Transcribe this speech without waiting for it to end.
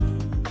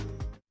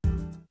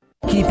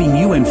keeping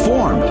you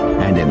informed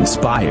and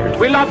inspired.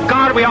 We love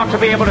God, we ought to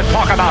be able to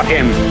talk about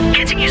Him.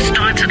 Getting you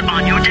started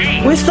on your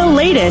day. With the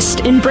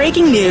latest in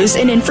breaking news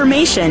and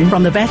information.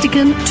 From the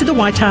Vatican to the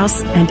White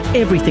House and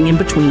everything in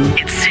between.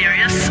 It's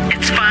serious,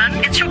 it's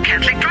fun, it's your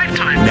Catholic Drive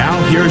Time. Now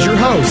here's your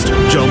host,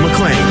 Joe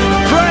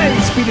McClain.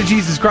 Praise be to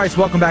Jesus Christ.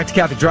 Welcome back to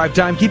Catholic Drive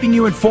Time, keeping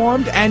you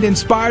informed and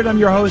inspired. I'm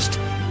your host,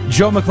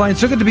 Joe McClain.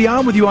 So good to be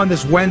on with you on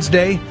this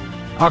Wednesday,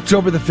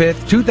 October the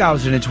 5th,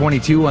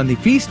 2022, on the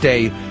feast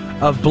day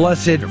of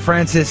Blessed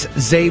Francis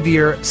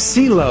Xavier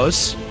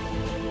Seelos.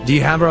 You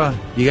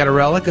got a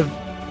relic of,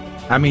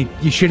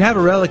 you should have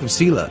a relic of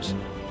Seelos.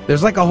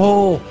 There's like a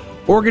whole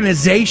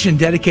organization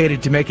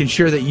dedicated to making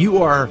sure that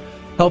you are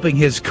helping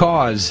his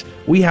cause.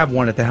 We have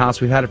one at the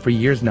house. We've had it for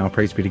years now,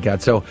 praise be to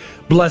God. So,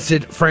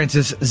 Blessed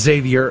Francis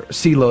Xavier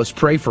Seelos,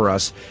 pray for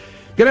us.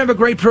 Going to have a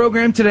great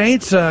program today.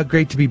 It's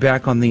great to be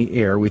back on the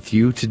air with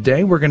you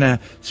today. We're going to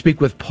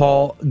speak with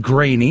Paul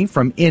Graney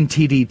from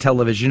NTD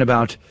Television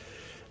about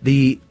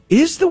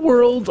is the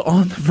world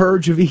on the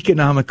verge of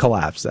economic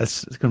collapse?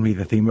 That's going to be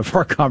the theme of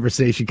our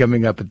conversation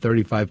coming up at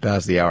 35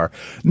 past the hour.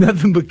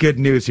 Nothing but good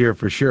news here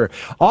for sure.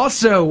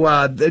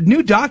 Also, the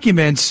new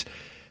documents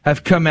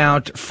have come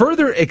out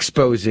further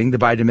exposing the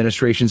Biden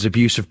administration's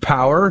abuse of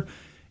power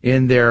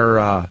in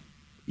their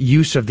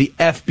use of the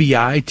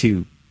FBI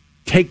to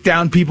take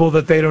down people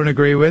that they don't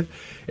agree with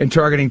and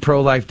targeting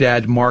pro-life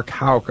dad Mark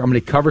Houck. I'm going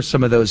to cover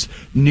some of those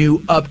new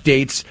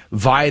updates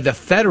via the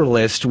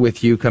Federalist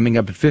with you coming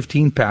up at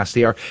 15 past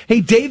the hour. Hey,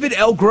 David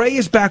L. Gray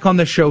is back on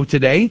the show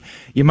today.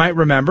 You might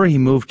remember he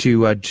moved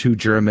to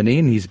Germany,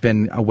 and he's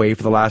been away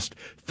for the last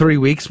 3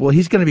 weeks. Well,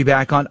 he's going to be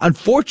back on.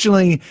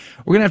 Unfortunately,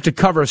 we're going to have to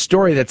cover a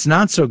story that's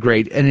not so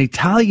great. An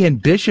Italian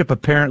bishop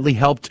apparently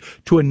helped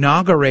to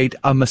inaugurate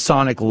a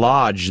Masonic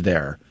lodge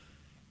there,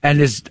 and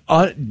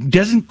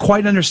doesn't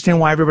quite understand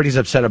why everybody's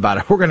upset about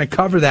it. We're going to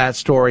cover that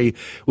story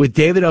with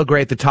David L. Gray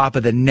at the top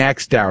of the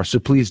next hour, so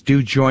please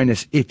do join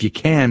us if you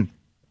can.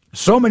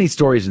 So many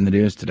stories in the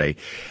news today.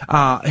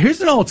 Here's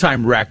an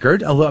all-time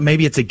record.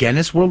 Maybe it's a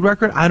Guinness World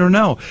Record. I don't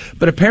know.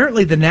 But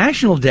apparently the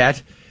national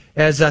debt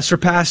has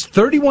surpassed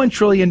 $31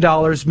 trillion,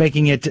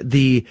 making it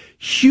the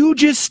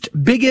hugest,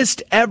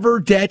 biggest ever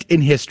debt in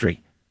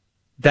history.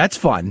 That's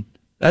fun.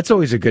 That's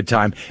always a good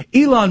time.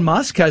 Elon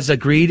Musk has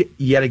agreed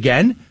yet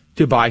again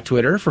to buy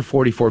Twitter for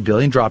 $44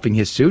 billion, dropping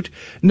his suit.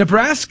 In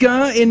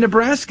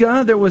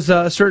Nebraska, there was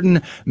a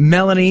certain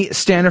Melanie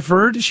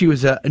Staniford. She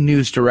was a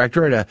news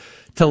director at a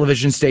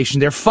television station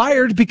there,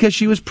 fired because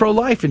she was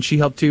pro-life, and she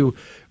helped to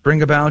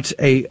bring about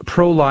a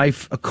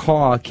pro-life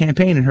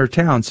campaign in her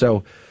town.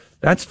 So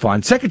that's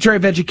fun. Secretary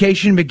of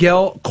Education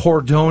Miguel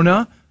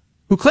Cardona,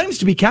 who claims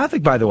to be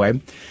Catholic, by the way,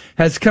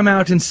 has come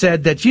out and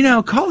said that,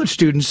 college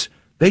students,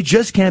 they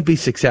just can't be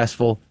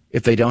successful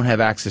if they don't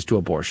have access to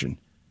abortion.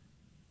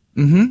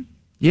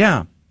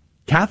 Yeah.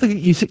 Catholic,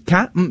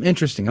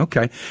 interesting.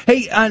 Okay.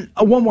 Hey,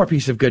 one more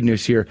piece of good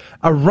news here.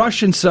 A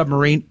Russian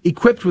submarine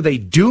equipped with a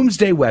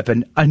doomsday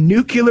weapon, a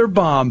nuclear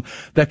bomb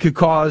that could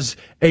cause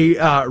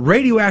a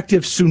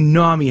radioactive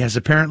tsunami, has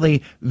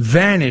apparently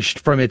vanished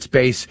from its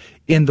base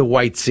in the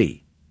White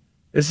Sea.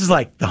 This is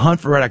like the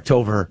Hunt for Red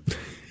October,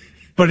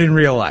 but in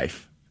real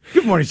life.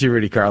 Good morning to you,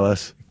 Rudy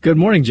Carlos. Good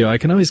morning, Joe. I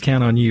can always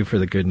count on you for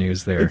the good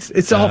news there.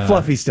 It's all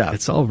fluffy stuff.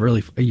 It's all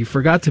really. You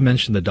forgot to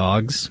mention the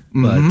dogs,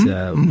 but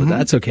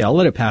that's okay. I'll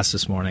let it pass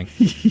this morning.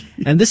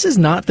 And this is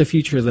not the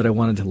future that I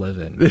wanted to live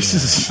in.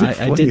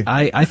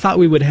 I thought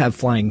we would have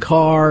flying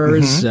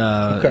cars.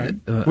 Okay.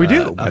 We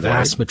do. A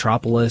vast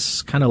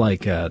metropolis, kind of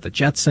like the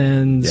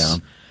Jetsons. Yeah.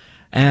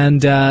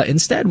 And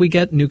instead, we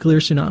get nuclear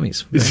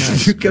tsunamis.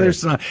 Nice.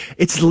 Tsunami.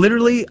 It's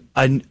literally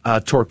a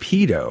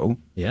torpedo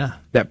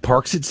that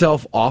parks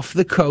itself off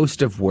the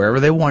coast of wherever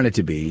they want it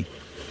to be,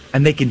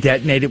 and they can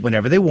detonate it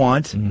whenever they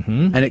want,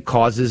 and it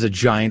causes a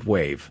giant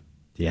wave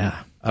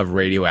of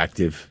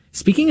radioactive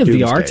Speaking of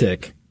doomsday. the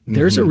Arctic,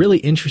 there's a really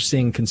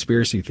interesting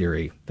conspiracy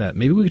theory that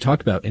maybe we could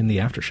talk about in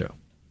the after show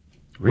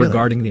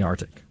regarding the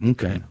Arctic.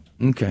 Okay.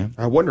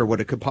 I wonder what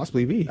it could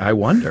possibly be. I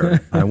wonder.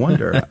 By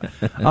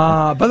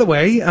the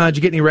way, did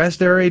you get any rest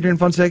there, Adrian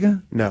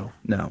Fonseca? No.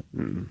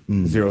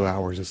 0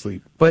 hours of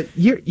sleep. But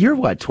you're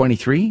what,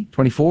 23,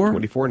 24?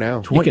 24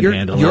 now. You can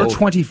handle it. You're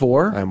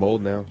 24? I'm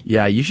old now.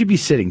 Yeah, you should be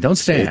sitting. Don't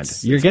stand.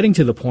 You're getting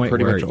to the point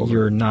Pretty where much over.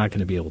 you're not going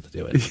to be able to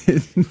do it.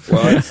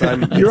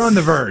 You're on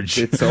the verge.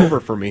 It's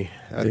over for me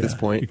at this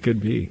point. It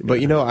could be.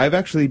 But, I've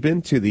actually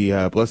been to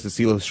the Blessed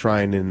Seelos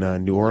Shrine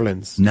in New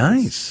Orleans.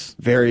 Nice. It's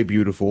very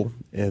beautiful.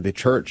 The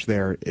church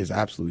there is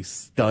absolutely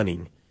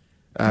stunning.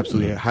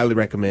 Absolutely. I highly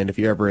recommend, if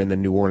you're ever in the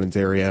New Orleans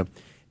area,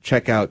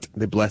 check out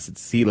the Blessed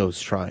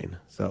Seelos Shrine.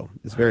 So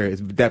it's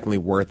definitely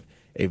worth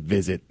a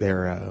visit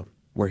there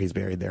where he's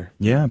buried there.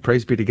 Yeah,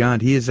 praise be to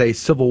God. He is a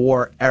Civil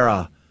War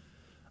era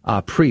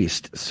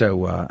priest.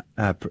 So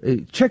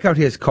check out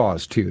his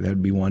cause, too. That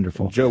would be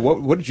wonderful. Joe,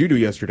 what did you do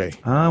yesterday?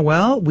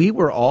 Well, we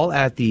were all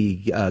at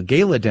the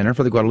gala dinner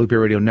for the Guadalupe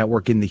Radio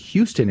Network in the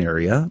Houston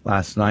area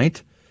last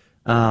night.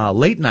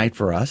 Late night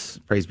for us,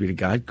 praise be to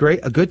God.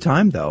 A good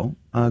time, though.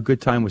 A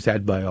good time was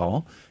had by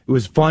all. It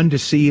was fun to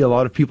see a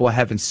lot of people I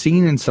haven't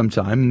seen in some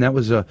time,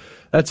 and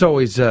that's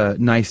always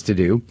nice to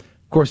do.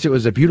 Of course, it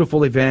was a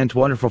beautiful event,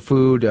 wonderful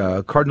food.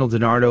 Cardinal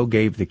DiNardo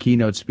gave the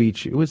keynote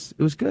speech. It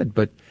was good,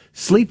 but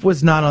sleep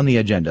was not on the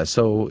agenda,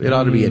 so it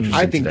ought to be interesting.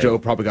 I think today. Joe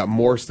probably got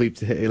more sleep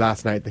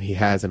last night than he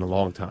has in a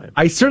long time.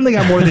 I certainly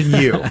got more than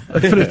you.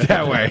 Let's put it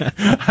that way.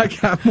 I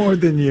got more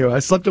than you. I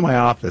slept in my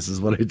office is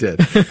what I did.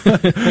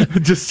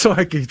 Just so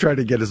I could try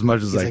to get as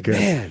much as I could.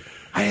 Man,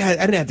 I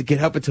didn't have to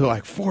get up until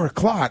like 4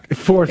 o'clock.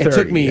 4:30. It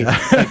took me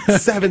like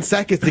 7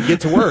 seconds to get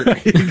to work.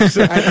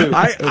 Exactly.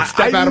 I had to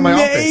step out of my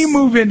office. I may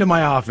move into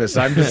my office.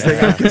 I'm just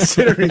thinking,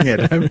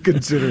 I'm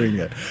considering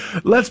it.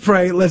 Let's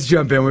pray. Let's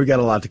jump in. We've got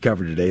a lot to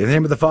cover today. In the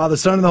name of the Father,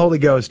 Son, and the Holy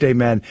Ghost,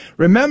 amen.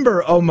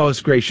 Remember, O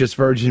most gracious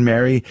Virgin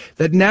Mary,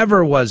 that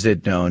never was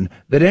it known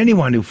that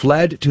anyone who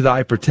fled to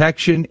thy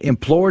protection,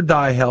 implored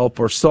thy help,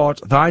 or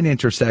sought thine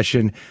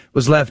intercession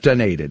was left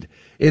unaided.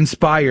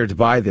 Inspired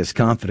by this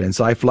confidence,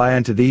 I fly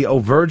unto thee, O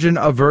Virgin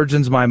of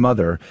Virgins, my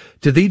mother.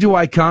 To thee do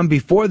I come,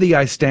 before thee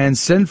I stand,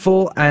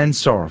 sinful and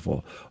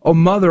sorrowful. O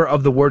Mother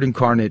of the Word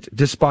incarnate,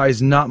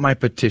 despise not my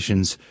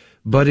petitions,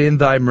 but in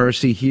thy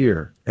mercy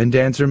hear, and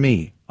answer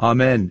me.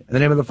 Amen. In the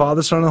name of the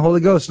Father, Son, and the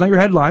Holy Ghost. Now your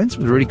headlines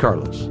with Rudy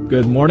Carlos.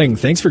 Good morning.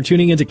 Thanks for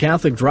tuning into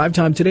Catholic Drive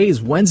Time. Today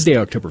is Wednesday,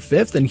 October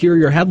 5th, and here are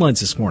your headlines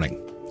this morning.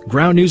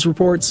 Ground news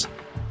reports.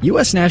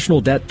 U.S.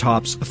 national debt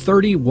tops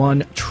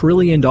 $31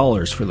 trillion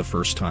for the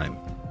first time.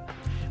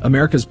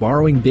 America's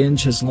borrowing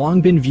binge has long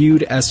been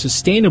viewed as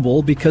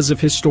sustainable because of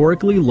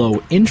historically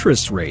low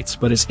interest rates,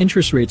 but as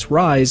interest rates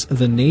rise,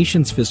 the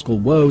nation's fiscal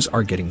woes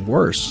are getting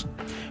worse.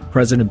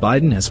 President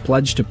Biden has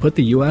pledged to put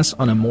the U.S.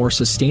 on a more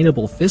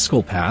sustainable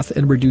fiscal path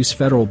and reduce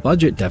federal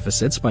budget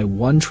deficits by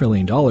 $1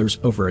 trillion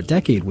over a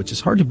decade, which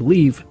is hard to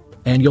believe,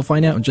 and you'll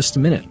find out in just a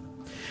minute.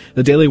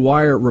 The Daily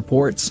Wire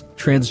reports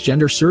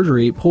transgender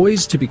surgery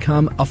poised to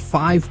become a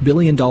 $5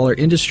 billion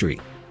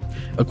industry.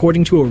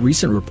 According to a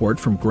recent report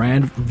from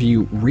Grand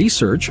View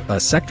Research, a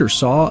sector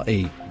saw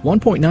a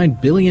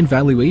 $1.9 billion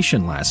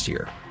valuation last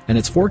year, and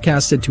it's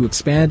forecasted to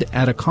expand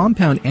at a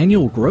compound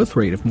annual growth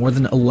rate of more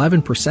than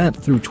 11%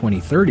 through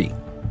 2030.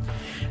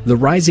 The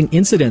rising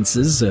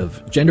incidences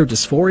of gender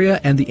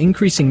dysphoria and the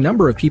increasing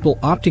number of people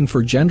opting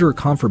for gender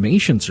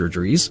confirmation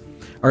surgeries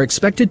are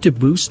expected to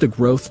boost the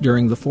growth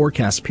during the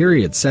forecast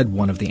period, said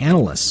one of the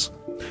analysts.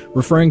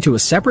 Referring to a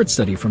separate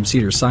study from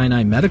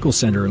Cedars-Sinai Medical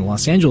Center in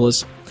Los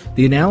Angeles,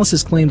 the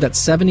analysis claimed that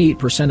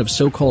 78% of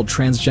so-called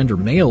transgender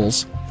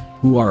males,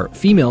 who are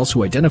females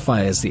who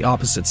identify as the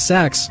opposite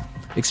sex,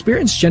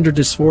 experience gender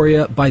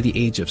dysphoria by the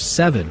age of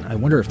 7. I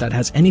wonder if that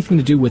has anything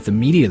to do with the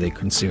media they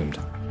consumed.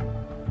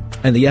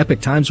 And the Epoch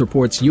Times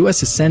reports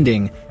U.S. is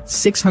sending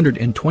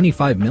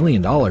 $625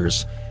 million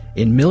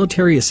in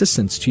military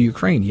assistance to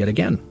Ukraine yet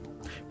again.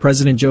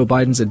 President Joe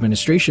Biden's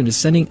administration is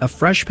sending a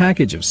fresh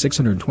package of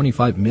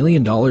 $625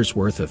 million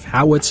worth of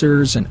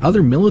howitzers and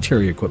other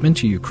military equipment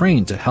to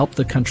Ukraine to help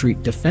the country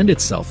defend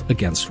itself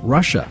against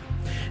Russia.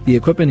 The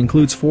equipment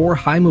includes 4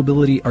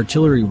 high-mobility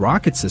artillery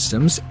rocket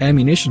systems,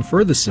 ammunition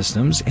for the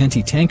systems,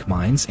 anti-tank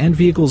mines, and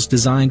vehicles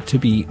designed to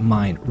be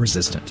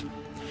mine-resistant.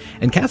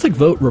 And Catholic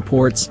Vote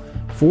reports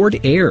Ford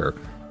Air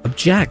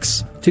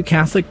objects to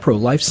Catholic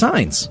pro-life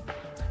signs.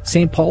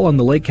 St. Paul on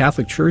the Lake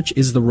Catholic Church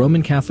is the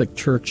Roman Catholic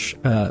Church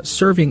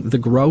serving the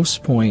Grosse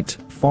Pointe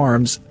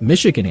Farms,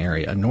 Michigan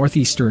area, a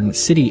northeastern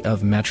city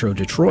of Metro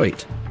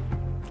Detroit.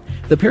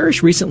 The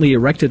parish recently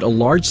erected a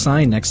large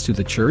sign next to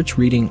the church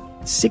reading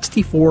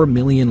 64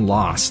 million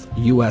lost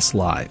U.S.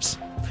 lives.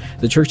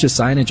 The church's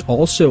signage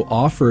also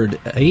offered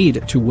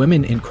aid to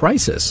women in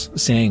crisis,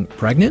 saying,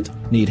 "Pregnant?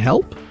 Need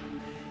help?"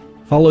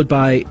 Followed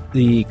by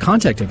the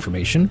contact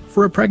information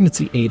for a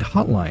pregnancy aid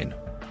hotline.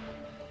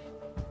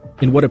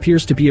 In what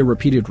appears to be a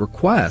repeated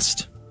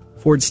request,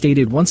 Ford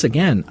stated, "Once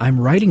again, I'm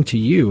writing to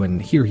you," and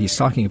here he's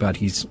talking about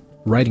he's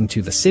writing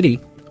to the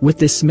city, "with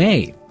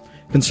dismay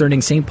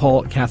concerning St.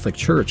 Paul Catholic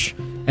Church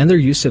and their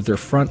use of their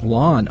front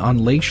lawn on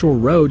Lakeshore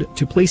Road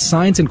to place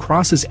signs and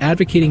crosses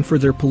advocating for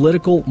their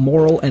political,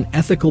 moral, and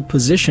ethical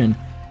position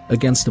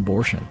against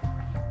abortion."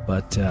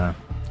 But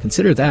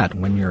consider that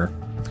when you're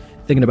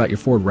thinking about your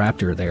Ford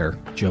Raptor there,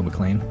 Joe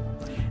McClain.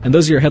 And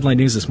those are your headline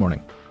news this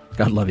morning.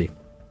 God love you.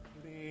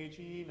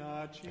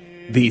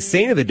 The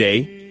saint of the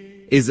day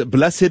is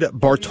Blessed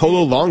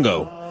Bartolo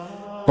Longo.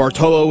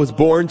 Bartolo was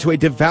born to a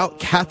devout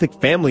Catholic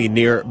family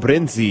near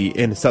Brinzi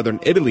in southern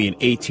Italy in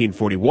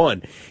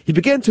 1841. He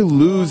began to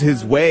lose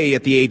his way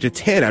at the age of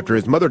 10 after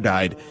his mother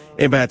died,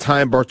 and by the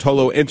time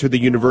Bartolo entered the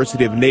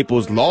University of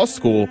Naples Law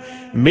School,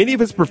 many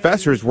of his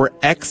professors were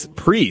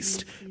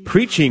ex-priests,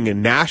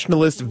 preaching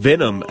nationalist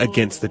venom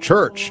against the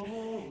church.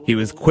 He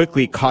was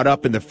quickly caught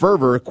up in the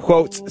fervor,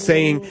 quotes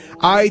saying,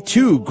 "I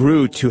too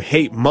grew to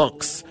hate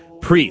monks,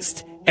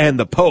 priests, and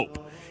the Pope."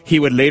 He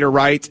would later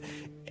write,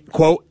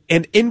 quote,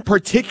 "And in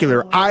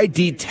particular, I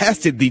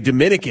detested the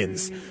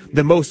Dominicans,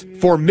 the most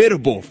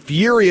formidable,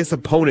 furious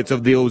opponents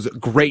of those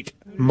great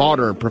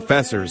modern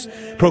professors,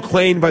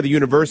 proclaimed by the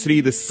university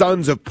the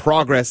sons of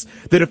progress,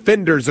 the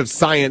defenders of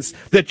science,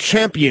 the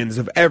champions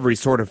of every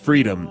sort of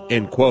freedom,"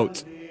 end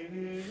quote.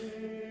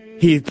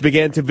 He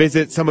began to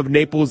visit some of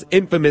Naples'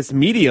 infamous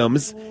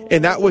mediums,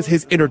 and that was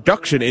his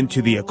introduction into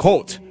the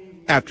occult.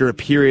 After a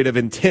period of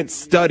intense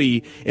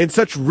study and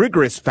such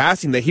rigorous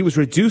fasting that he was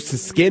reduced to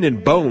skin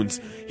and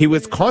bones, he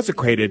was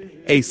consecrated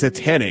a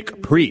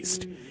satanic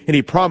priest, and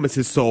he promised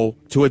his soul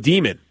to a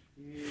demon.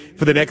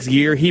 For the next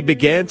year, he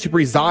began to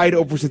preside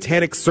over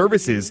satanic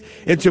services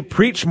and to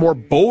preach more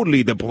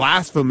boldly the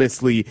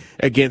blasphemously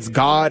against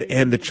God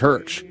and the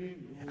church.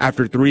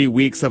 After 3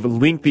 weeks of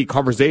lengthy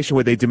conversation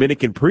with a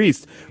Dominican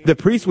priest, the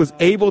priest was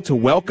able to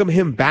welcome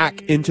him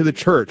back into the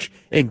church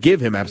and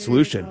give him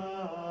absolution.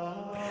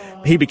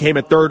 He became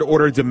a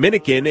third-order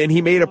Dominican, and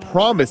he made a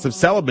promise of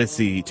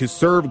celibacy to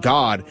serve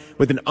God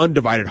with an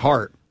undivided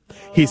heart.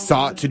 He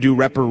sought to do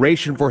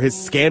reparation for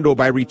his scandal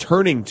by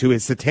returning to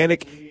his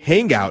satanic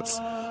hangouts,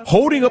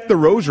 holding up the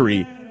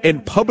rosary,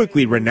 and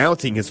publicly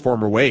renouncing his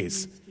former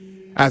ways.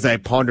 As I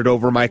pondered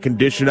over my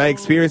condition, I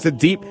experienced a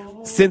deep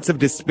sense of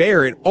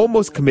despair and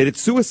almost committed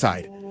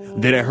suicide.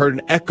 Then I heard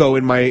an echo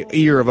in my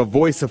ear of a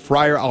voice of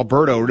Friar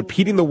Alberto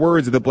repeating the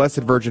words of the Blessed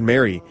Virgin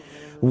Mary,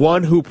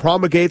 "One who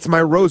promulgates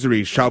my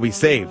rosary shall be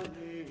saved."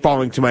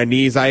 Falling to my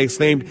knees, I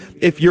exclaimed,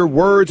 "If your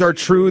words are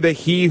true that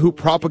he who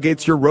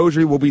propagates your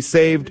rosary will be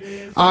saved,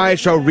 I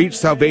shall reach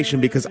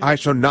salvation because I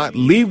shall not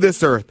leave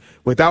this earth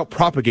without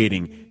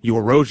propagating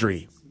your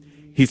rosary."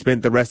 He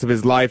spent the rest of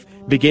his life,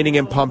 beginning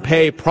in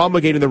Pompeii,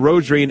 promulgating the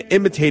rosary and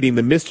imitating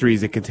the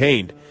mysteries it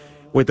contained.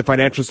 With the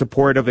financial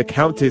support of the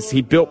Countess,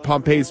 he built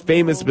Pompeii's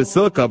famous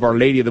Basilica of Our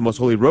Lady of the Most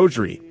Holy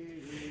Rosary.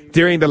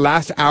 During the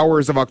last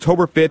hours of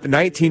October 5th,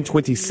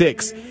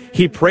 1926,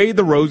 he prayed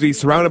the rosary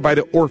surrounded by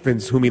the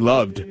orphans whom he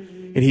loved.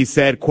 And he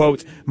said,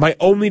 quote, "My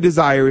only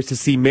desire is to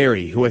see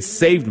Mary, who has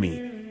saved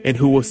me and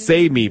who will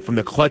save me from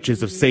the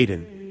clutches of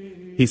Satan,"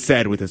 he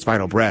said with his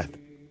final breath.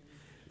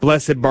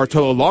 Blessed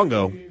Bartolo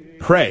Longo,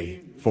 pray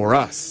for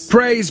us.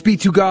 Praise be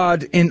to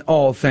God in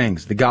all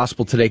things. The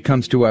gospel today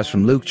comes to us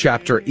from Luke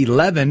chapter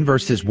 11,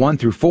 verses 1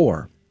 through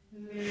 4.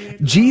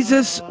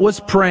 Jesus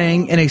was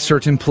praying in a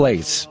certain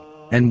place,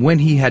 and when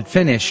he had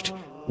finished,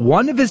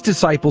 one of his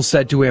disciples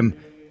said to him,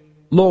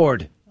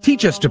 "Lord,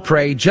 teach us to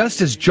pray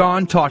just as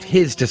John taught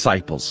his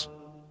disciples."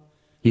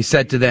 He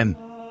said to them,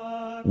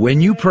 "When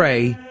you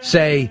pray,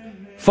 say,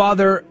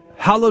 'Father,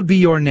 hallowed be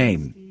your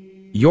name.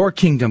 Your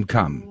kingdom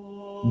come.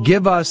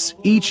 Give us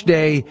each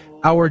day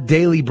our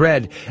daily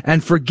bread,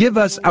 and forgive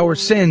us our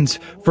sins,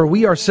 for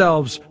we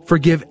ourselves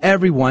forgive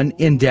everyone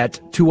in debt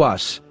to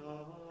us.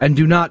 And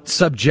do not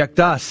subject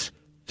us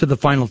to the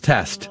final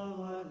test.'"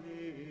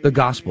 The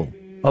Gospel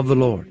of the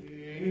Lord.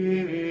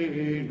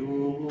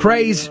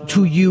 Praise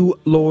to you,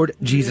 Lord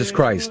Jesus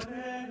Christ.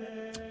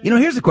 You know,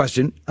 here's the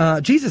question.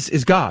 Jesus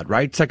is God,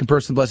 right? Second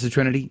person, Blessed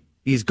Trinity.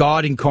 He's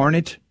God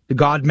incarnate, the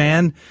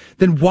God-man.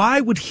 Then why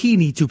would he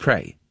need to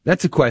pray?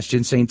 That's a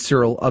question St.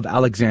 Cyril of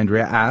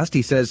Alexandria asked.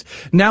 He says,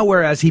 "Now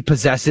whereas he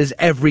possesses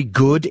every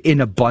good in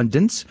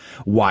abundance,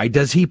 why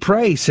does he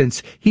pray,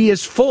 since he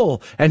is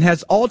full and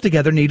has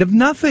altogether need of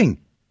nothing?"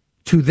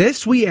 To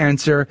this we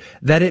answer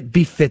that it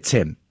befits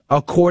him,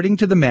 according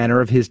to the manner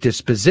of his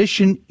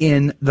disposition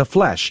in the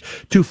flesh,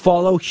 to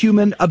follow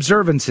human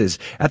observances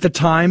at the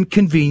time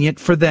convenient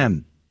for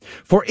them.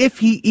 For if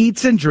he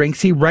eats and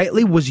drinks, he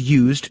rightly was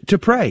used to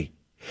pray,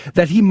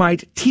 that he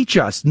might teach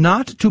us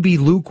not to be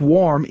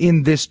lukewarm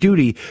in this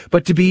duty,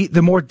 but to be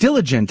the more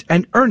diligent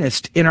and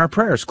earnest in our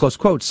prayers. Close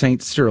quote,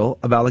 St. Cyril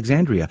of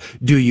Alexandria.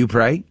 Do you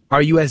pray?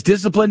 Are you as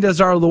disciplined as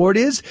our Lord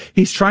is?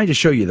 He's trying to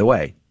show you the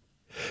way.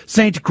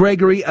 St.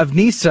 Gregory of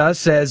Nyssa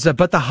says,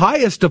 "But the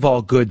highest of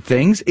all good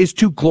things is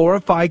to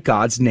glorify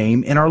God's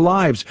name in our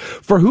lives.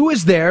 For who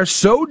is there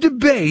so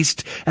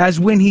debased as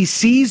when he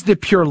sees the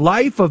pure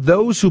life of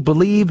those who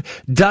believe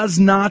does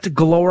not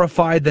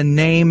glorify the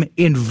name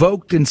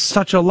invoked in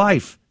such a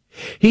life?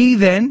 He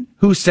then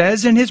who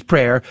says in his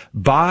prayer,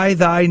 'By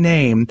thy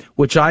name,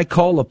 which I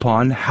call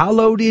upon,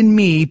 hallowed in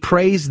me,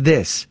 praise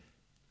this.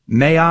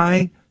 May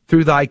I,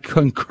 through thy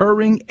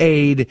concurring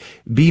aid,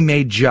 be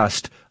made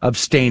just,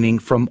 abstaining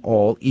from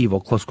all evil.'"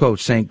 Close quote,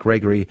 St.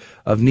 Gregory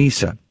of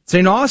Nyssa.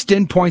 St.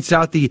 Austin points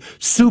out the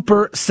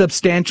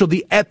supersubstantial,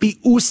 the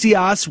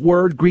epiousios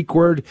word, Greek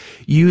word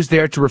used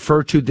there to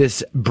refer to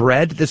this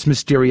bread, this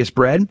mysterious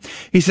bread.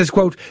 He says,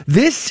 quote,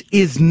 "This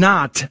is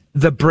not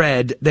the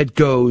bread that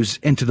goes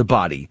into the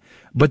body,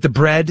 but the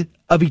bread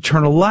of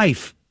eternal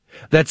life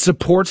that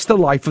supports the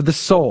life of the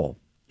soul.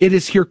 It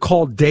is here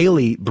called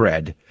daily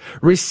bread.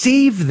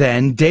 Receive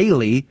then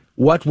daily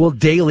what will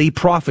daily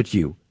profit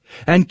you,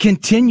 and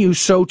continue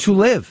so to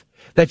live,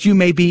 that you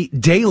may be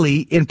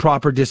daily in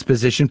proper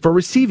disposition for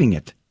receiving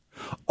it.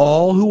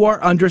 All who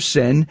are under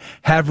sin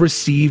have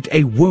received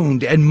a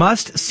wound and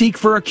must seek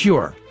for a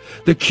cure.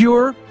 The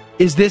cure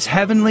is this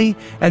heavenly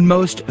and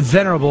most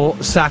venerable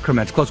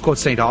sacrament." Close quote,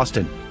 St.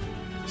 Austin.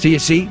 So you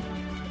see,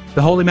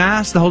 the Holy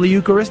Mass, the Holy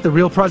Eucharist, the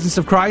real presence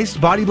of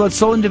Christ, body, blood,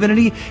 soul, and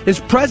divinity is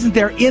present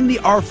there in the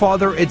Our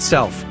Father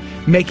itself,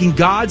 making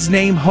God's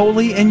name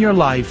holy in your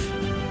life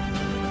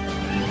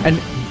and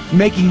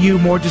making you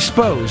more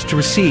disposed to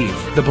receive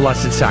the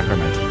Blessed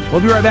Sacrament.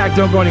 We'll be right back.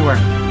 Don't go anywhere.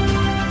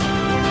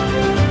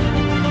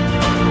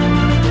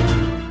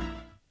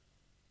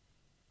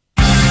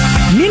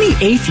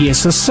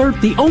 atheists assert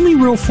the only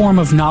real form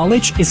of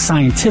knowledge is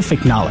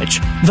scientific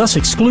knowledge, thus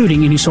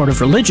excluding any sort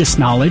of religious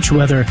knowledge,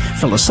 whether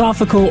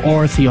philosophical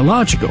or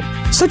theological.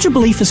 Such a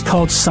belief is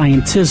called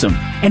scientism,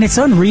 and it's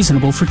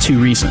unreasonable for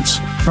two reasons.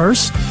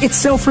 First, it's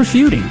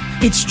self-refuting.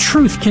 Its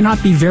truth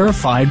cannot be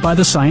verified by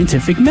the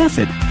scientific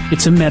method.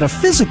 It's a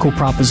metaphysical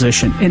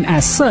proposition, and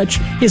as such,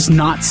 is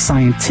not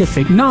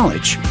scientific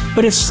knowledge.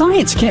 But if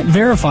science can't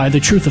verify the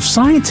truth of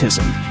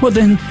scientism, well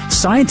then,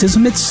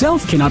 scientism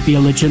itself cannot be a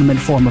legitimate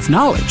form of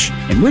knowledge,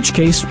 in which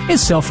case,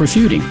 it's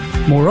self-refuting.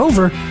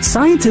 Moreover,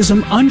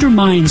 scientism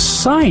undermines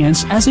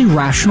science as a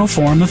rational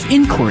form of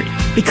inquiry,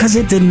 because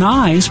it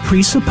denies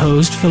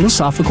presupposed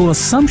philosophical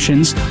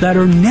assumptions that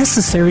are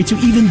necessary to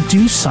even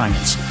do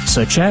science,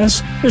 such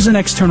as there's an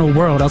external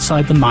world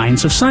outside the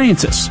minds of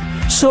scientists.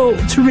 So,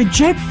 to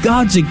reject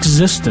God's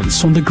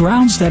existence on the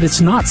grounds that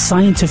it's not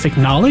scientific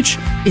knowledge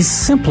is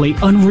simply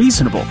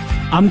unreasonable.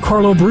 I'm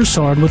Carlo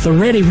Broussard with a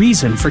ready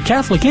reason for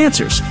Catholic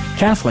Answers,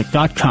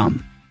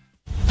 Catholic.com.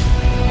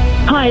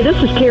 Hi, this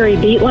is Carrie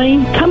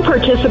Beatley. Come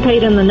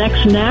participate in the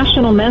next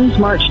National Men's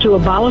March to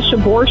Abolish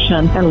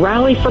Abortion and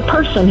Rally for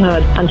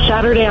Personhood on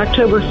Saturday,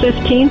 October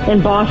 15th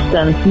in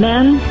Boston.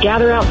 Men,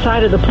 gather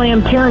outside of the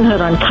Planned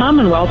Parenthood on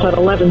Commonwealth at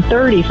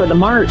 11:30 for the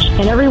march,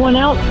 and everyone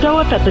else show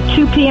up at the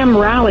 2 p.m.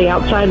 rally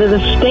outside of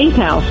the State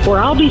House, where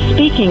I'll be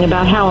speaking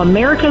about how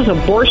America's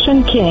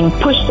abortion king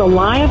pushed the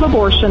lie of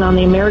abortion on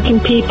the American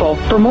people.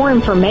 For more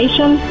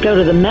information, go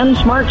to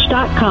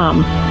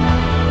themensmarch.com.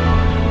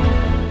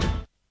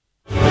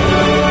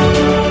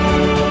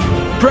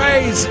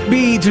 Praise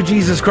be to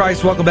Jesus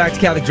Christ. Welcome back to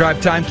Catholic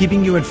Drive Time,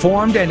 keeping you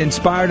informed and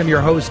inspired. I'm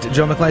your host,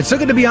 Joe McClain. So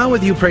good to be on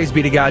with you. Praise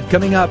be to God.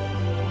 Coming up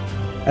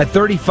at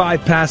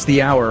 35 past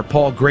the hour,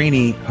 Paul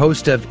Graney,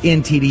 host of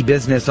NTD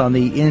Business on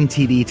the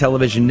NTD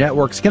television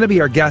network, is going to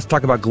be our guest,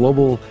 talk about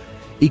global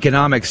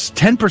economics.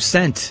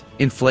 10%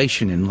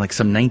 inflation in like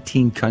some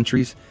 19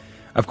 countries.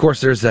 Of course,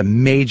 there's a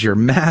major,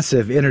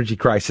 massive energy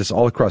crisis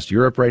all across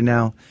Europe right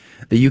now.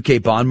 The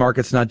UK bond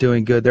market's not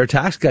doing good. Their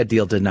tax cut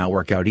deal did not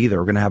work out either.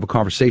 We're going to have a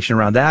conversation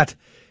around that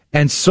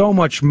and so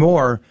much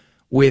more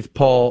with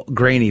Paul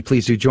Graney.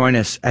 Please do join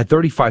us at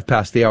 35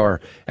 past the hour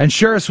and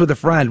share us with a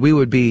friend. We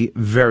would be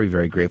very,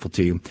 very grateful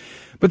to you.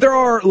 But there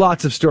are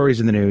lots of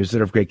stories in the news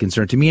that are of great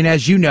concern to me. And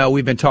as you know,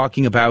 we've been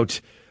talking about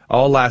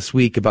all last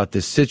week about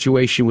this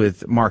situation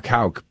with Mark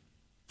Houck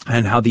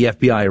and how the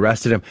FBI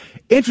arrested him.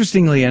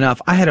 Interestingly enough,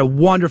 I had a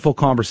wonderful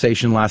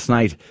conversation last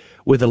night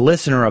with a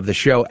listener of the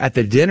show at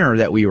the dinner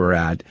that we were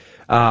at,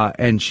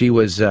 and she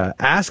was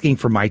asking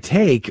for my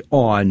take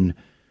on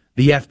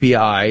the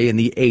FBI and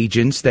the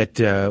agents that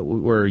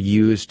were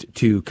used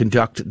to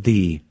conduct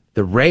the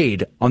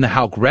raid on the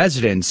Houck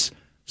residence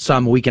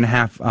some week and a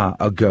half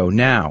ago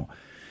now.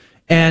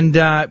 And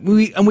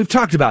we've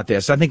talked about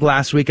this. I think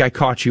last week I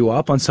caught you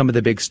up on some of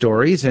the big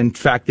stories. In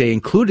fact, they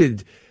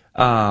included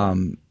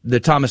the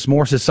Thomas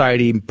More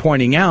Society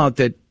pointing out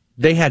that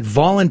they had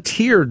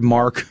volunteered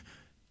Mark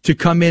to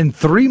come in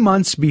 3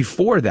 months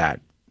before that.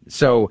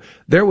 So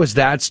there was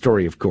that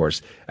story, of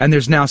course. And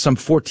there's now some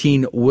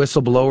 14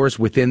 whistleblowers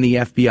within the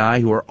FBI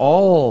who are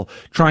all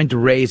trying to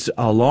raise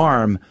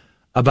alarm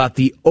about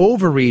the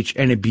overreach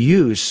and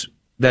abuse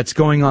that's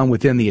going on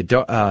within the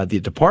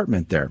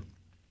department there.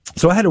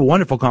 So I had a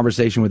wonderful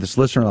conversation with this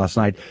listener last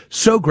night.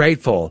 So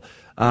grateful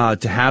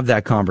to have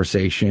that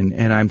conversation,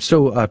 and I'm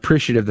so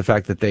appreciative of the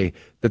fact that they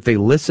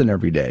listen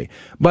every day.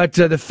 But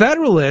the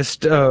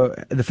Federalist,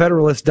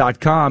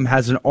 thefederalist.com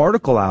has an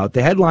article out.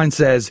 The headline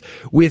says,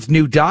 with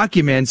new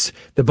documents,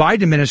 the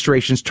Biden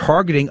administration's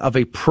targeting of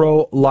a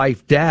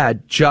pro-life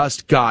dad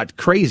just got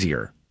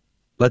crazier.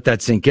 Let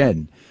that sink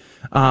in.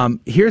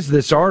 Here's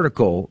this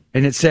article,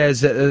 and it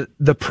says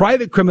the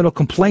private criminal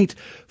complaint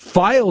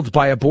filed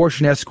by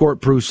abortion escort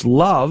Bruce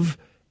Love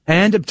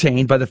and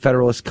obtained by the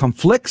Federalist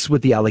conflicts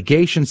with the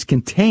allegations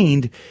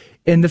contained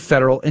in the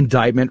federal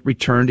indictment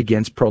returned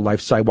against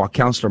pro-life sidewalk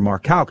counselor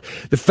Mark Houck.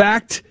 The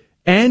fact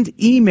and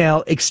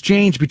email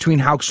exchange between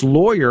Houck's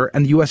lawyer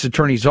and the U.S.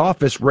 Attorney's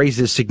Office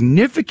raises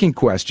significant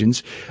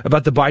questions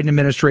about the Biden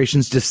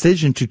administration's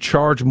decision to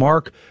charge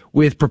Mark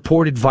with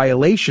purported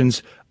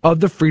violations of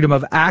the Freedom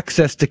of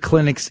Access to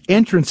Clinics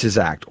Entrances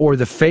Act, or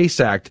the FACE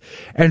Act,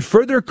 and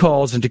further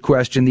calls into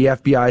question the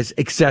FBI's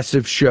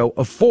excessive show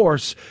of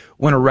force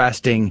when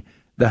arresting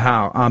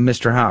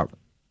Mr. Houck.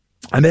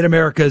 Amid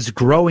America's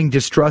growing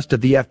distrust of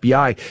the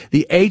FBI,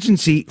 the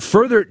agency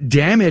further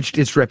damaged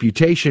its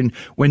reputation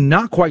when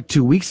not quite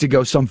 2 weeks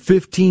ago, some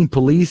 15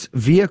 police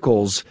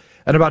vehicles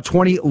and about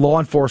 20 law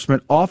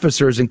enforcement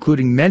officers,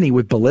 including many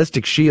with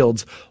ballistic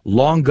shields,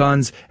 long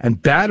guns,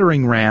 and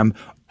battering ram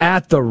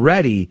at the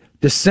ready,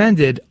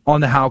 descended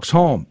on the Houck's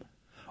home.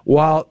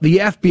 While the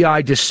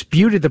FBI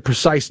disputed the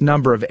precise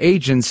number of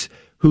agents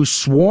who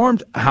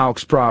swarmed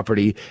Houck's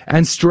property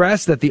and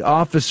stressed that the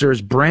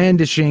officers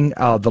brandishing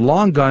the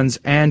long guns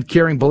and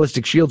carrying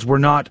ballistic shields were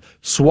not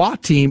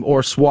SWAT team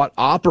or SWAT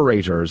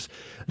operators,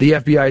 the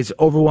FBI's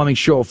overwhelming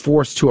show of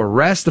force to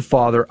arrest the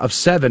father of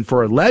 7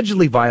 for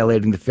allegedly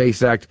violating the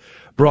FACE Act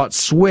brought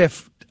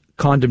swift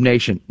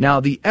condemnation. Now,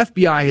 the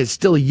FBI has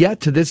still yet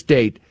to this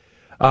date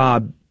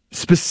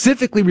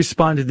specifically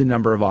responded to the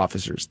number of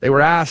officers. They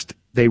were asked,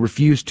 they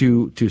refused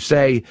to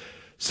say.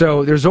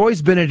 So there's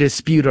always been a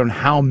dispute on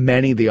how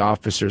many the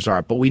officers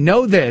are. But we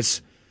know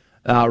this.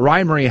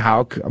 Ryan Marie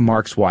Houck,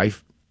 Mark's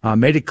wife,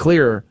 made it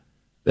clear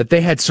that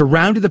they had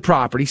surrounded the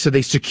property, so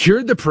they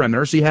secured the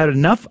perimeter, so you had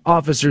enough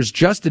officers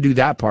just to do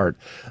that part,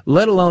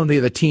 let alone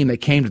the team that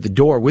came to the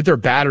door with their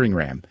battering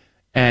ram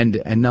and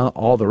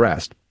all the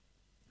rest.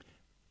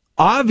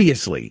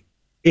 Obviously,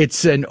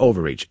 it's an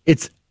overreach.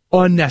 It's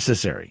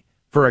unnecessary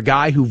for a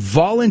guy who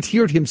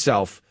volunteered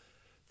himself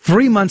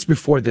 3 months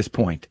before this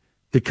point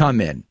to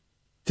come in,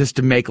 just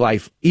to make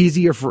life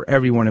easier for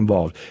everyone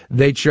involved.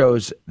 They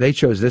chose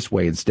this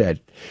way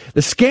instead.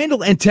 The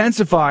scandal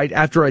intensified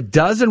after a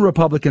dozen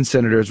Republican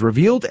senators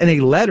revealed in a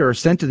letter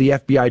sent to the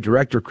FBI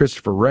Director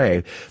Christopher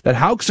Wray that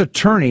Houck's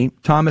attorney,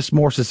 Thomas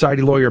More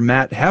Society lawyer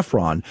Matt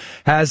Heffron,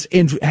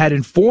 had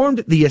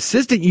informed the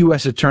Assistant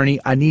U.S. Attorney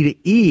Anita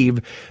Eve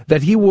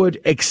that he would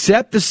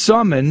accept the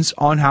summons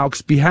on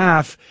Houck's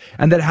behalf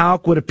and that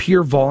Houck would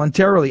appear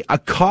voluntarily. A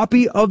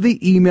copy of the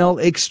email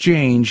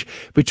exchange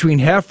between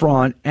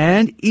Heffron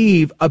and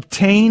Eve,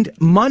 obtained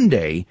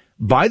Monday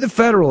by the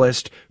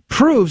Federalist,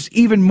 proves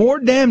even more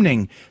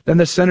damning than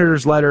the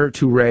senator's letter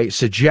to Wray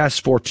suggests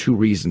for two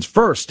reasons.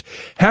 First,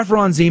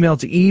 Heffron's email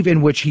to Eve,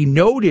 in which he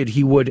noted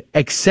he would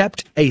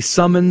accept a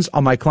summons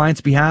on my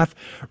client's behalf,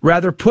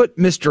 rather put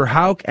Mr.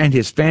 Houck and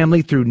his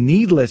family through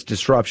needless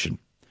disruption.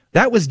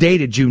 That was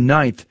dated June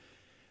 9th.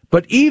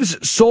 But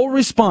Eve's sole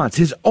response,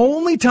 his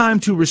only time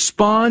to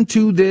respond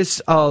to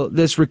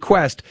this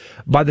request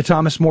by the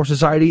Thomas More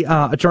Society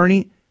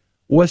attorney,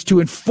 was to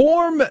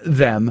inform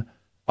them,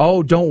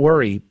 oh, don't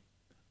worry,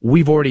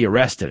 we've already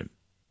arrested him.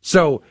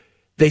 So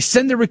they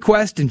send the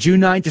request in June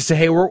 9th to say,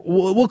 hey,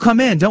 we'll come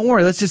in. Don't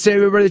worry. Let's just save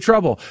everybody the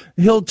trouble.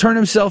 He'll turn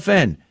himself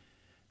in.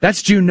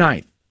 That's June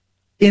 9th.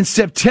 In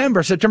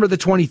September the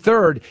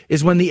 23rd,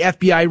 is when the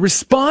FBI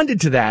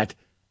responded to that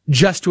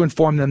just to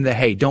inform them that,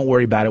 hey, don't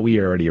worry about it. We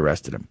already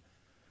arrested him.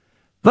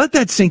 Let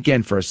that sink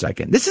in for a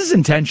second. This is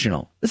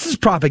intentional. This is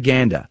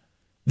propaganda.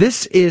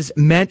 This is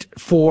meant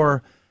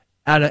for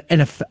an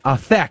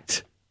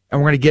effect,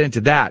 and we're going to get into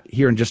that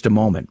here in just a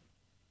moment.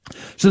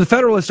 So the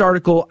Federalist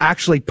article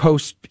actually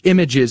posts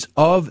images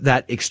of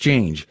that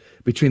exchange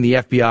between the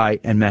FBI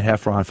and Matt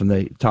Heffron from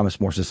the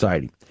Thomas More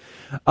Society.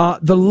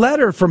 The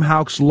letter from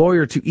Houck's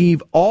lawyer to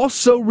Eve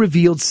also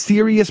revealed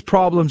serious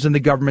problems in the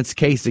government's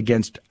case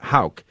against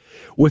Houck,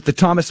 with the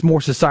Thomas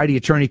More Society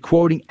attorney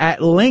quoting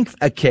at length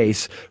a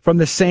case from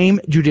the same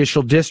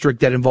judicial district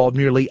that involved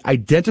nearly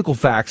identical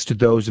facts to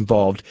those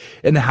involved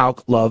in the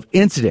Houck Love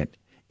incident.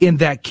 In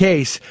that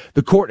case,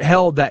 the court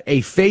held that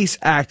a FACE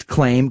Act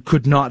claim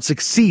could not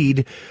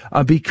succeed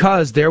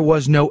because there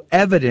was no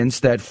evidence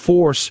that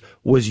force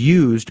was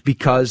used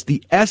because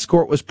the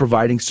escort was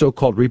providing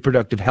so-called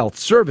reproductive health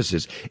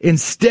services.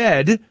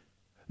 Instead,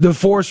 the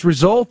force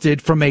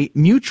resulted from a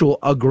mutual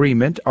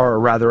agreement, or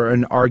rather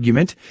an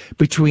argument,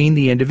 between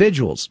the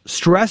individuals.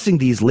 Stressing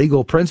these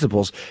legal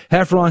principles,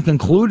 Heffron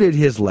concluded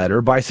his letter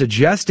by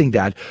suggesting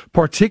that,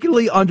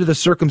 particularly under the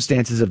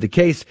circumstances of the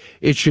case,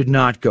 it should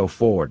not go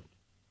forward.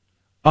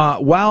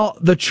 While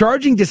the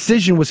charging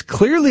decision was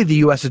clearly the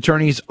U.S.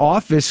 Attorney's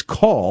Office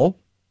call,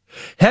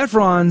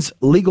 Heffron's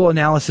legal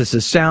analysis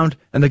is sound,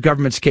 and the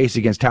government's case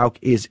against Houck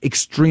is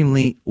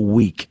extremely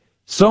weak.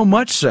 So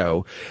much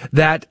so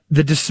that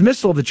the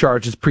dismissal of the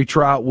charges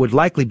pre-trial would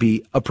likely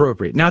be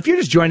appropriate. Now, if you're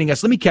just joining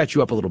us, let me catch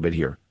you up a little bit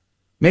here.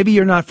 Maybe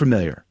you're not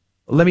familiar.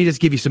 Let me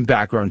just give you some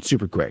background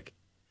super quick.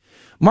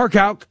 Mark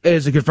Houck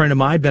is a good friend of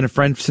mine, been a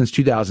friend since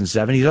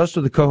 2007. He's also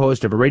the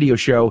co-host of a radio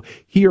show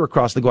here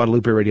across the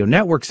Guadalupe Radio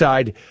Network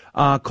side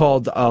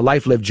called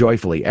Life Lived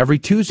Joyfully. Every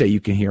Tuesday you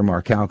can hear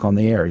Mark Houck on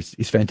the air.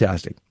 He's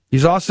fantastic.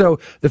 He's also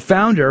the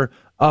founder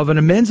of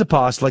an men's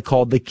apostolate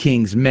called the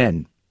King's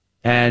Men.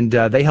 And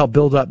they help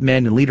build up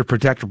men and leader,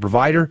 protector,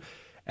 provider.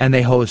 And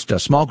they host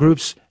small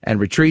groups and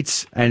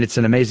retreats. And it's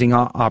an amazing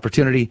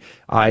opportunity.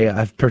 I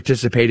have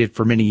participated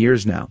for many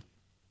years now.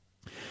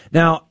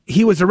 Now,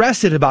 he was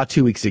arrested about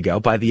 2 weeks ago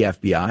by the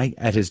FBI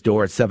at his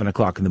door at 7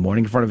 o'clock in the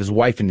morning in front of his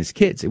wife and his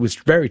kids. It was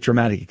a very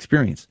traumatic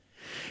experience.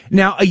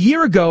 Now, a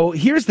year ago,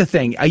 here's the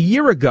thing. A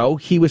year ago,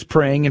 he was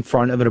praying in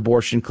front of an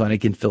abortion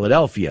clinic in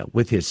Philadelphia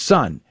with his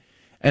son.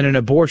 And an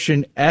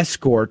abortion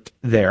escort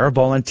there, a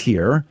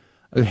volunteer,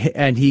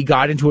 and he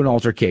got into an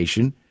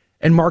altercation,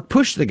 and Mark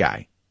pushed the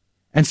guy.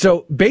 And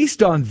so,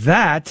 based on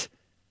that,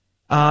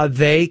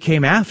 they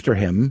came after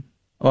him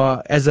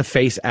as a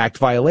FACE Act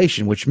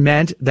violation, which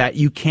meant that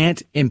you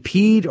can't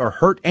impede or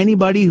hurt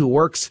anybody who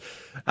works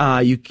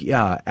at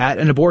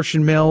an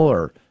abortion mill,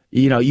 or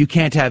you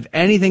can't have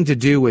anything to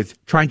do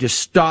with trying to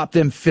stop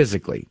them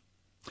physically.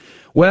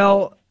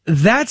 Well,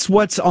 that's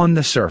what's on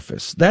the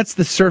surface. That's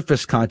the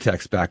surface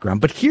context background.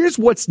 But here's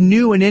what's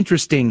new and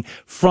interesting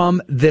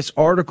from this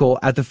article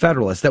at the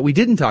Federalist that we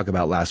didn't talk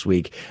about last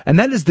week, and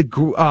that is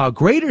the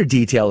greater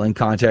detail and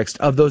context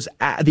of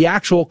the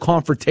actual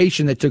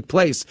confrontation that took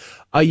place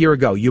a year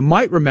ago. You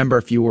might remember,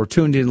 if you were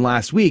tuned in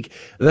last week,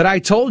 that I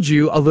told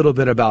you a little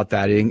bit about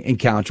that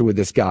encounter with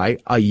this guy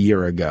a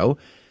year ago.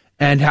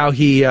 and how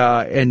he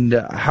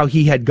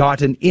had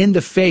gotten in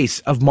the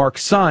face of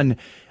Mark's son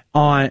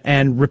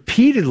and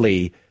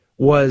repeatedly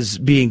was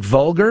being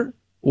vulgar,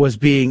 was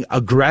being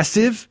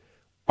aggressive,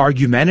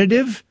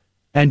 argumentative,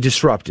 and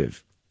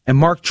disruptive. And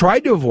Mark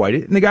tried to avoid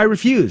it, and the guy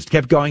refused,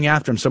 kept going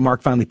after him. So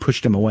Mark finally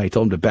pushed him away,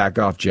 told him to back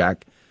off,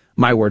 Jack.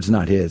 My words,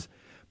 not his.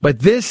 But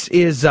this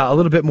is a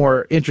little bit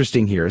more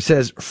interesting here. It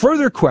says,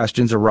 further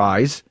questions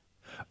arise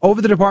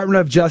over the Department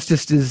of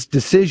Justice's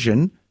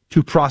decision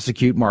to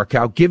prosecute Mark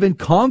Houck, given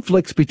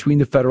conflicts between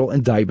the federal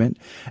indictment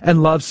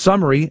and Love's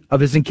summary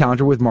of his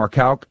encounter with Mark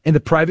Houck in the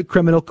private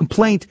criminal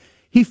complaint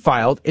he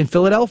filed in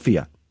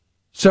Philadelphia.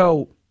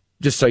 So,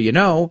 just so you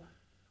know,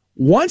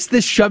 once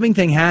this shoving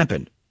thing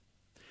happened,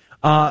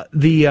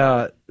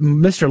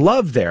 Mr.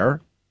 Love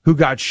there, who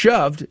got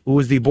shoved, who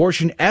was the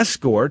abortion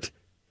escort,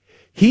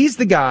 he's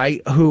the guy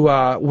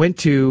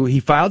who he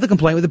filed the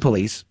complaint with the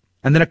police,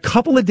 and then a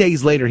couple of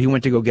days later, he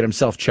went to go get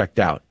himself checked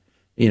out.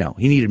 You know,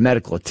 he needed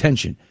medical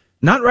attention.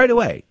 Not right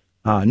away,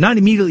 not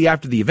immediately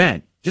after the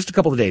event, just a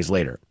couple of days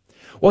later.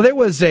 Well, there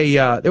was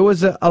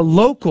a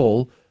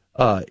local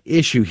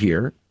issue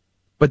here,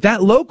 but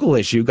that local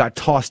issue got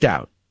tossed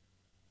out.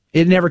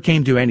 It never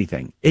came to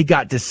anything. It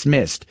got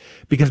dismissed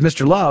because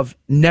Mr. Love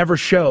never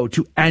showed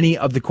to any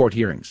of the court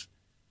hearings.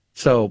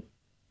 So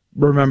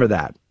remember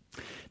that.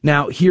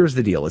 Now, here's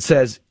the deal. It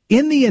says,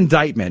 in the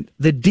indictment,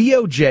 the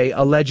DOJ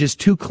alleges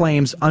two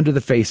claims under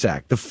the FACE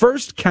Act. The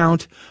first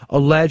count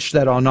alleged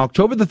that on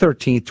October the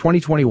 13th,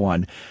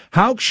 2021,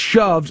 Houck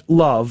shoved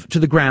Love to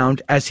the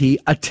ground as he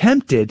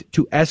attempted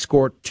to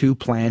escort two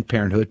Planned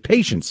Parenthood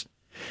patients.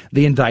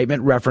 The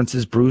indictment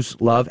references Bruce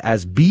Love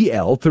as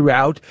BL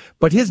throughout,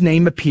 but his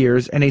name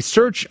appears in a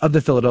search of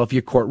the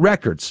Philadelphia court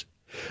records.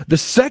 The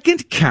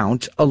second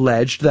count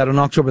alleged that on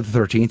October the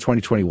 13th,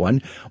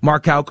 2021,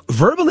 Mark Houck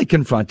verbally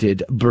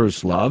confronted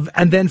Bruce Love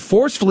and then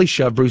forcefully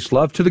shoved Bruce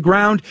Love to the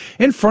ground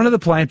in front of the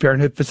Planned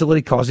Parenthood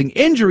facility, causing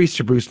injuries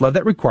to Bruce Love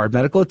that required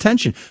medical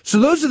attention. So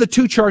those are the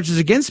two charges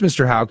against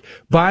Mr. Houck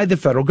by the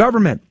federal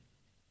government.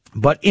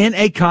 But in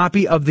a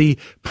copy of the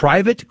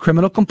private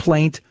criminal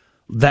complaint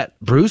that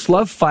Bruce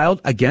Love filed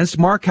against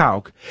Mark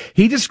Houck,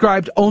 he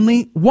described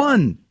only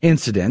one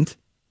incident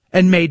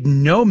and made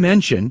no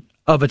mention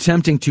of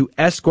attempting to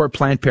escort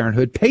Planned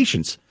Parenthood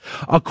patients.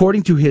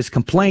 According to his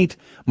complaint,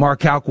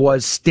 Mark Houck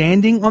was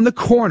standing on the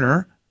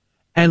corner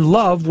and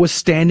Love was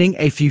standing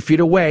a few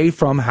feet away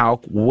from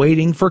Houck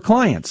waiting for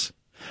clients.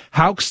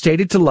 Houck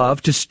stated to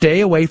Love to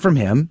stay away from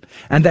him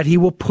and that he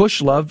will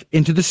push Love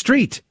into the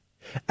street.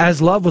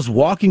 As Love was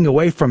walking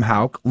away from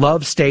Houck,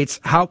 Love states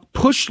Houck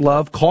pushed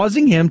Love,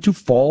 causing him to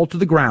fall to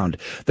the ground.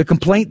 The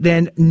complaint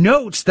then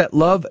notes that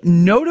Love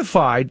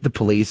notified the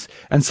police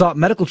and sought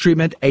medical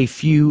treatment a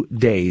few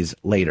days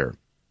later.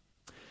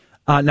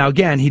 Now,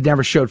 again, he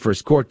never showed for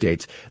his court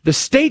dates. The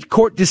state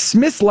court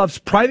dismissed Love's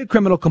private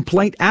criminal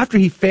complaint after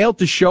he failed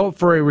to show up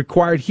for a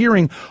required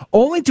hearing,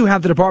 only to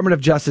have the Department of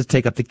Justice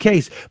take up the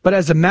case. But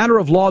as a matter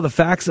of law, the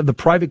facts of the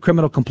private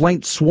criminal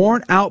complaint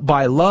sworn out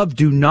by Love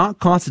do not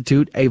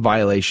constitute a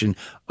violation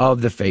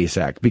of the FACE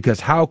Act because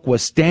Houck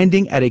was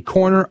standing at a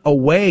corner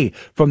away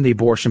from the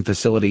abortion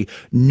facility.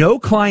 No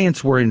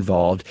clients were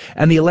involved,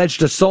 and the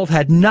alleged assault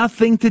had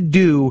nothing to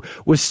do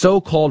with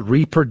so-called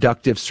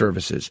reproductive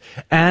services.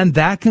 And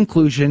that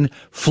conclusion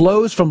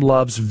flows from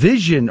Love's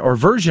version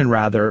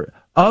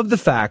of the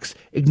facts,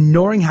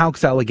 ignoring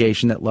Houck's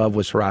allegation that Love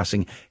was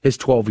harassing his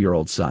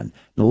 12-year-old son.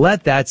 Now,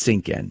 let that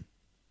sink in.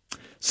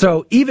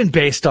 So even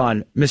based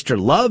on Mr.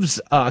 Love's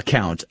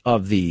account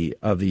of the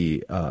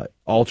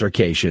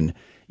altercation,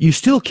 you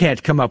still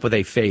can't come up with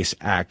a FACE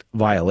Act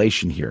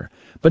violation here.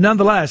 But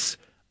nonetheless,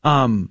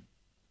 it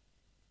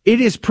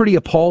is pretty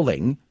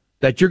appalling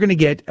that you're going to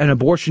get an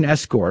abortion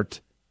escort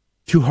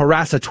to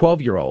harass a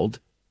 12-year-old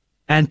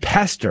and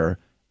pester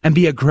and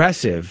be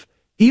aggressive,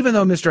 even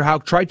though Mr.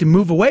 Houck tried to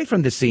move away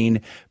from the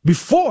scene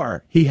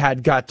before he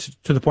had got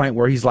to the point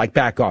where he's like,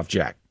 back off,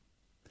 Jack.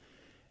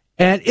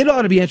 And it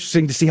ought to be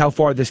interesting to see how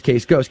far this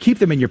case goes. Keep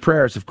them in your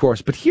prayers, of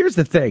course. But here's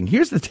the thing.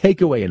 Here's the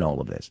takeaway in all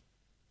of this.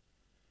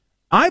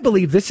 I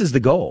believe this is the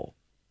goal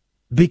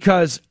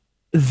because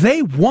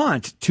they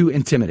want to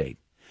intimidate.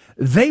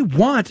 They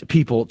want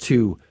people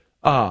to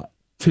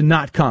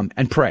not come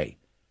and pray.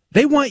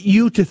 They want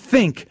you to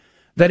think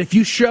that if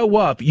you show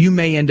up, you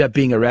may end up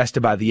being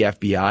arrested by the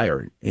FBI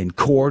or in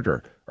court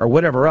or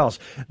whatever else.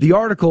 The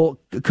article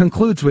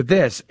concludes with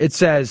this. It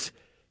says,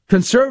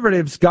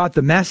 conservatives got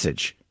the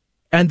message,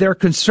 and their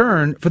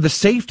concern for the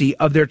safety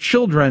of their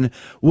children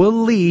will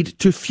lead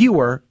to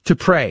fewer to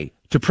pray,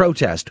 to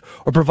protest,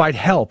 or provide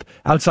help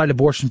outside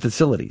abortion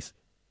facilities.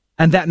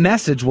 And that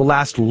message will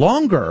last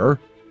longer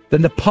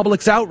than the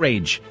public's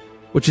outrage,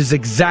 which is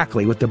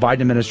exactly what the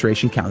Biden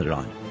administration counted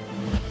on.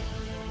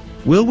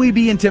 Will we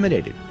be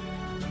intimidated?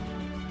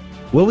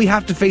 Will we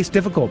have to face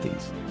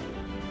difficulties?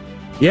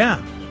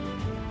 Yeah,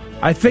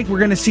 I think we're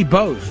going to see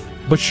both.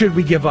 But should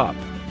we give up?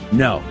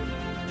 No,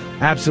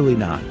 absolutely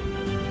not.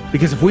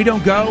 Because if we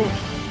don't go,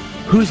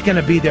 who's going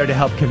to be there to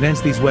help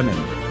convince these women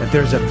that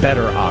there's a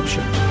better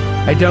option?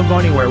 Hey, don't go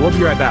anywhere. We'll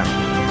be right back.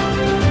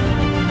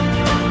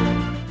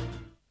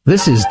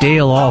 This is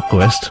Dale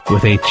Ahlquist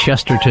with a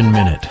Chesterton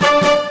Minute.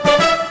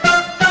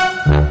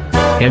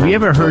 Have you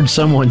ever heard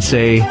someone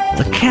say,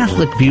 the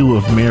Catholic view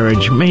of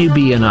marriage may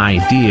be an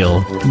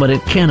ideal, but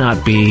it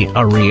cannot be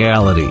a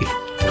reality?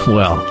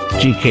 Well,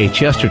 G.K.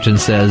 Chesterton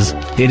says,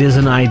 it is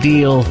an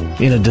ideal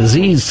in a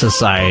diseased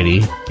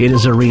society. It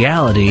is a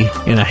reality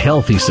in a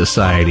healthy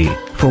society.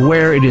 For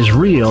where it is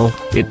real,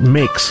 it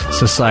makes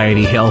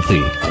society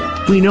healthy.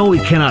 We know we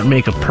cannot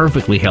make a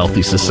perfectly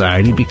healthy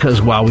society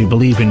because while we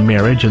believe in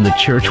marriage and the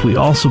church, we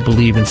also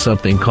believe in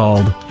something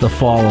called the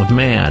fall of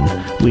man,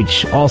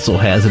 which also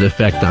has an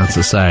effect on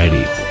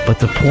society. But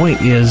the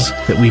point is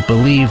that we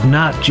believe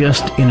not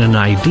just in an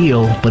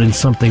ideal, but in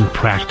something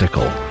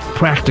practical.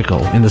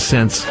 Practical in the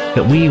sense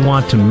that we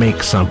want to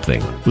make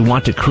something. We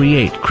want to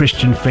create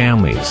Christian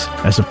families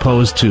as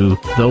opposed to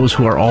those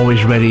who are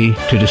always ready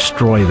to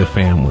destroy the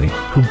family,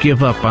 who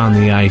give up on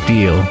the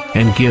ideal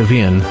and give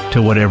in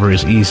to whatever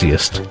is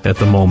easiest at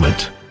the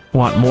moment.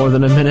 Want more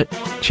than a minute?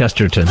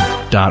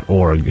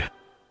 Chesterton.org.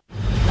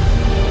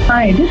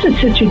 Hi, this is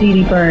Sister Dee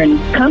Dee Byrne.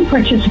 Come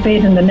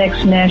participate in the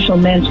next National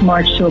Men's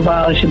March to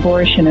Abolish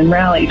Abortion and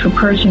Rally for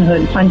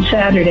Personhood on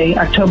Saturday,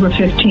 October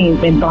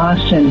 15th in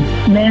Boston.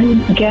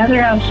 Men, gather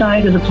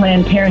outside of the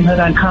Planned Parenthood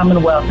on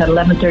Commonwealth at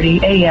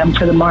 11:30 a.m.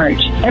 for the march.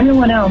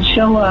 Everyone else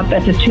show up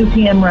at the 2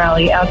 p.m.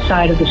 rally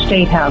outside of the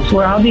State House,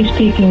 where I'll be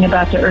speaking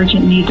about the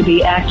urgent need to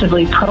be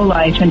actively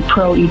pro-life and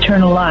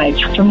pro-eternal life.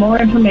 For more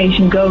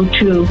information, go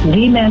to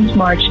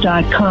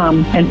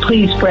themensmarch.com and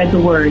please spread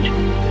the word.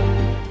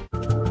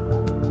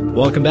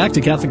 Welcome back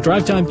to Catholic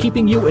Drive Time,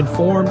 keeping you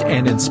informed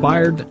and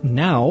inspired.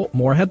 Now,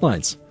 more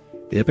headlines.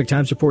 The Epoch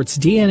Times reports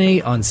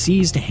DNA on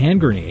seized hand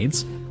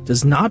grenades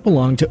does not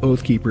belong to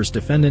Oath Keepers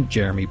defendant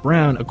Jeremy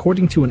Brown,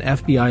 according to an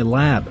FBI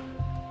lab.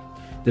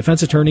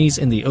 Defense attorneys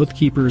in the Oath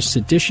Keepers'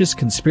 seditious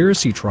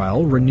conspiracy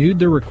trial renewed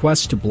their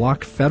request to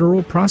block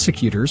federal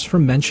prosecutors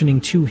from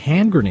mentioning 2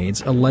 hand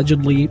grenades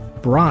allegedly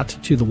brought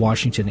to the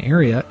Washington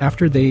area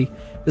after they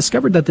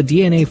discovered that the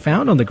DNA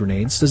found on the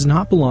grenades does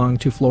not belong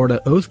to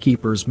Florida Oath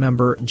Keepers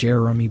member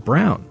Jeremy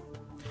Brown.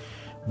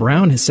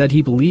 Brown has said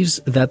he believes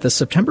that the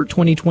September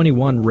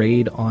 2021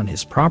 raid on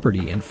his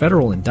property and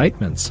federal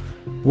indictments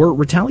were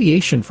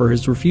retaliation for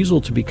his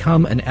refusal to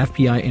become an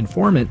FBI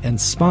informant and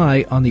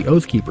spy on the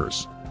Oath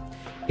Keepers.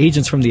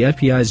 Agents from the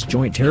FBI's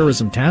Joint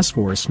Terrorism Task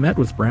Force met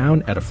with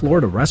Brown at a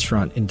Florida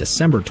restaurant in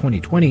December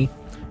 2020,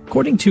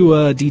 according to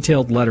a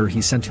detailed letter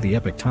he sent to the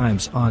Epoch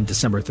Times on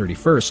December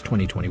 31st,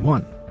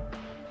 2021.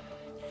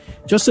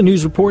 Just the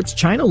News reports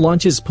China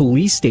launches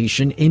police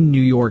station in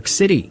New York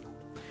City.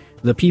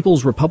 The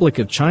People's Republic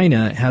of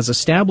China has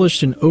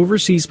established an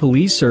overseas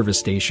police service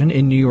station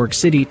in New York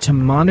City to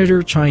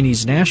monitor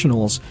Chinese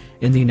nationals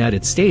in the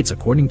United States,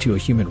 according to a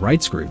human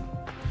rights group.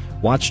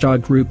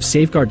 Watchdog group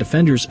Safeguard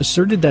Defenders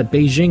asserted that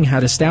Beijing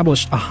had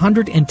established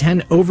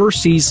 110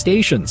 overseas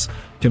stations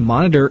to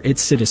monitor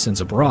its citizens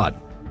abroad.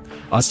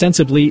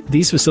 Ostensibly,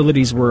 these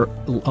facilities were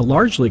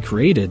largely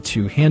created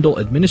to handle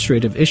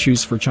administrative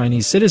issues for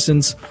Chinese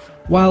citizens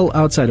while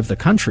outside of the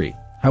country.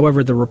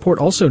 However, the report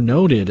also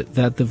noted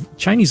that the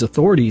Chinese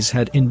authorities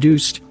had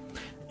induced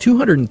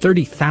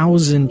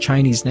 230,000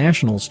 Chinese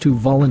nationals to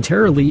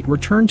voluntarily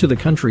return to the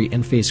country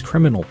and face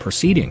criminal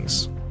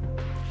proceedings.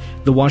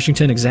 The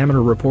Washington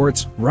Examiner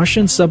reports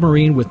Russian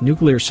submarine with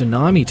nuclear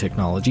tsunami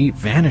technology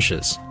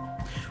vanishes.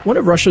 One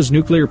of Russia's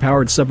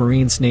nuclear-powered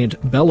submarines named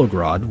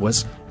Belgorod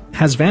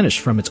has vanished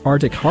from its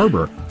Arctic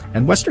harbor,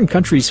 and Western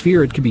countries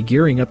fear it could be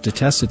gearing up to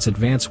test its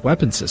advanced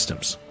weapon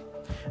systems.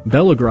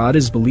 Belgorod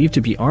is believed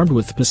to be armed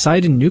with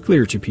Poseidon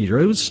nuclear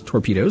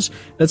torpedoes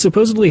that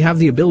supposedly have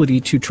the ability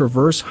to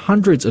traverse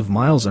hundreds of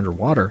miles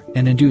underwater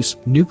and induce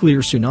nuclear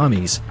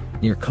tsunamis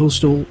near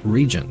coastal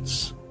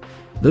regions.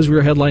 Those were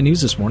your headline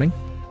news this morning.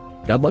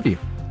 God love you.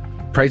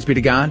 Praise be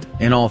to God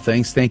in all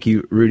things. Thank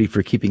you, Rudy,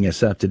 for keeping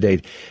us up to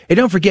date. Hey,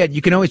 don't forget,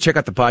 you can always check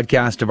out the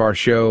podcast of our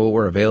show.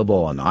 We're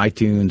available on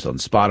iTunes, on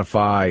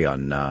Spotify,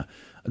 on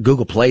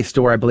Google Play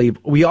Store, I believe.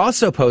 We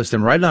also post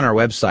them right on our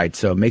website,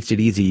 so it makes it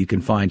easy. You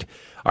can find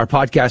our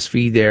podcast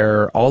feed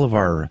there, all of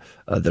our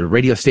the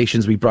radio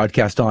stations we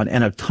broadcast on,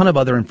 and a ton of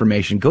other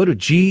information. Go to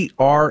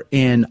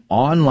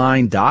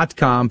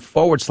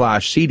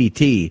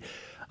grnonline.com/CDT.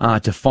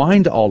 To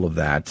find all of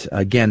that.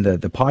 Again, the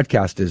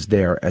podcast is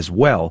there as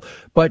well.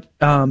 But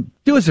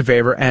do us a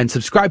favor and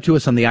subscribe to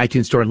us on the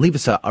iTunes Store and leave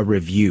us a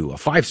review. A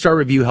 5-star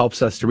review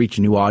helps us to reach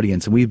a new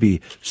audience, and we'd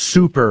be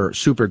super,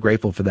 super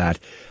grateful for that.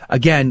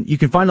 Again, you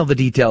can find all the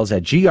details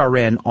at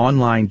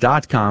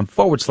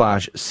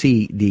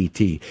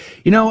grnonline.com/CDT.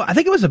 You know, I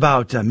think it was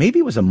about, maybe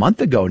it was a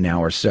month ago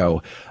now or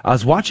so, I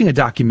was watching a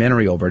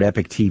documentary over at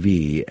Epic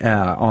TV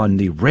on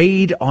the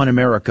raid on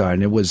America,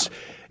 and it was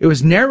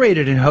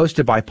narrated and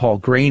hosted by Paul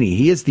Graney.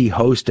 He is the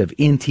host of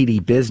NTD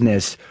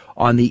Business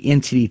on the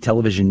NTD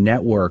Television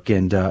Network,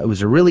 and it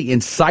was a really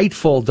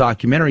insightful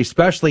documentary,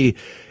 especially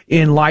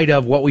in light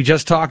of what we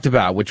just talked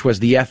about, which was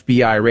the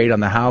FBI raid on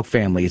the Houck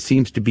family. It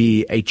seems to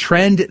be a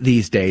trend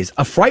these days,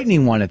 a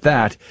frightening one at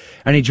that,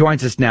 and he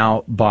joins us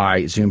now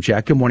by Zoom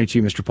chat. Good morning to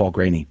you, Mr. Paul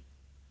Graney.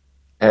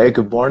 Hey,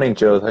 good morning,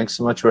 Joe. Thanks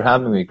so much for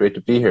having me. Great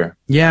to be here.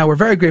 Yeah, we're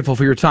very grateful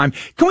for your time.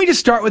 Can we just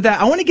start with that?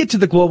 I want to get to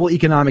the global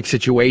economic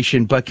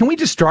situation, but can we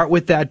just start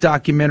with that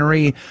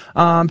documentary?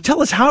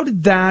 Tell us, how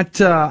did that,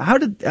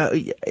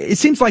 it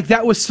seems like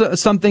that was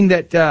something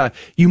that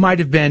you might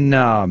have been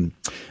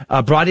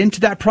brought into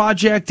that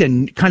project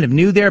and kind of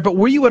new there, but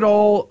were you at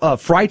all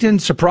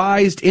frightened,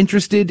 surprised,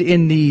 interested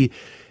in the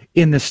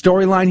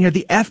storyline here?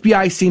 The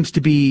FBI seems to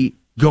be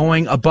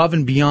going above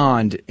and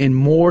beyond in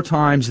more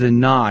times than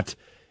not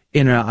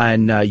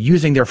in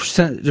using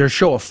their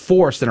show of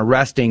force in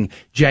arresting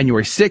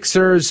January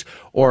 6ers,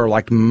 or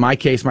like in my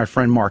case, my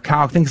friend Mark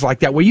Houck, things like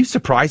that. Were you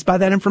surprised by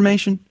that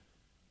information?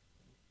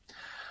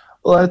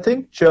 Well, I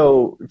think,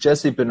 Joe,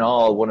 Jesse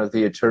Benall, one of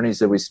the attorneys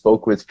that we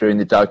spoke with during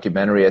the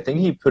documentary, I think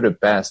he put it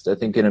best. I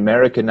think in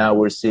America now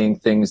we're seeing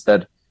things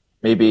that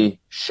maybe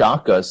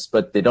shock us,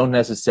 but they don't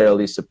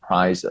necessarily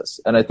surprise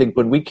us. And I think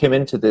when we came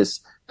into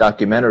this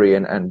documentary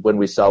and when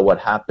we saw what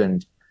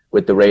happened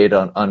with the raid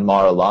on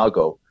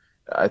Mar-a-Lago,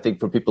 I think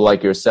for people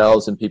like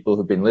yourselves and people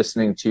who've been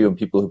listening to you and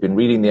people who've been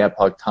reading the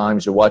Epoch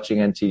Times or watching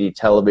NTD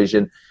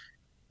television,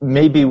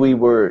 maybe we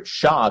were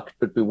shocked,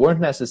 but we weren't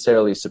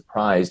necessarily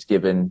surprised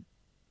given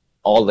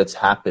all that's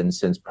happened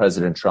since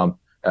President Trump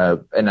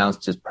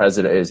announced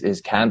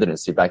his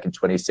candidacy back in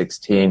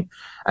 2016.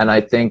 And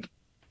I think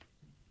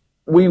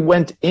we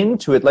went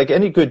into it like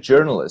any good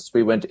journalist.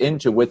 We went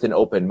into with an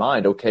open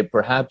mind. Okay,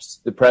 perhaps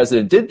the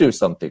president did do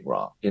something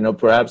wrong.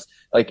 Perhaps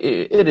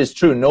it is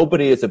true.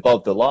 Nobody is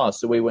above the law.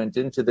 So we went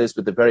into this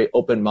with a very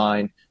open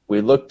mind. We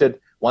looked at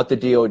what the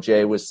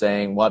DOJ was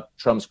saying, what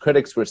Trump's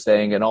critics were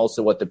saying, and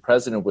also what the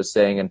president was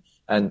saying,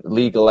 and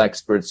legal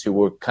experts who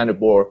were kind of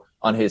more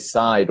on his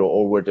side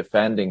or were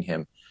defending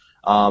him.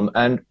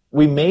 And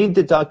we made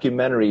the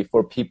documentary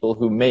for people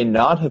who may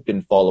not have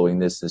been following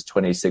this since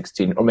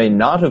 2016 or may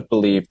not have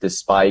believed the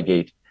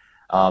Spygate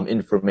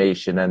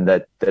information and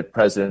that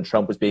President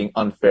Trump was being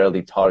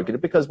unfairly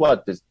targeted, because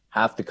there's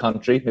half the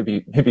country,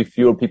 maybe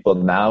fewer people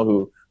now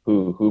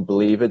who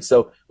believe it.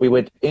 So we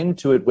went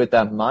into it with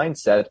that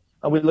mindset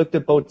and we looked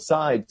at both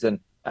sides, and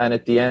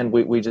at the end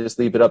we just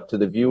leave it up to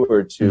the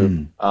viewer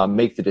to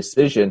make the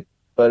decision.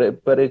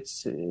 But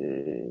it's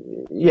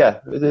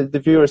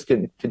the viewers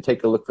can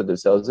take a look for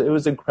themselves. It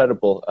was an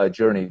incredible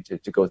journey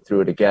to go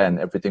through it again,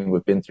 everything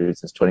we've been through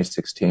since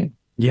 2016.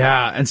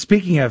 Yeah, and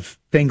speaking of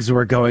things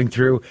we're going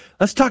through,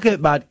 let's talk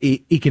about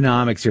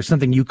economics here,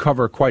 something you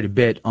cover quite a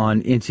bit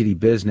on NTD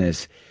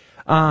Business.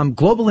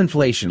 Global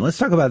inflation, let's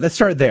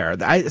start there.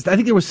 I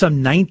think there was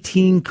some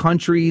 19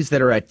 countries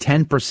that are at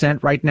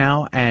 10% right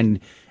now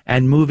and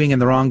moving in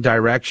the wrong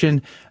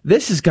direction.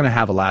 This is going to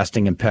have a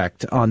lasting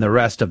impact on the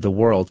rest of the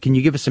world. Can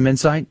you give us some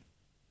insight?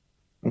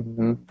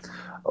 Mm-hmm.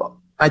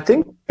 I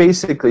think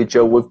basically,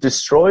 Joe, we've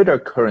destroyed our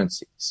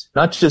currencies,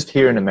 not just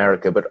here in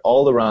America, but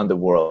all around the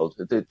world.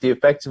 The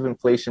effects of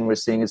inflation we're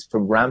seeing is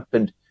from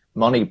rampant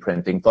money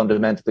printing.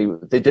 Fundamentally,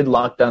 they did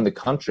lock down the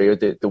country or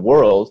the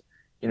world.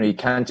 You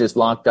can't just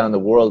lock down the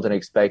world and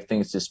expect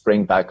things to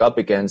spring back up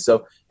again.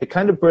 So it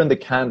kind of burned the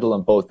candle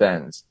on both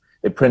ends.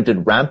 They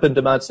printed rampant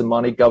amounts of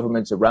money.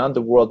 Governments around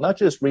the world, not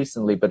just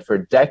recently, but for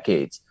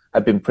decades,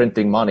 have been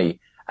printing money.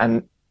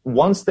 And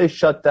once they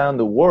shut down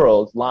the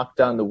world, locked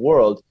down the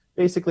world,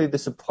 basically the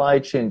supply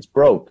chains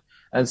broke.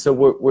 And so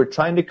we're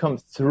trying to come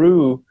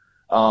through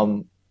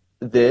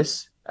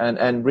this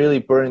and really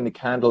burning the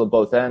candle at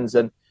both ends.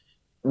 And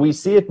we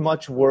see it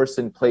much worse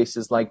in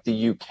places like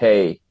the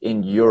UK,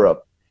 in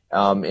Europe,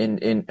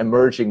 in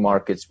emerging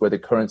markets where the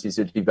currencies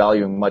are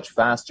devaluing much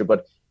faster.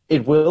 But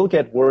it will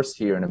get worse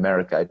here in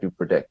America, I do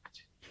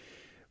predict.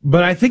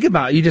 But I think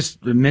about, you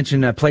just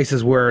mentioned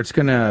places where it's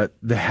going to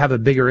have a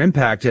bigger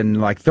impact in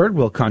like third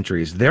world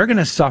countries. They're going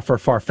to suffer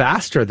far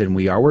faster than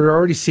we are. We're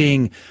already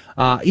seeing,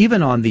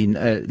 even on the,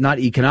 not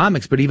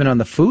economics, but even on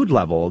the food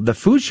level, the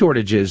food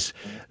shortages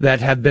that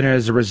have been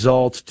as a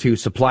result to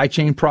supply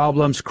chain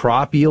problems,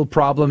 crop yield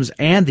problems,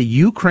 and the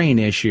Ukraine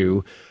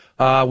issue.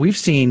 We've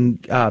seen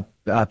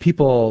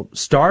people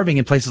starving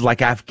in places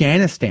like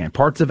Afghanistan,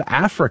 parts of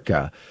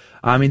Africa.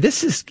 I mean,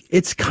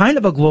 it's kind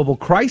of a global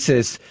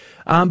crisis.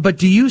 But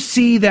do you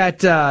see that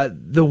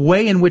the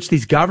way in which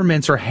these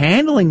governments are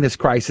handling this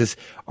crisis,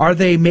 are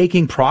they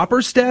making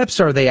proper steps?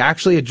 Are they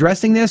actually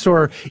addressing this?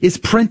 Or is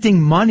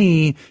printing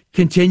money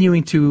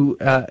continuing to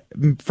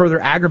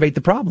further aggravate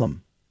the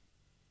problem?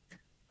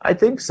 I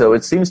think so.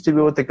 It seems to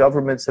be what the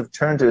governments have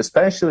turned to,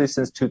 especially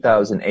since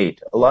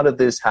 2008. A lot of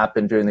this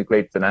happened during the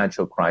great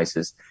financial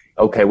crisis.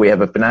 Okay, we have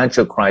a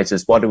financial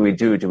crisis. What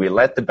do? Do we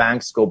let the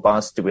banks go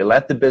bust? Do we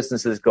let the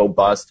businesses go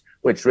bust?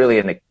 Which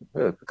really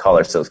call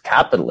ourselves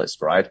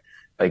capitalists, right?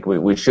 Like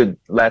we should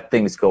let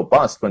things go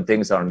bust when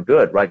things aren't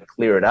good, right?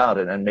 Clear it out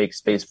and make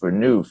space for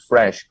new,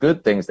 fresh,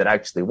 good things that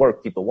actually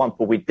work, people want.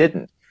 But we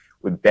didn't.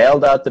 We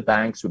bailed out the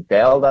banks, we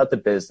bailed out the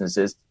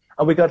businesses,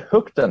 and we got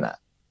hooked on that.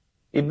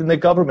 Even the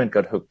government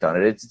got hooked on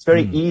it. It's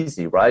very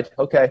easy, right?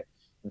 Okay,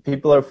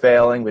 people are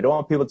failing. We don't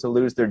want people to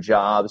lose their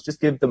jobs.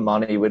 Just give them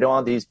money. We don't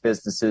want these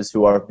businesses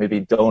who are maybe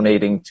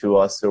donating to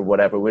us or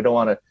whatever. We don't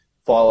want to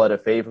fall out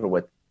of favor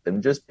with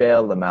them. Just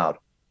bail them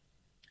out.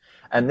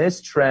 And this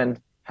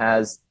trend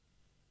has,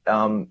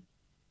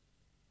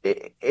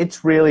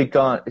 it's really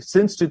gone,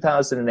 since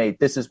 2008,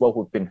 this is what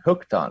we've been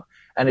hooked on.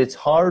 And it's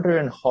harder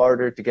and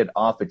harder to get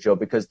off it, Joe,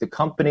 because the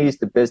companies,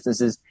 the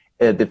businesses,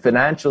 the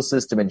financial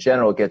system in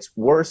general gets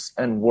worse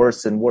and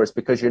worse and worse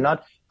because you're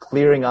not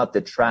clearing out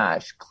the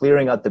trash,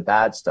 clearing out the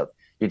bad stuff.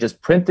 You're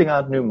just printing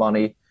out new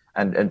money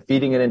and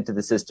feeding it into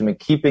the system and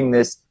keeping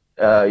this,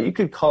 you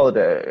could call it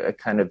a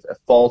kind of a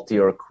faulty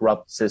or a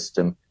corrupt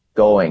system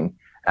going.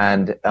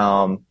 And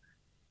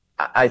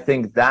I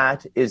think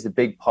that is the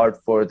big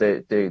part for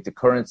the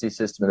currency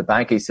system and the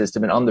banking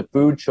system. And on the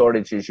food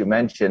shortages you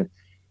mentioned,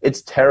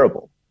 it's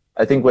terrible.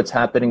 I think what's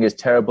happening is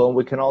terrible. And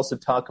we can also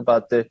talk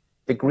about the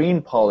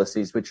green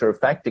policies, which are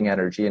affecting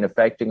energy and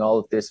affecting all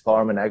of this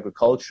farm and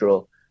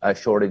agricultural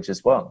shortage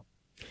as well.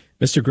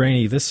 Mr.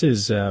 Graney, this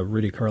is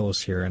Rudy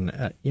Carlos here. And,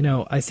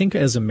 I think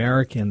as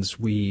Americans,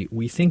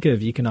 we think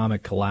of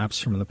economic collapse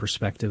from the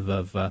perspective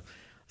of,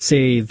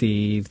 say,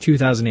 the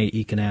 2008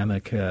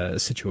 economic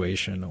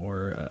situation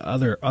or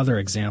other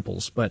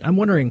examples. But I'm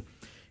wondering,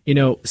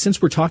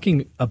 since we're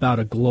talking about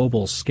a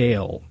global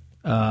scale,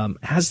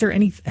 has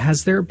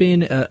there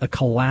been a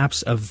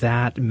collapse of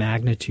that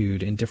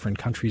magnitude in different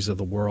countries of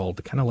the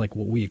world, kind of like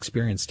what we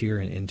experienced here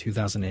in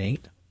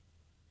 2008?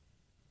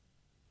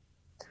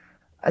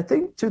 I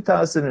think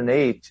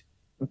 2008,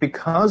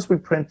 because we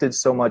printed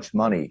so much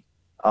money,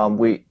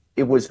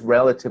 it was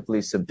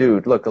relatively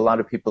subdued. Look, a lot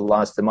of people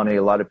lost their money,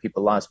 a lot of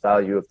people lost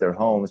value of their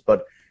homes,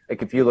 but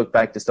like if you look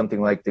back to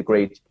something like the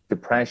Great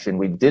Depression,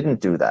 we didn't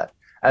do that.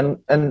 And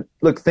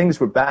look, things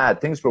were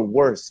bad, things were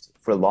worse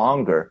for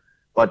longer,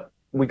 but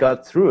we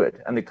got through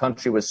it and the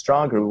country was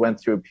stronger. We went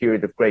through a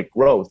period of great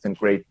growth and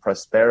great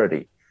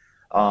prosperity.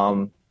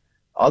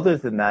 Other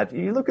than that,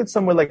 you look at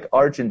somewhere like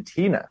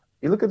Argentina,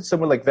 you look at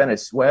somewhere like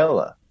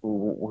Venezuela,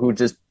 who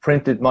just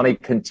printed money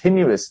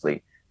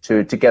continuously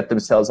to get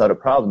themselves out of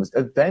problems.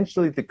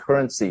 Eventually, the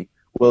currency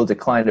will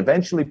decline.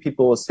 Eventually,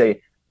 people will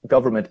say,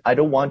 government, I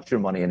don't want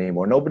your money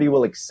anymore. Nobody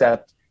will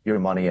accept your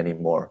money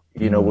anymore.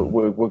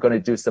 We're going to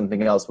do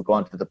something else. We'll go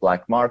onto the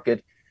black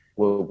market.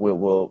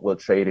 We'll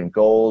trade in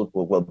gold.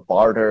 We'll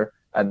barter.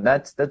 And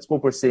that's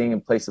what we're seeing in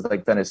places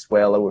like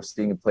Venezuela. We're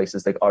seeing in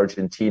places like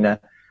Argentina.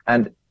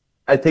 And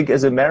I think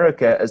as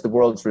America, as the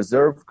world's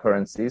reserve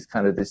currencies,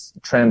 kind of this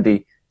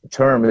trendy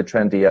term, the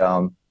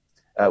trendy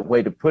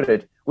way to put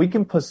it, we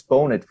can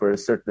postpone it for a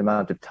certain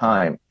amount of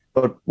time.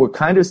 But we're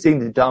kind of seeing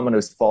the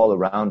dominoes fall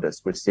around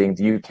us. We're seeing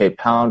the UK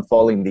pound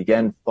falling, the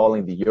yen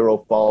falling, the euro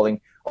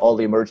falling, all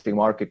the emerging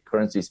market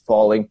currencies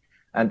falling.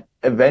 And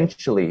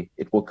eventually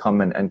it will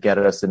come and get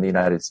us in the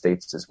United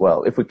States as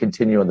well, if we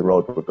continue on the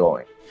road we're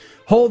going.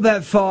 Hold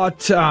that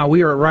thought.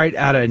 We are right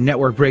at a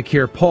network break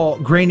here. Paul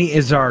Graney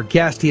is our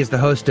guest. He is the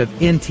host of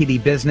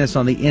NTD Business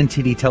on the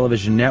NTD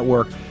Television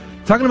Network.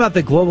 Talking about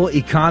the global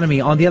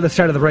economy. On the other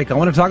side of the break, I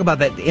want to talk about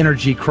that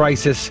energy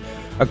crisis.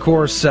 Of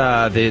course,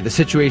 the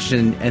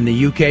situation in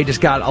the UK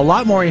just got a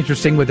lot more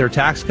interesting with their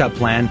tax cut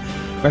plan.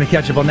 We're going to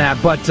catch up on that.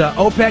 But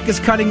OPEC is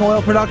cutting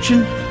oil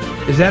production.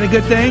 Is that a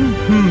good thing?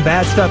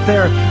 Bad stuff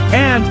there.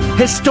 And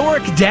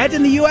historic debt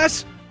in the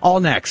U.S.? All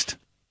next.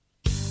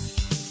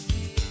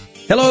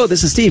 Hello,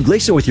 this is Steve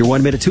Gleason with your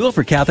one-minute tool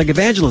for Catholic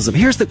evangelism.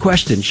 Here's the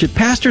question. Should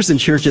pastors and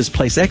churches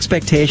place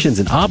expectations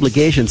and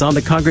obligations on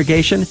the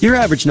congregation? Your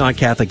average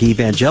non-Catholic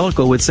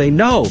evangelical would say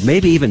no,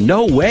 maybe even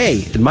no way.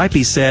 It might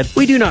be said,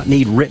 we do not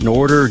need written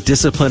order,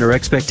 discipline, or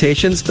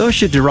expectations. Those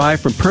should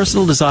derive from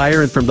personal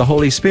desire and from the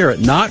Holy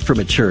Spirit, not from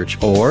a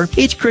church. Or,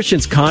 each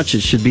Christian's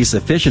conscience should be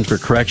sufficient for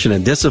correction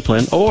and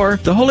discipline. Or,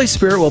 the Holy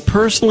Spirit will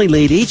personally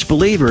lead each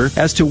believer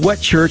as to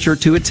what church or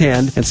to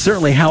attend, and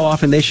certainly how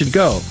often they should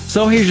go.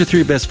 So here's your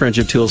 3 best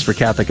friendship tools for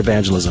Catholic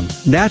evangelism.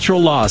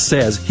 Natural law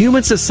says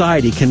human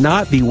society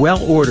cannot be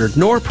well-ordered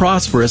nor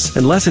prosperous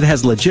unless it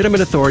has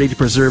legitimate authority to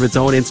preserve its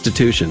own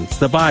institutions.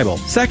 The Bible.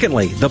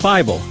 Secondly, the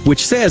Bible,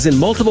 which says in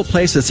multiple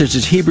places such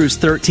as Hebrews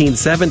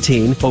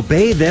 13:17,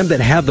 obey them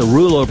that have the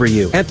rule over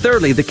you. And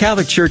thirdly, the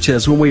Catholic Church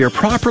says when we are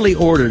properly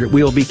ordered,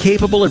 we will be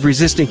capable of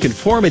resisting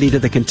conformity to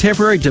the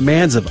contemporary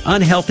demands of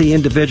unhealthy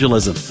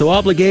individualism. So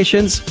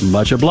obligations,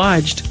 much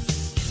obliged.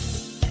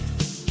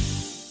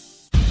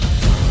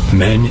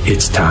 Men,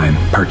 it's time.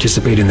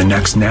 Participate in the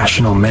next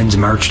National Men's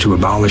March to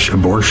Abolish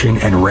Abortion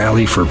and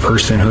Rally for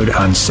Personhood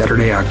on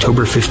Saturday,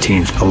 October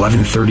 15th,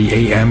 11:30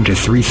 a.m. to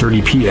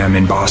 3:30 p.m.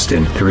 in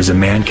Boston. There is a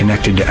man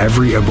connected to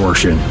every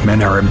abortion.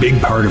 Men are a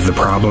big part of the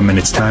problem, and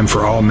it's time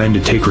for all men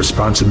to take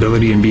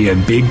responsibility and be a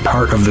big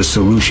part of the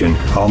solution.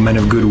 All men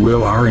of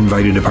goodwill are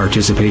invited to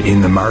participate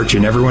in the march,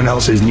 and everyone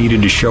else is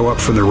needed to show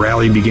up for the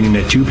rally beginning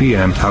at 2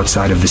 p.m.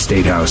 outside of the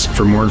State House.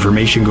 For more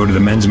information, go to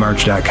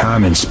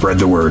themensmarch.com and spread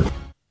the word.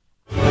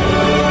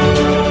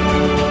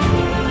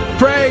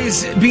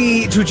 Praise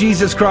be to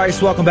Jesus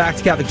Christ. Welcome back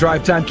to Catholic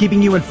Drive Time,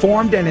 keeping you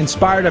informed and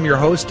inspired. I'm your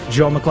host,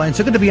 Joe McClain.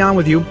 So good to be on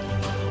with you.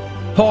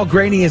 Paul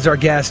Graney is our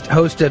guest,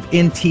 host of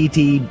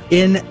NTD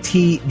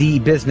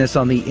Business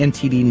on the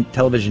NTD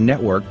Television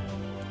Network.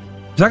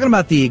 Talking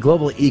about the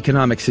global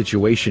economic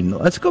situation.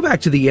 Let's go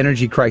back to the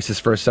energy crisis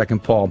for a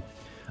second, Paul.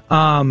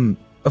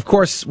 Of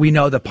course, we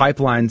know the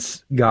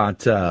pipelines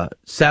got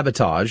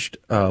sabotaged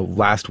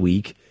last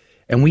week,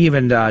 and we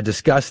even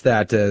discussed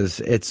that as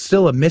it's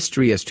still a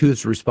mystery as to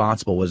who's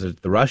responsible. Was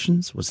it the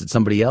Russians? Was it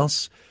somebody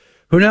else?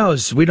 Who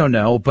knows? We don't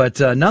know. But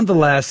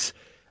nonetheless,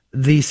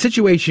 the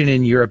situation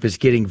in Europe is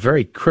getting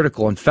very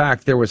critical. In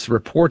fact, there was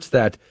reports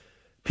that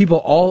people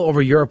all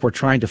over Europe were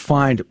trying to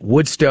find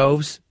wood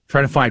stoves,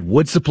 trying to find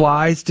wood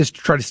supplies, just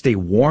to try to stay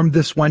warm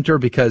this winter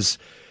because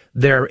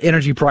their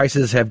energy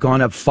prices have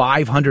gone up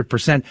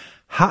 500%.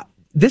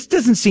 This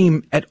doesn't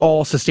seem at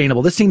all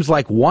sustainable. This seems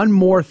like one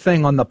more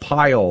thing on the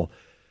pile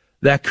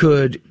that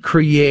could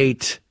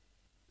create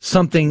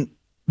something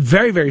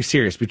very, very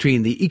serious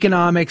between the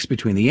economics,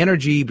 between the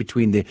energy,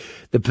 between the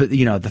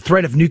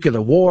threat of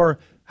nuclear war.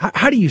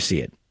 How do you see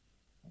it?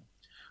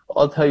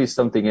 I'll tell you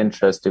something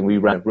interesting. We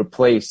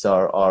replace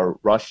our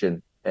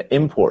Russian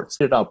imports.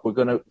 We're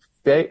going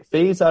to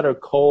phase out our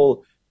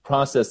coal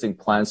processing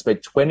plants by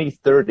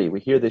 2030. We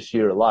hear this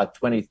year a lot,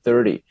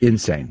 2030.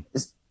 Insane.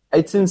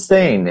 It's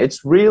insane.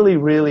 It's really,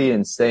 really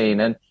insane.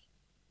 And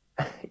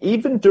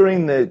even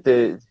during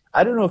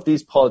I don't know if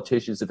these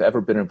politicians have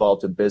ever been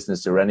involved in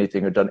business or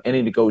anything or done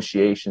any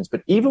negotiations,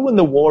 but even when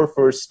the war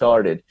first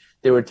started,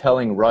 they were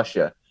telling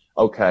Russia,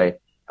 okay,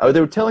 or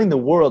they were telling the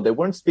world, they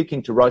weren't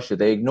speaking to Russia.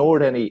 They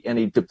ignored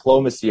any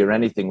diplomacy or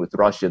anything with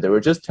Russia. They were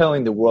just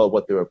telling the world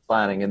what they were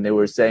planning. And they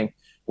were saying,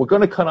 we're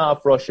going to cut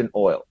off Russian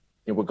oil.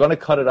 And we're going to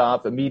cut it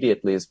off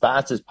immediately as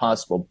fast as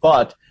possible.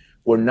 But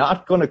we're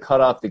not going to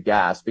cut off the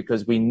gas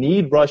because we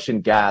need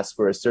Russian gas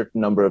for a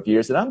certain number of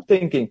years. And I'm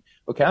thinking,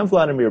 okay, I'm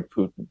Vladimir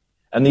Putin.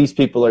 And these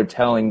people are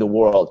telling the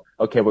world,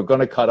 okay, we're going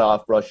to cut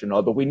off Russian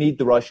oil, but we need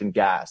the Russian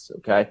gas,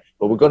 okay?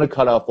 But we're going to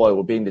cut off oil.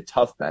 We're being the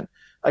tough men.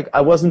 Like,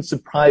 I wasn't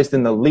surprised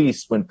in the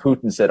least when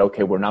Putin said,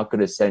 okay, we're not going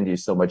to send you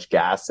so much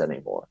gas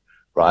anymore,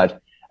 right?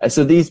 And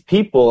so these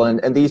people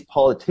and these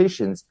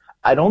politicians,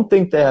 I don't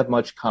think they have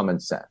much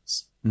common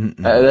sense.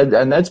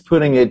 And that's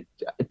putting it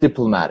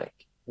diplomatic,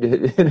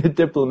 in a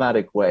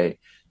diplomatic way.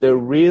 They're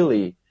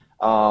really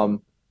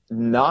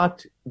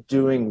not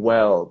doing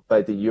well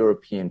by the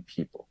European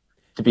people.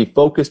 To be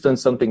focused on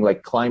something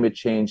like climate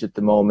change at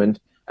the moment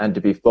and to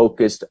be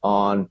focused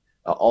on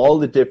all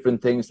the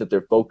different things that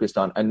they're focused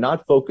on and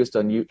not focused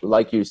on, you,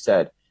 like you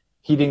said,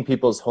 heating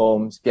people's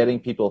homes, getting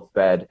people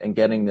fed and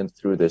getting them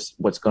through this,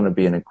 what's going to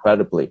be an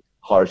incredibly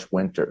harsh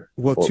winter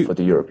for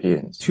the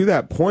Europeans. To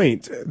that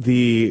point,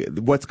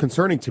 what's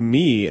concerning to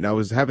me, and I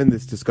was having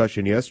this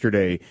discussion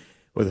yesterday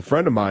with a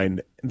friend of mine,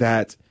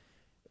 that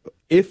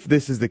if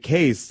this is the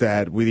case,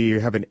 that we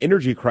have an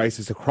energy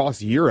crisis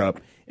across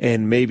Europe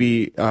and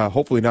maybe,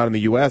 hopefully not in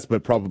the U.S.,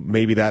 but probably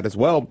maybe that as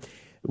well,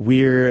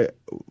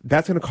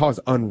 that's going to cause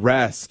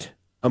unrest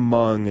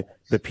among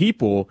the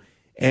people.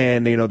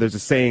 And, there's a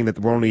saying that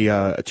we're only 2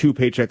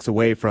 paychecks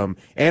away from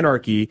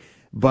anarchy,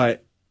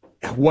 but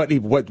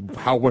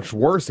how much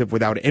worse if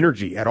without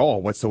energy at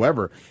all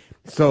whatsoever.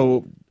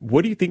 So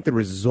what do you think the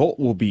result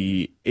will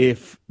be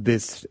if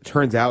this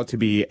turns out to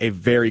be a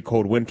very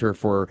cold winter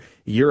for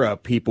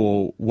Europe?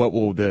 What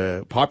will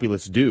the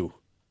populace do?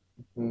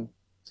 Mm-hmm.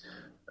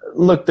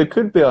 Look, there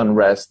could be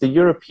unrest. The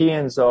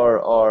Europeans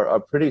are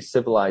pretty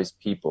civilized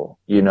people,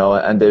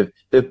 and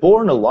they've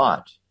borne a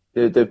lot.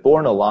 They've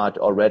borne a lot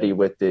already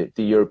with the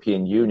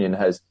European Union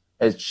has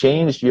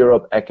changed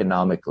Europe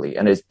economically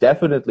and has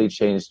definitely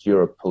changed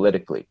Europe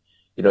politically.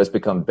 It's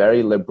become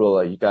very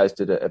liberal. You guys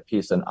did a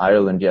piece on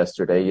Ireland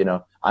yesterday.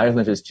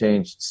 Ireland has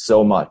changed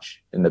so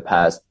much in the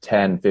past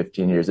 10,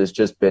 15 years. It's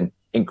just been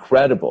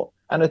incredible.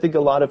 And I think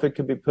a lot of it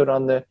can be put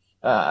on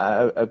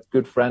a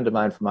good friend of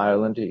mine from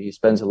Ireland. He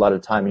spends a lot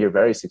of time here,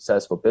 very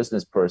successful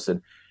business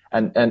person.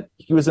 And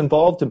he was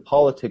involved in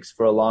politics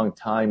for a long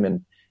time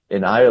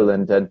in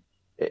Ireland. And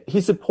he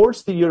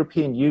supports the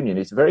European Union.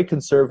 He's a very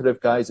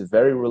conservative guy. He's a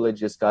very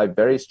religious guy,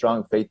 very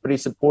strong faith, but he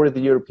supported the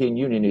European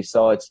Union. He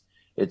saw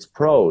its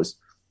pros.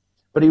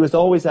 But he was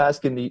always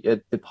asking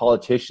the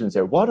politicians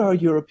there, what are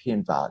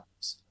European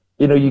values?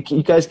 You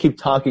guys keep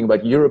talking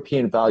about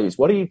European values.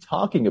 What are you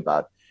talking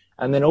about?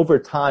 And then over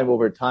time,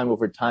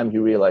 he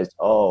realized,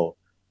 oh,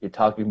 you're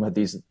talking about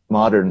these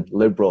modern,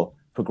 liberal,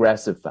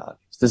 progressive values.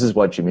 This is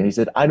what you mean. He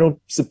said, I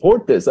don't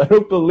support this. I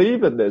don't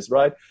believe in this,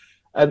 right?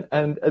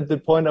 And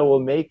the point I will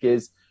make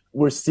is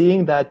we're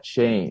seeing that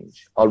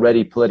change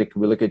already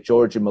politically. We look at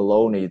Giorgia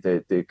Meloni,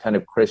 the kind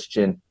of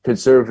Christian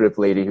conservative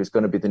lady who's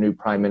going to be the new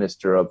prime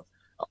minister of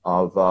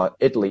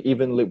Italy.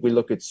 Even we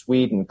look at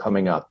Sweden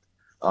coming up.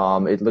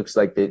 It looks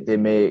like they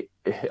may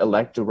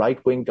elect a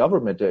right-wing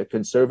government, a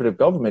conservative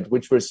government,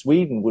 which for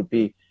Sweden would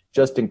be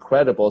just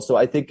incredible. So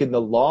I think in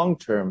the long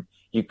term,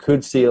 you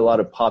could see a lot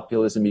of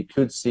populism. You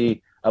could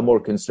see a more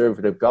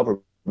conservative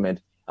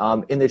government.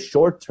 In the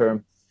short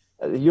term,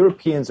 the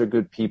Europeans are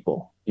good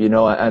people,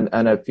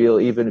 and I feel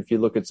even if you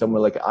look at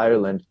somewhere like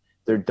Ireland,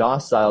 they're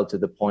docile to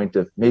the point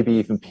of maybe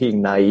even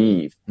being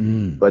naive.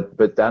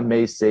 But that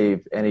may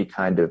save any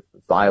kind of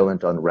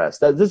violent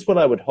unrest. This is what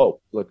I would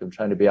hope. Look, I'm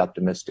trying to be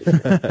optimistic.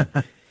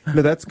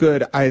 No, that's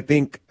good. I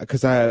think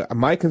because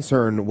my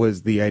concern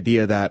was the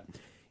idea that,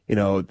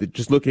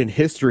 Just looking in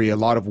history, a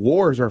lot of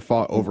wars are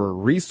fought over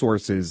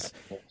resources,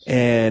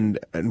 and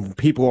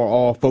people are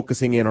all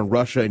focusing in on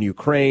Russia and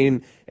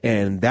Ukraine,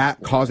 and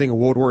that causing a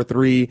World War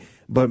III.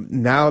 But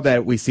now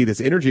that we see this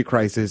energy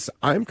crisis,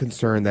 I'm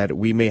concerned that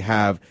we may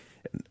have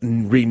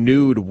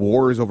renewed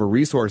wars over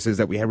resources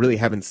that we really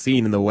haven't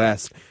seen in the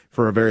West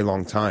for a very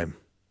long time.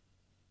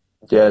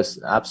 Yes,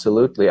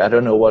 absolutely. I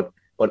don't know what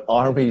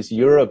armies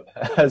Europe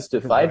has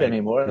to fight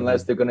anymore,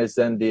 unless they're going to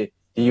send the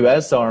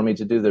U.S. Army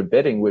to do their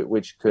bidding,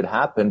 which could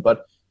happen.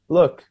 But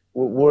look,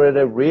 we're at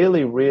a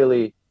really,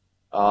 really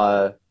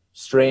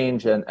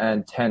strange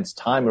and tense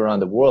time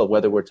around the world,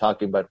 whether we're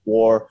talking about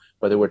war,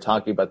 whether we're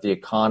talking about the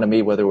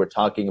economy, whether we're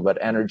talking about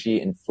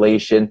energy,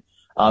 inflation,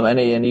 and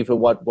even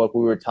what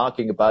we were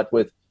talking about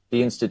with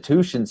the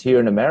institutions here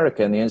in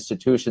America and the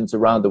institutions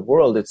around the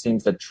world. It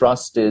seems that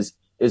trust is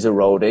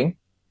eroding,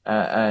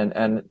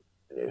 and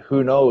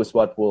who knows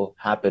what will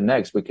happen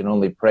next. We can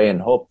only pray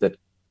and hope that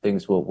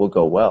things will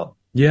go well.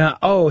 Yeah.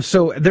 Oh,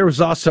 so there was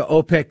also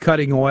OPEC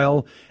cutting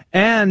oil,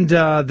 and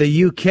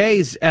the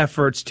UK's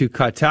efforts to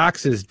cut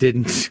taxes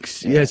didn't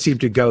seem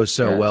to go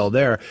so well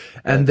there,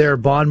 and their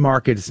bond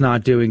market is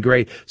not doing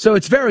great. So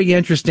it's very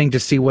interesting to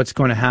see what's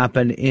going to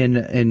happen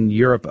in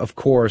Europe, of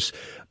course.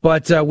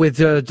 But with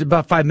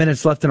about 5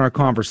 minutes left in our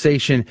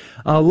conversation,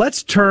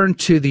 let's turn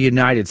to the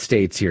United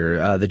States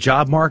here. The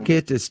job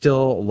market is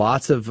still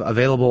lots of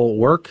available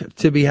work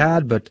to be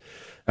had, but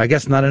I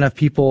guess not enough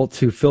people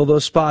to fill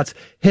those spots.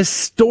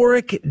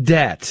 Historic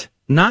debt,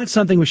 not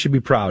something we should be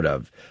proud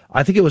of.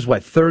 I think it was,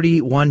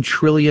 $31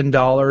 trillion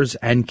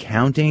and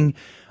counting.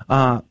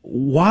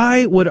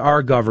 Why would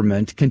our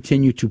government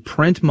continue to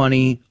print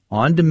money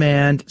on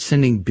demand,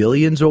 sending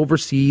billions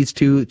overseas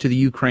to the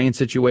Ukraine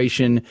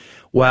situation,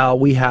 while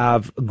we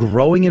have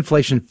growing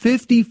inflation,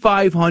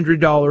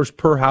 $5,500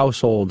 per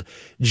household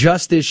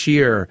just this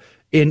year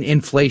in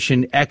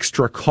inflation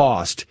extra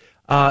cost?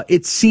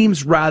 It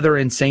seems rather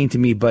insane to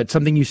me, but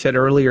something you said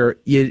earlier,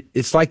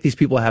 it's like these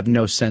people have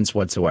no sense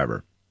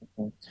whatsoever.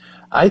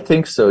 I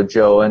think so,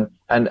 Joe, and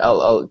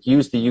I'll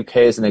use the UK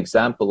as an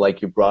example,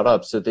 like you brought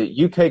up. So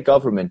the UK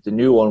government, the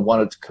new one,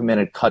 wanted to come in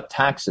and cut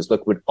taxes.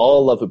 Look, we'd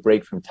all love a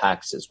break from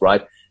taxes,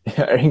 right?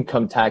 Our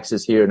income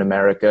taxes here in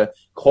America,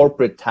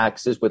 corporate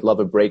taxes would love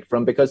a break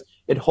from, because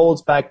it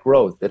holds back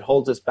growth. It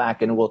holds us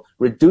back, and it will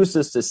reduce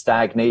us to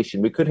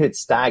stagnation. We could hit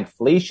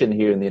stagflation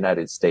here in the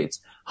United States.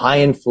 High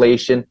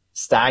inflation,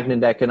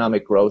 stagnant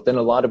economic growth, and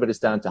a lot of it is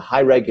down to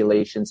high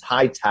regulations,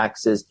 high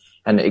taxes,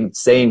 and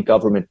insane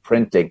government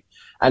printing.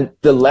 And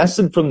the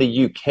lesson from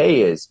the UK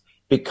is,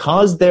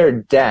 because their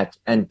debt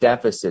and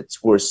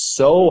deficits were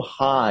so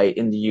high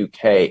in the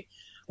UK,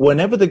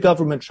 whenever the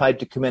government tried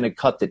to come in and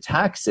cut the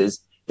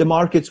taxes, the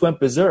markets went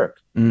berserk,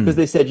 because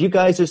they said, you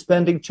guys are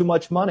spending too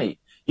much money.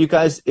 You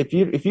guys, if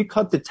you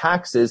cut the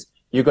taxes,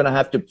 you're going to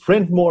have to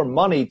print more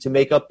money to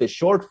make up the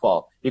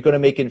shortfall. You're going to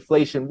make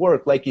inflation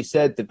work. Like you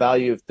said, the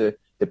value of the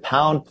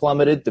pound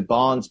plummeted, the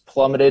bonds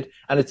plummeted.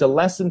 And it's a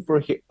lesson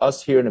for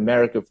us here in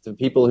America, for the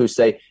people who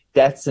say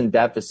debts and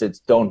deficits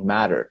don't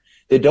matter.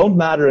 They don't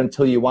matter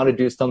until you want to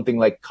do something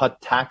like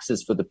cut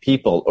taxes for the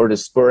people or to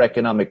spur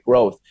economic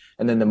growth.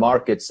 And then the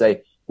markets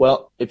say,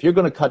 well, if you're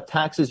going to cut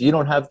taxes, you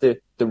don't have the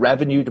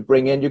revenue to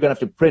bring in. You're going to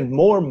have to print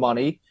more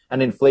money,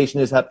 and inflation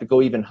is have to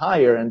go even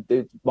higher, and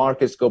the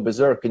markets go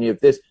berserk. And you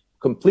have this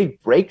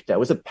complete breakdown. It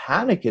was a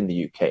panic in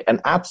the UK, an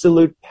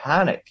absolute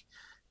panic.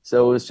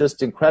 So it was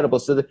just incredible.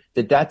 So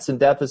the debts and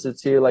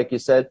deficits here, like you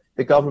said,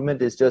 the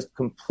government is just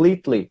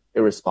completely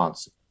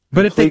irresponsible.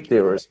 But completely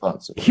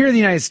irresponsible. Here in the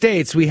United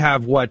States, we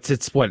have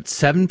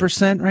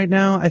 7% right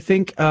now, I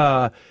think,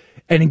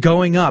 and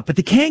going up. But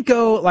they can't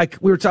go I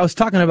was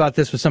talking about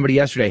this with somebody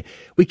yesterday.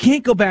 We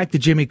can't go back to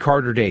Jimmy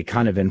Carter day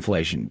kind of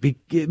inflation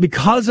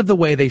because of the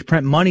way they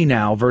print money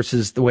now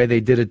versus the way they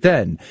did it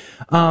then.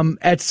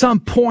 At some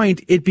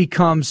point, it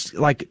becomes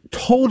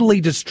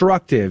totally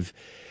destructive.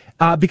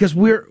 Because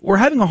we're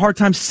having a hard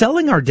time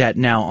selling our debt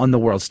now on the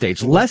world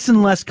stage. Less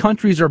and less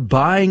countries are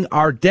buying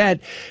our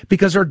debt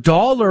because our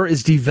dollar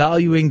is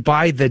devaluing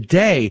by the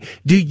day.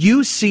 Do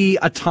you see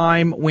a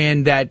time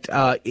when that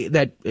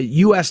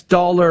U.S.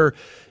 dollar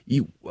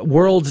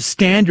world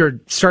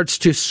standard starts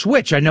to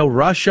switch? I know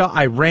Russia,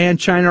 Iran,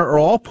 China are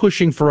all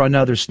pushing for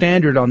another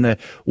standard on the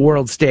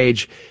world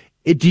stage.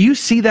 Do you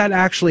see that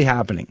actually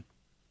happening?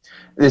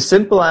 The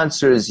simple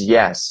answer is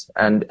yes,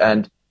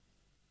 and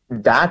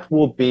that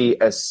will be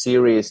a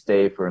serious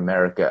day for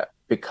America,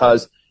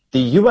 because the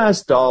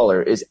U.S.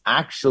 dollar is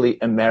actually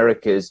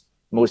America's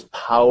most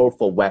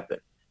powerful weapon.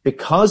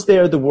 Because they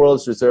are the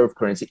world's reserve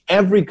currency,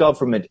 every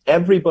government,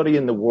 everybody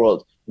in the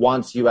world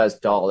wants U.S.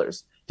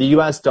 dollars. The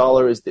U.S.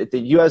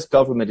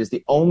 government is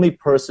the only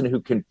person who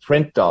can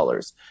print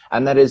dollars,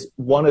 and that is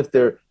one of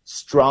their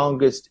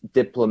strongest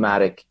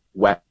diplomatic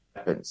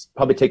weapons.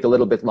 Probably take a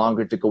little bit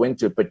longer to go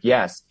into it, but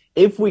yes,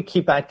 if we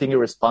keep acting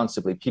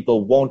irresponsibly,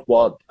 people won't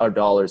want our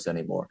dollars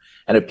anymore.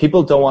 And if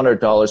people don't want our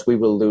dollars, we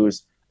will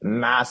lose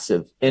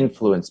massive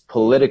influence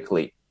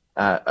politically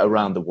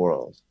around the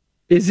world.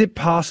 Is it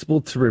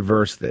possible to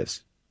reverse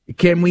this?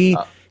 Can we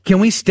can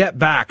we step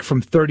back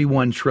from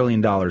 $31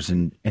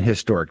 trillion in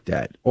historic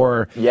debt?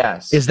 Or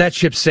yes, is that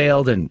ship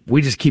sailed and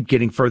we just keep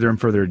getting further and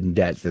further in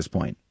debt at this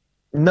point?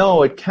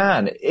 No, it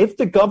can. If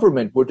the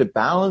government were to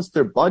balance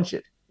their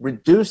budget,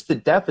 reduce the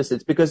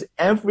deficits, because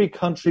every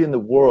country in the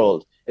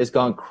world has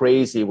gone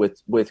crazy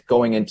with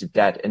going into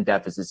debt and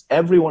deficits.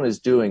 Everyone is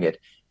doing it.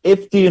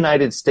 If the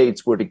United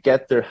States were to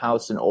get their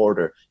house in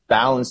order,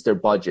 balance their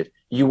budget,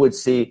 you would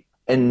see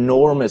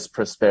enormous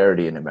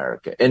prosperity in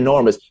America,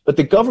 enormous. But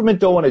the government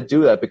don't want to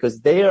do that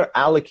because they are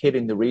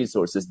allocating the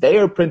resources. They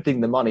are printing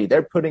the money.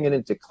 They're putting it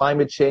into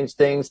climate change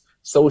things,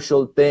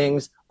 social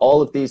things,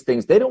 all of these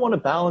things. They don't want to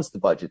balance the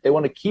budget. They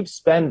want to keep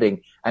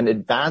spending and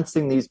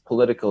advancing these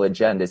political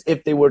agendas.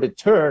 If they were to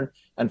turn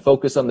and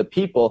focus on the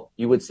people,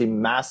 you would see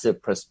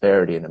massive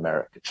prosperity in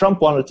America.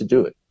 Trump wanted to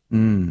do it.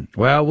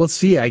 Well, we'll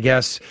see, I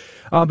guess.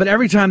 But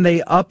every time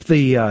they up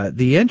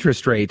the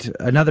interest rate,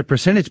 another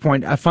percentage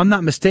point, if I'm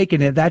not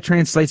mistaken, that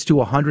translates to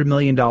 $100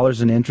 million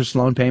in interest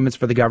loan payments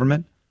for the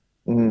government?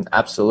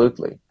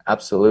 Absolutely.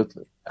 But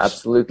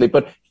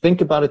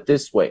think about it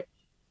this way.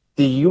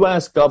 The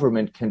U.S.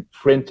 government can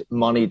print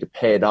money to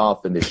pay it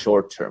off in the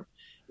short term.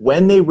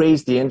 When they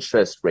raise the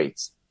interest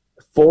rates,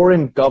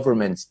 foreign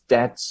governments'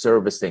 debt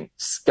servicing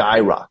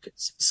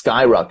skyrockets.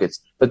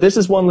 But this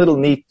is one little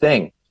neat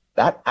thing.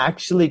 That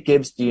actually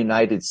gives the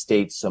United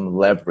States some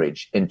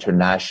leverage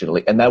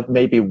internationally. And that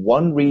may be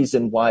one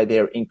reason why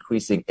they're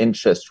increasing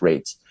interest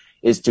rates,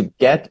 is to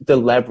get the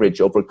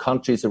leverage over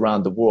countries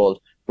around the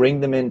world, bring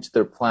them into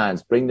their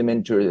plans, bring them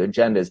into their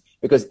agendas.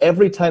 Because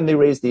every time they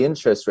raise the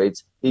interest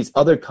rates, these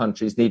other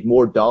countries need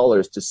more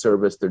dollars to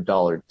service their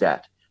dollar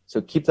debt. So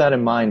keep that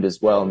in mind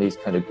as well in these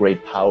kind of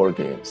great power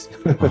games.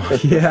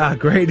 Yeah,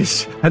 great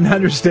is an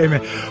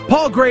understatement.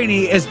 Paul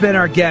Graney has been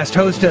our guest,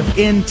 host of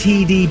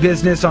NTD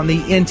Business on the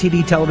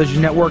NTD Television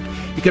Network.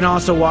 You can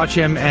also watch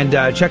him and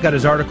check out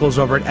his articles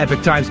over at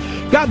Epic Times.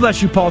 God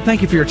bless you, Paul.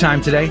 Thank you for your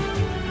time today.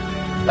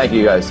 Thank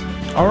you, guys.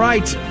 All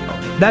right.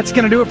 That's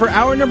going to do it for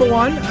hour number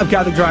 1 of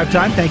Catholic Drive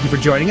Time. Thank you for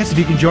joining us. If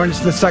you can join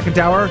us in the second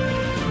hour,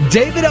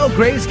 David L.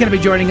 Gray is going to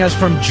be joining us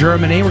from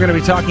Germany. We're going to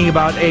be talking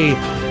about a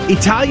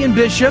Italian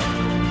bishop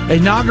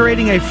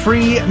inaugurating a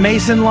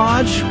Freemason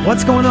lodge.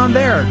 What's going on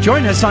there?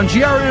 Join us on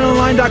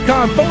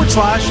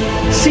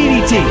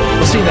grnonline.com/CDT.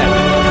 We'll see you then.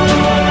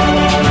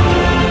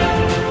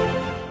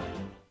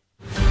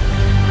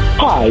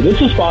 Hi, this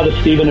is Father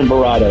Stephen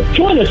Imperato.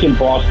 Join us in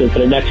Boston for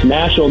the next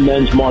National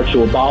Men's March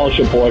to Abolish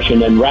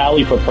Abortion and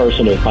Rally for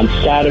Personhood on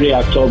Saturday,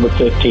 October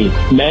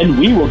 15th. Men,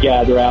 we will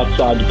gather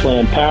outside the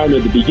Planned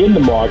Parenthood to begin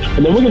the march,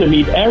 and then we're going to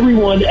meet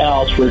everyone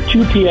else for a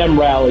 2 p.m.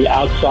 rally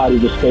outside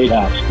of the State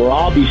House, where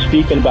I'll be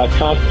speaking about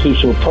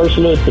constitutional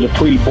personhood for the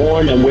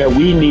preborn and where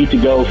we need to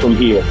go from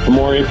here. For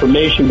more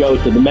information,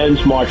 go to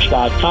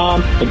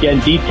themensmarch.com. Again,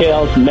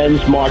 details,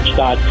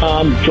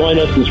 mensmarch.com. Join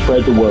us and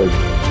spread the word.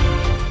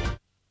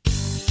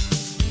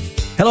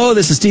 Hello,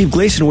 this is Steve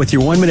Gleason with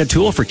your 1-minute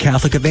tool for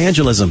Catholic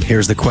evangelism.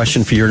 Here's the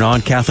question for your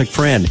non-Catholic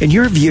friend. In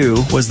your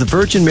view, was the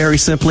Virgin Mary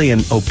simply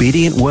an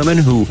obedient woman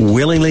who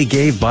willingly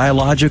gave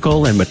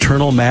biological and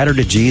maternal matter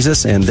to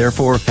Jesus and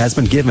therefore has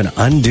been given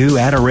undue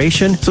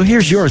adoration? So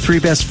here's your 3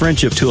 best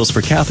friendship tools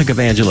for Catholic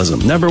evangelism.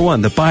 Number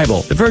 1, the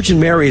Bible. The Virgin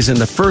Mary is in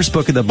the first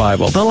book of the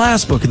Bible, the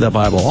last book of the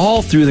Bible,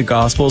 all through the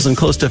Gospels, and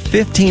close to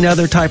 15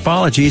 other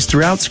typologies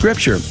throughout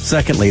Scripture.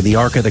 Secondly, the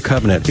Ark of the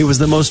Covenant. It was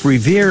the most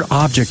revered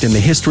object in the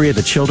history of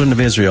the children of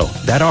Israel.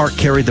 That ark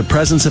carried the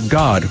presence of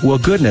God. Well,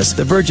 goodness,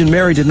 the Virgin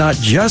Mary did not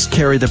just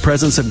carry the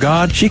presence of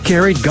God, she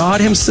carried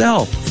God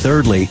himself.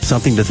 Thirdly,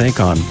 something to think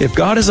on. If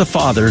God is a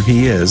father,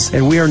 he is,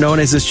 and we are known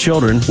as his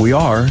children, we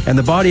are, and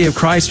the body of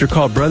Christ are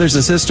called brothers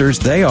and sisters,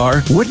 they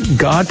are, wouldn't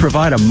God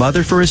provide a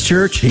mother for his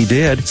church? He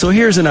did. So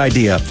here's an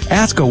idea.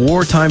 Ask a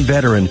wartime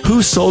veteran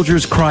who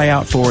soldiers cry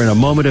out for in a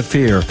moment of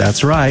fear.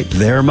 That's right,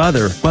 their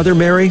mother. Mother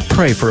Mary,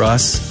 pray for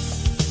us.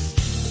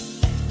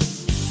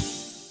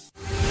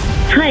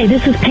 Hi,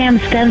 this is Pam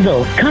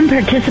Stenzel. Come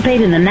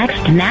participate in the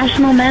next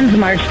National Men's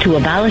March to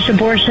Abolish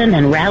Abortion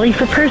and Rally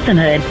for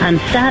Personhood on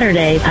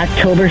Saturday,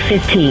 October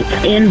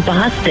 15th in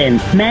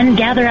Boston. Men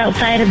gather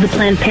outside of the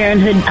Planned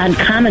Parenthood on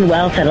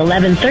Commonwealth at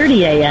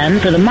 11:30 a.m.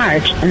 for the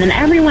march, and then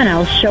everyone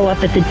else show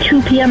up at the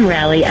 2 p.m.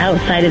 rally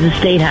outside of the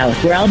State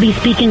House, where I'll be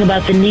speaking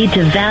about the need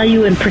to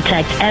value and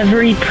protect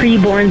every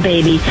preborn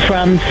baby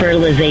from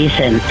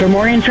fertilization. For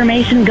more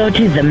information, go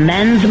to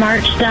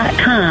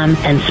themensmarch.com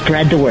and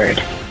spread the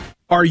word.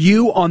 Are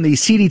you on the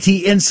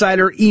CDT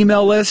Insider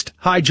email list?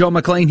 Hi, Joe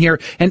McClain here.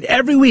 And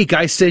every week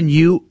I send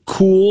you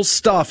cool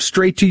stuff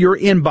straight to your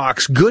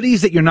inbox.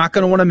 Goodies that you're not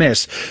going to want to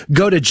miss.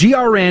 Go to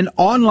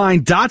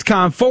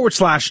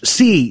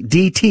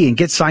grnonline.com/CDT and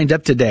get signed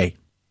up today.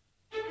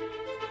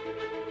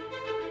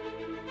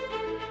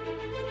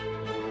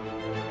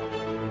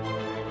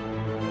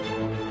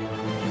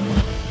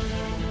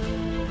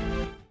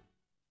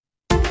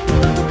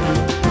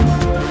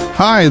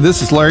 Hi,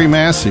 this is Larry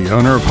Massey,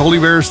 owner of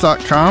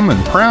HolyVeris.com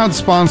and proud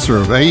sponsor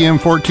of AM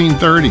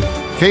 1430,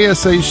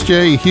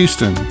 KSHJ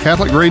Houston,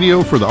 Catholic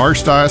radio for the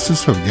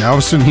Archdiocese of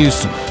Galveston,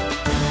 Houston.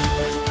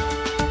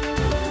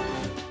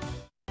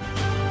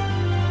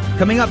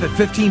 Coming up at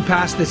 15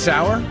 past this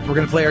hour, we're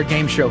going to play our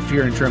game show,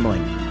 Fear and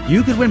Trembling.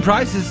 You could win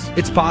prizes.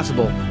 It's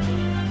possible.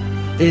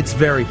 It's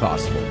very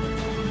possible.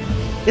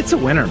 It's a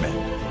winner,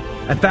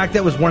 man. In fact,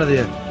 that was one of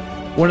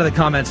the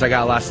comments I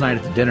got last night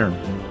at the dinner.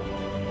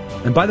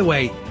 And by the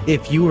way,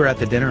 if you were at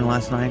the dinner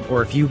last night,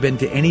 or if you've been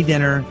to any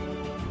dinner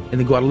in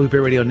the Guadalupe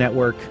Radio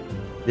Network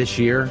this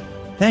year,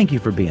 thank you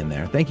for being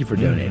there. Thank you for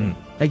donating.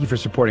 Thank you for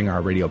supporting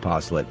our radio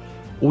apostolate.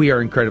 We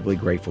are incredibly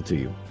grateful to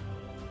you.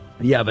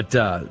 Yeah,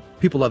 but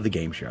people love the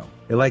game show.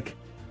 They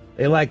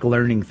like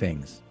learning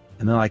things,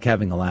 and they like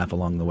having a laugh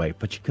along the way.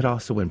 But you could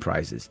also win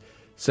prizes.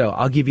 So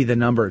I'll give you the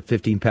number at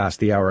 15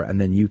 past the hour,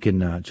 and then you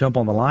can jump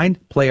on the line,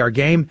 play our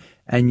game,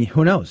 and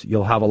who knows?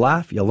 You'll have a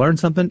laugh, you'll learn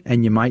something,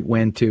 and you might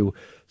win too.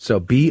 So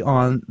be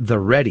on the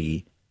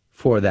ready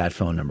for that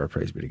phone number.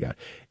 Praise be to God.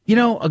 You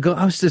know,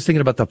 I was just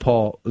thinking about the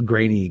Paul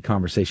Graney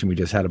conversation we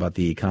just had about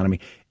the economy.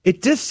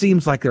 It just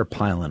seems like they're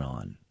piling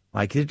on.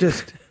 Like they're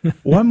just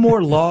one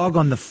more log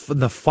on the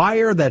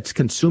fire that's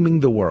consuming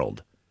the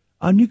world.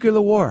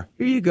 Nuclear war.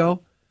 Here you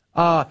go.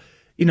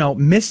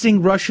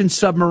 Missing Russian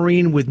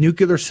submarine with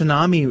nuclear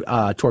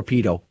tsunami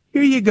torpedo.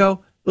 Here you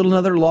go. Little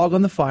another log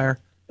on the fire.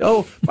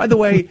 Oh, by the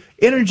way,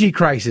 energy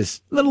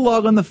crisis. Little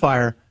log on the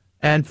fire.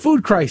 And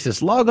food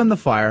crisis. Log on the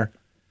fire.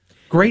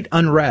 Great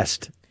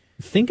unrest.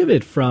 Think of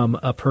it from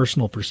a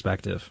personal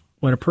perspective.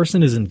 When a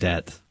person is in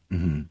debt,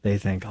 they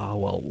think, oh,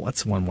 well,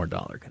 what's one more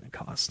dollar going to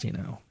cost? You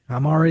know,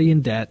 I'm already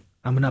in debt.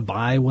 I'm going to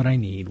buy what I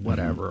need,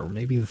 whatever. Or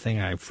maybe the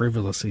thing I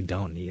frivolously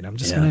don't need. I'm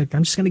just going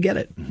to get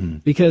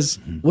it because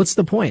what's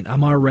the point?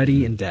 I'm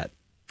already in debt.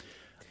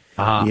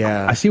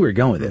 I see where you're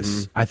going with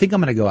this. I think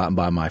I'm going to go out and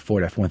buy my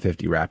Ford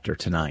F-150 Raptor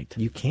tonight.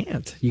 You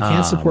can't. You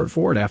can't support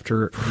Ford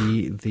after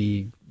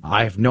the.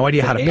 I have no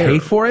idea how to pay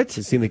for it.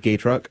 You've seen the gay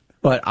truck,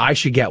 but I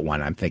should get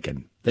one. I'm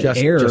thinking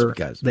just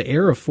because the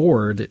heir of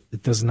Ford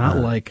does not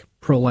like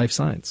pro-life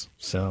signs,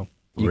 so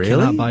you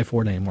cannot buy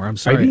Ford anymore. I'm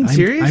sorry. Are you being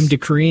serious? I'm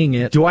decreeing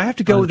it. Do I have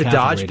to go with the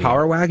Dodge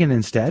Power Wagon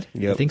instead?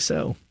 I think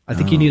so. I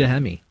think you need a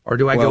Hemi, or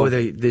do I go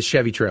with the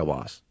Chevy Trail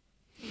Boss?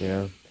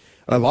 Yeah.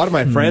 A lot of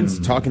my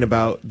friends talking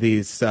about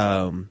these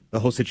the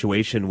whole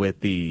situation with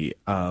the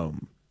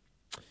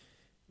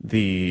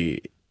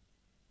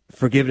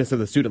forgiveness of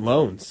the student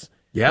loans.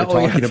 Yeah,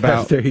 they're talking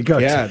about there you go.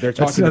 Yeah, they're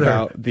talking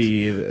about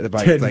the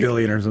 10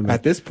 billion or something.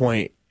 At this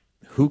point,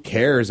 who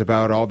cares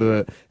about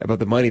the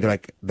money?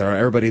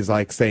 Everybody's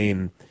like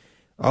saying,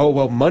 "Oh,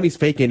 well, money's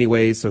fake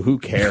anyway, so who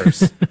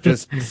cares?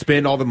 Just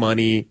spend all the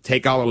money,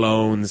 take all the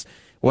loans,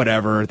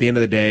 whatever. At the end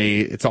of the day,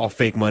 it's all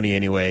fake money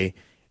anyway."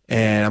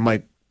 And I'm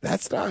like,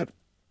 that's not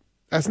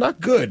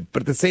good.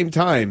 But at the same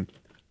time,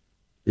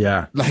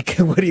 like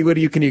what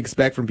can you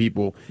expect from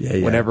people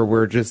whenever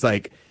we're just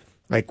like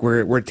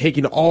we're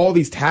taking all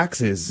these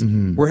taxes,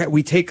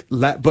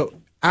 but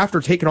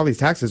after taking all these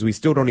taxes, we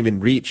still don't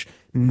even reach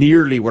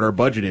nearly what our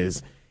budget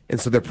is,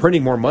 and so they're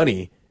printing more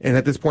money. And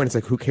at this point, it's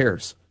like, who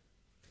cares?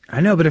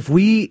 I know, but if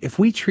we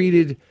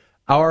treated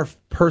our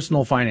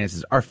personal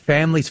finances, our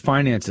family's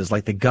finances,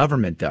 like the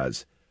government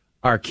does,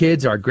 our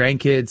kids, our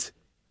grandkids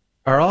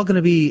are all going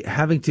to be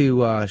having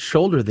to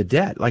shoulder the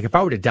debt. Like if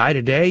I were to die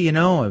today, you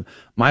know,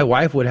 my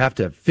wife would have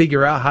to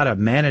figure out how to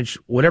manage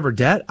whatever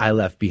debt I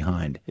left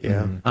behind.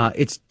 Yeah,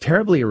 it's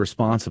terribly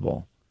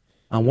irresponsible.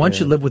 One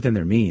should live within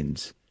their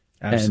means.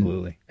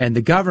 Absolutely. And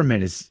the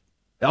government is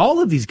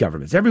all of these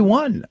governments, every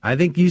one. I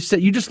think you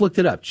just looked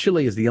it up.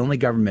 Chile is the only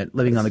government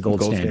living on the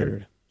gold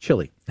standard.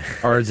 Chile,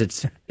 or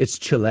it's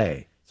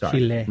Chile. Sorry,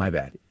 Chile. My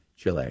bad.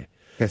 Chile.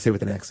 Gotta say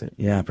with an accent.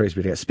 Yeah, praise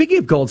be to God. Speaking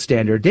of gold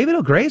standard, David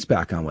O'Gray is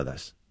back on with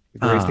us. The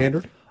Gray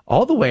Standard?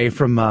 All the way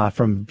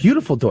from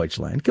beautiful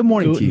Deutschland. Good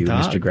morning to you,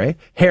 Mr. Gray.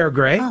 Herr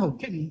Gray. Oh,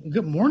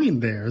 good morning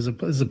there.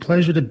 It's a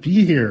pleasure to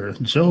be here.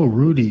 Joe,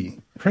 Rudy.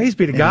 Praise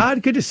be to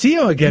God. Good to see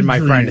you again, my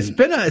friend. It's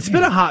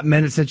been a hot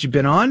minute since you've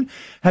been on.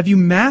 Have you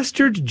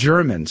mastered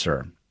German,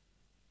 sir?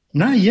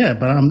 Not yet,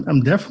 but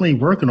I'm definitely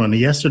working on it.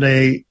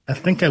 Yesterday, I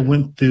think I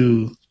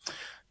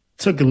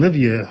took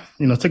Olivia,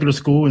 took her to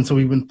school. And so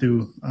we went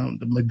through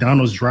the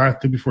McDonald's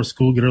drive-through before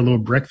school, get her a little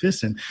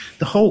breakfast. And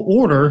the whole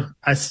order,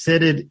 I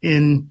said it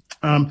in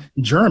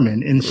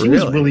German, and she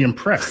was really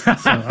impressed. So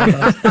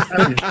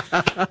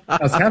I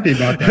was happy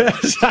about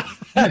that.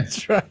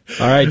 That's right.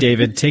 All right,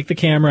 David, take the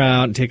camera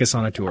out and take us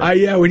on a tour.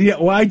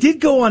 I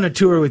did go on a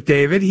tour with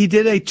David. He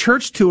did a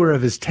church tour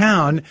of his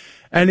town.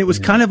 And it was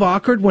kind of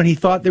awkward when he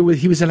thought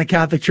he was in a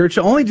Catholic church,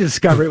 only to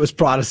discover it was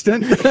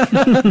Protestant.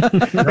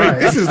 Right,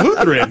 this is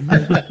Lutheran.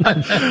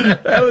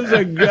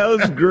 That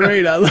was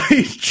great.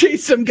 I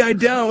chased some guy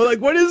down. We're like,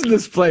 what is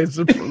this place?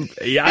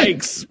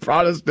 Yikes,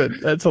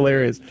 Protestant. That's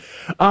hilarious.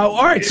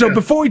 All right, so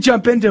before we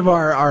jump into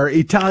our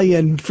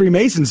Italian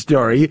Freemason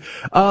story,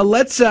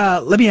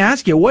 let me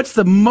ask you, what's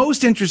the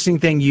most interesting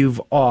thing you've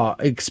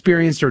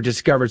experienced or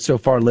discovered so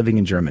far living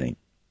in Germany?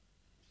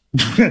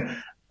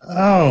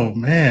 Oh,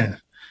 man.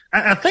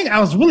 I think I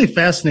was really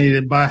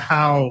fascinated by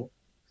how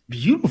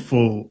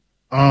beautiful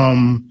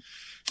some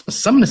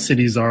of the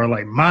cities are,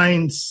 like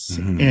Mainz,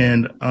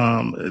 and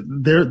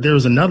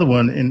there's another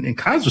one in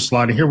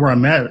Kaiserslautern, here where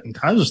I'm at in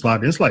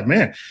Kaiserslautern. It's like,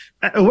 man,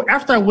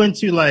 after I went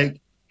to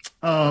like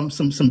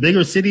some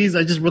bigger cities,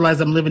 I just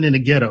realized I'm living in a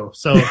ghetto.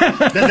 So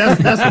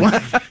that's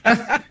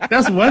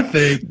one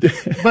thing.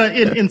 But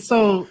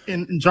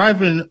in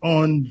driving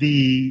on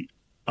the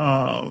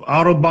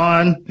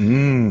Autobahn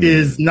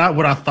is not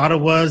what I thought it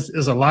was.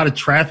 There's a lot of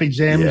traffic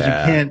jams.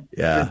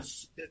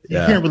 You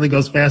can't really go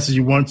as fast as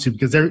you want to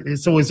because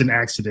it's always an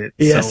accident.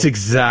 Yes,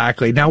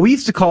 exactly. Now, we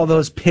used to call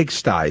those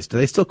pigsties. Do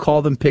they still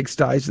call them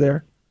pigsties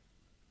there?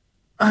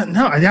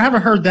 No, I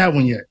haven't heard that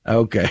one yet.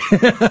 Okay.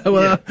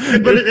 Well,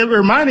 but it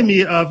reminded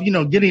me of,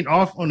 getting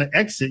off on the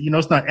exit.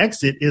 It's not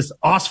exit, it's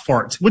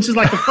Ausfart, which is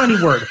like a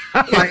funny word.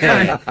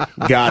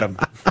 Got him.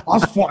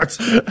 Ausfart.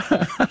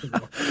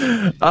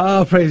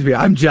 Oh, praise be.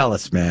 I'm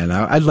jealous, man.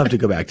 I'd love to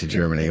go back to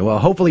Germany. Well,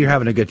 hopefully you're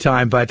having a good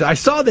time. But I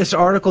saw this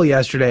article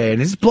yesterday, and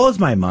it just blows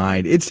my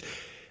mind.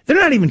 They're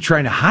not even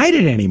trying to hide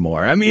it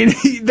anymore. I mean,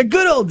 the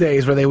good old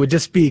days where they would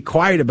just be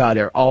quiet about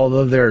all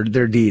of their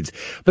deeds.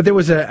 But there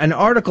was an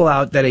article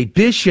out that a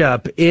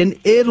bishop in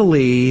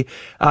Italy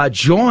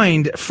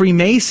joined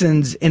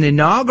Freemasons in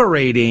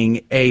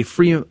inaugurating a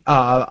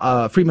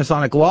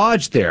Freemasonic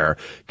lodge there.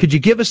 Could you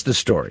give us the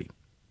story?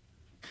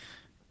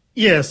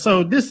 Yeah,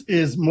 so this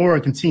is more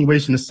a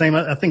continuation of the same.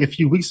 I think a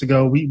few weeks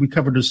ago we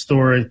covered a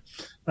story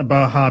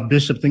about how a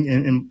bishop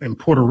in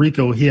Puerto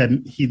Rico,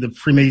 the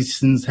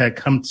Freemasons had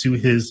come to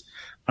his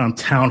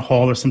town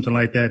hall or something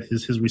like that,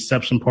 his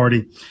reception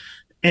party.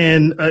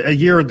 And a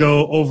year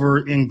ago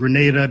over in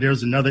Grenada,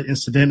 there's another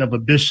incident of a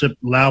bishop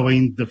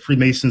allowing the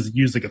Freemasons to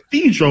use the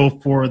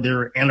cathedral for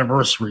their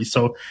anniversary.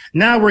 So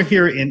now we're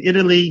here in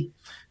Italy.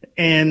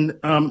 And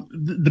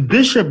the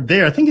bishop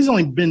there, I think he's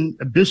only been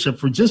a bishop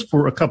for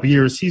a couple of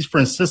years. He's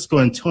Francisco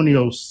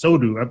Antonio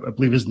Sodu, I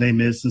believe his name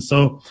is. And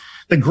so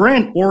the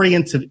Grand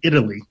Orient of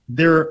Italy,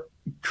 they're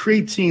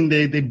creating,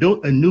 they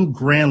built a new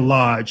Grand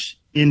Lodge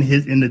in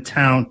the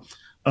town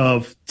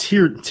of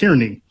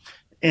Tierney,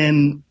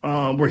 and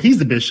where he's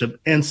the bishop.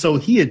 And so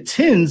he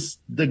attends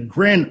the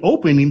grand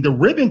opening, the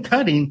ribbon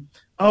cutting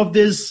of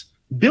this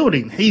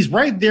building. He's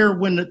right there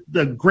when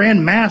the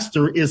Grand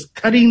Master is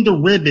cutting the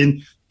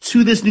ribbon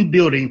to this new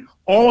building,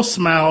 all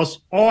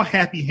smiles, all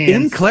happy hands.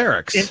 In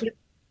clerics.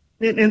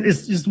 And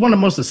it's just one of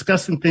the most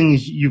disgusting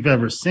things you've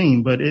ever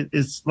seen. But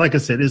it's like I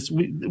said,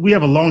 we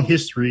have a long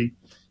history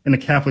in the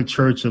Catholic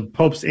Church of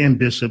popes and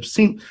bishops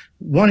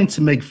wanting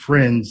to make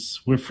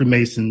friends with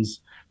Freemasons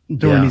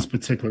during these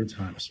particular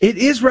times. It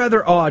is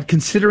rather odd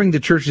considering the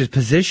church's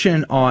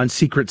position on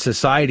secret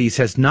societies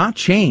has not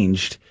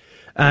changed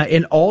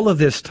in all of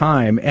this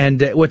time.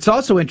 And what's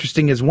also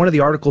interesting is one of the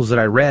articles that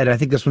I read, I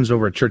think this one's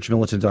over at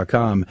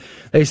churchmilitant.com,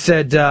 they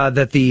said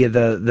that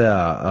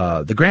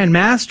the Grand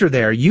Master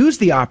there used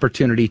the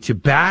opportunity to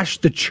bash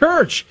the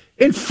church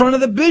in front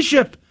of the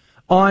bishop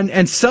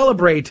and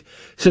celebrate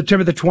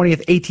September the 20th,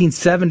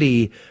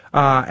 1870.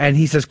 And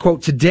he says,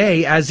 quote,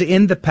 "Today, as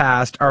in the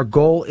past, our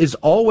goal is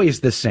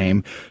always the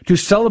same, to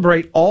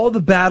celebrate all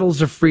the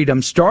battles of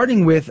freedom,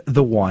 starting with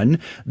the one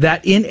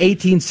that in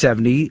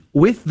 1870,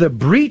 with the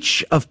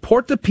breach of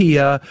Porta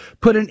Pia,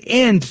 put an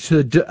end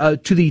to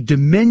the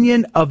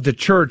dominion of the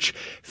church,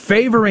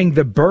 favoring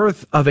the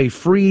birth of a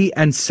free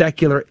and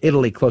secular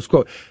Italy," close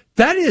quote.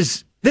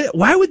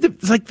 Why would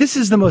this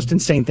is the most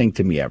insane thing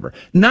to me ever.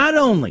 Not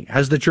only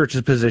has the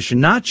church's position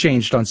not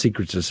changed on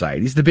secret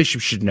societies, the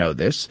bishop should know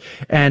this,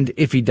 and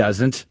if he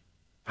doesn't,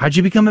 how'd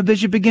you become a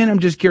bishop again? I'm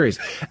just curious.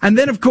 And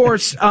then, of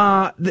course,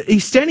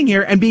 he's standing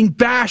here and being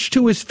bashed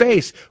to his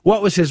face.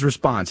 What was his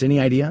response? Any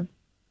idea?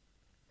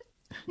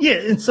 Yeah,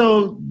 and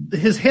so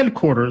his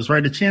headquarters,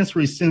 right, the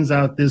chancellery sends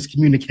out this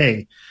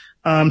communique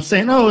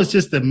saying, it's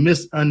just a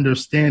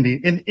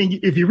misunderstanding. And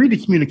if you read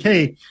the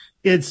communique,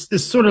 it's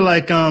sort of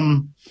like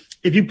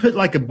if you put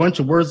like a bunch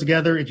of words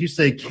together, if you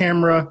say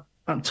camera,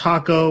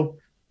 taco,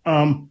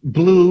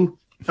 blue,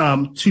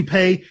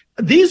 toupee,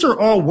 these are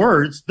all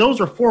words. Those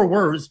are 4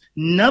 words,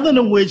 none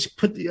of which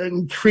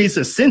creates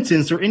a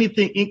sentence or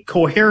anything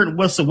incoherent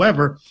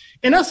whatsoever.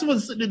 And that's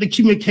what the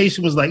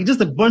communication was like, just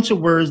a bunch of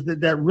words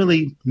that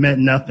really meant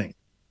nothing.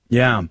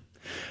 Yeah.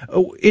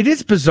 It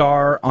is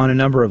bizarre on a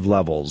number of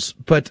levels,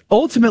 but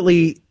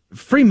ultimately,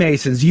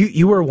 Freemasons,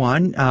 you were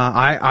one.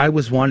 I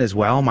was one as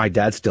well. My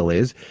dad still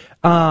is.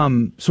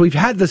 So we've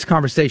had this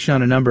conversation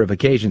on a number of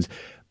occasions,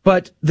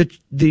 but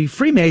the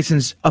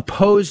Freemasons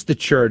oppose the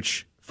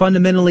church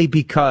fundamentally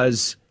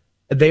because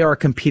they are a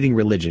competing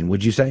religion.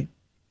 Would you say?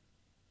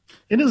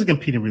 It is a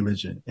competing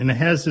religion, and it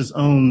has its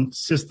own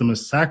system of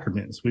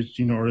sacraments, which,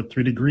 are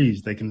 3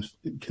 degrees. They can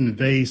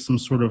convey some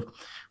sort of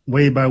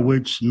way by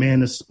which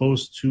man is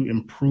supposed to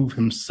improve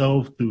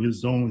himself through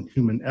his own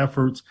human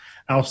efforts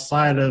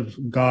outside of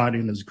God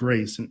and his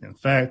grace. And in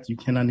fact, you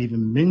cannot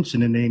even mention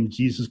the name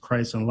Jesus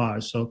Christ in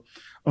lies. So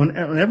on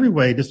every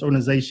way, this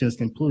organization is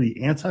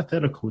completely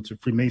antithetical to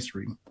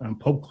Freemasonry.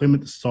 Pope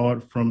Clement saw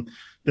it from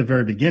the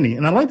very beginning.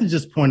 And I'd like to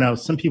just point out,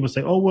 some people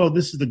say,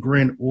 this is the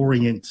Grand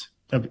Orient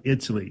of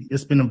Italy.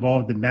 It's been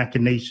involved in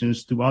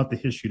machinations throughout the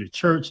history of the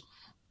church.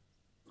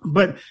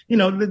 But,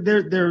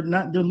 they're a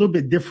little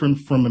bit different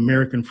from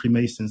American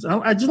Freemasons.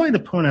 I just like to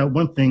point out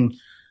one thing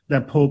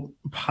that Pope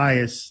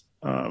Pius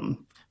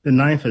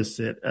IX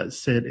has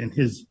said in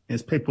his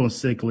Papal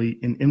Encyclical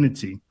in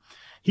Enmity.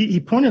 He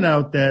pointed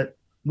out that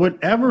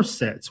whatever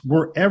sects,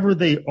 wherever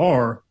they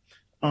are,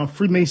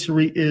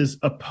 Freemasonry is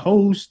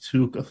opposed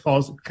to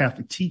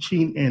Catholic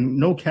teaching, and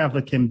no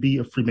Catholic can be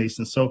a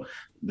Freemason. So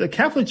the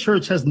Catholic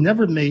Church has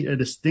never made a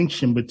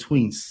distinction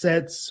between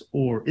sects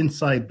or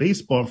inside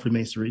baseball and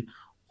Freemasonry.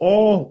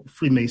 All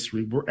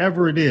Freemasonry,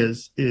 wherever it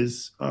is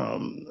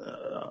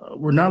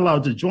we're not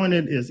allowed to join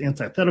it, is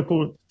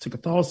antithetical to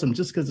Catholicism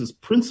just because its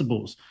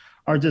principles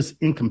are just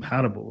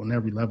incompatible on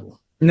every level.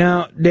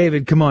 Now,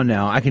 David, come on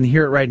now. I can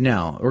hear it right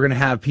now. We're going to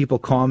have people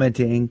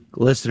commenting,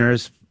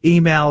 listeners,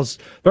 emails.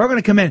 They're all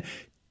going to come in.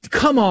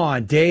 Come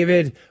on,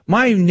 David.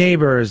 My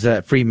neighbor is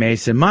a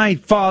Freemason. My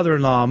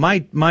father-in-law,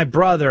 my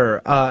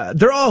brother,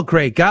 they're all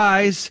great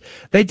guys.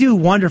 They do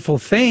wonderful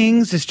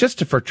things. It's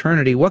just a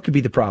fraternity. What could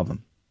be the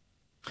problem?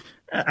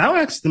 I'll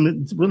ask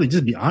them to really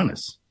just be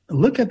honest.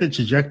 Look at the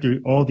trajectory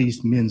of all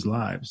these men's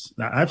lives.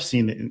 Now, I've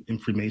seen it in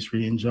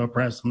Freemasonry, and Joe,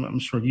 perhaps I'm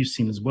sure you've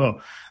seen as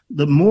well.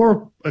 The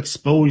more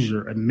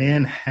exposure a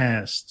man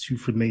has to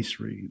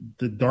Freemasonry,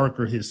 the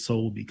darker his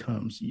soul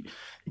becomes,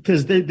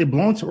 because they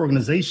belong to an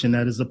organization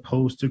that is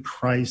opposed to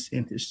Christ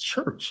and his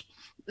church.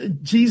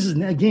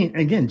 Jesus,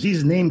 again,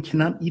 Jesus' name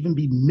cannot even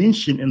be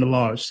mentioned in the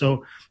lodge.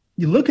 So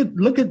you look at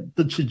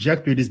the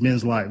trajectory of these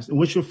men's lives, and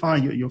what you'll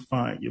find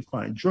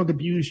drug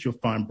abuse, you'll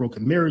find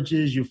broken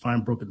marriages, you'll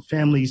find broken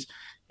families.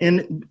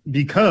 And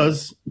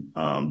because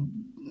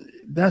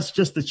that's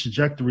just the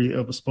trajectory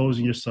of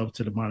exposing yourself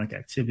to demonic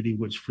activity,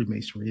 which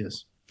Freemasonry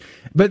is.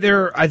 But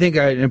I think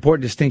an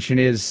important distinction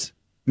is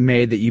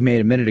made that you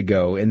made a minute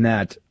ago, in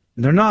that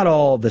they're not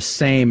all the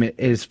same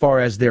as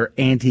far as their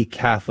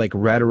anti-Catholic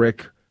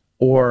rhetoric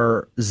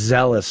or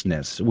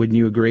zealousness. Wouldn't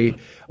you agree?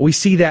 We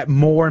see that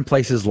more in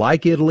places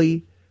like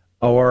Italy,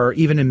 or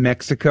even in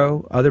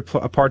Mexico, other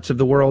parts of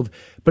the world.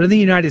 But in the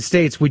United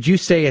States, would you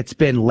say it's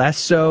been less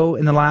so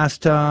in the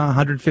last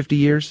 150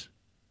 years?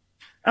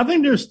 I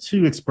think there's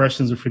two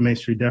expressions of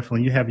Freemasonry,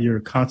 definitely. You have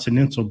your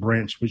continental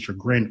branch, which are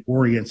Grand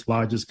Orient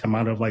lodges come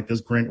out of, like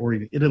this Grand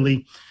Orient,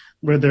 Italy,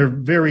 where they're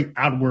very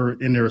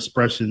outward in their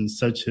expressions,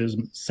 such as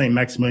St.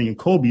 Maximilian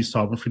Kolbe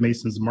saw when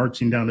Freemasons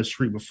marching down the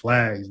street with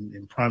flags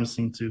and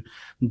promising to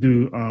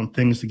do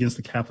things against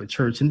the Catholic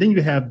Church. And then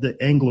you have the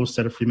Anglo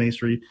set of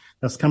Freemasonry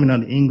that's coming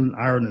out of England,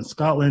 Ireland, and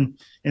Scotland,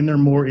 and they're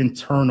more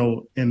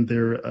internal in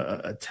their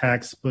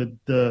attacks. But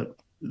the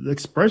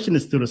expression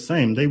is still the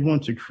same. They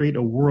want to create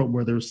a world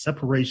where there's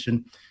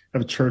separation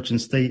of church and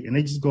state, and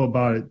they just go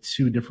about it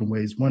two different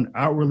ways. One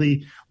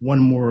outwardly, one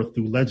more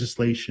through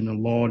legislation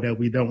and law that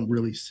we don't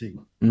really see.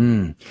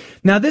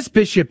 Now, this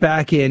bishop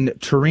back in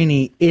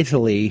Turini,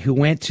 Italy, who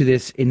went to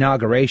this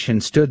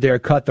inauguration, stood there,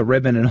 cut the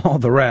ribbon, and all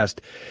the rest,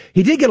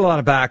 he did get a lot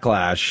of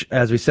backlash,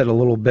 as we said a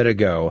little bit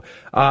ago.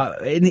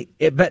 But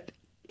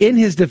in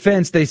his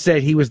defense, they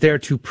said he was there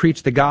to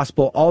preach the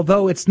gospel,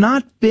 although it's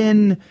not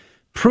been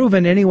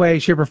proven any way,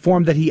 shape, or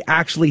form that he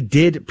actually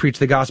did preach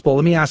the gospel.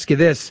 Let me ask you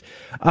this.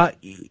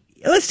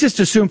 Let's just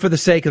assume, for the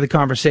sake of the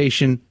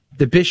conversation,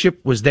 the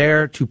bishop was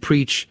there to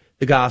preach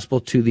the gospel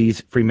to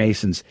these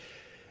Freemasons.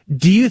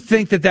 Do you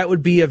think that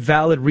would be a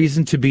valid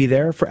reason to be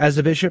there as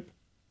a bishop?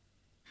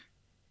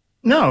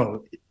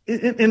 No,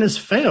 and it's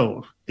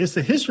failed. It's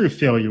a history of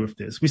failure with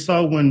this. We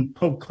saw when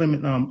Pope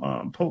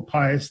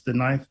Pius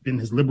IX, in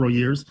his liberal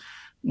years,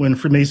 when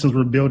Freemasons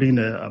were building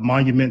a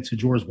monument to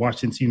George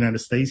Washington, United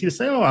States, he'd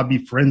say, I'll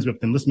be friends with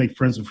them. Let's make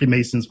friends with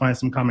Freemasons, find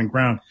some common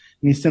ground.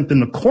 And he sent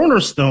them the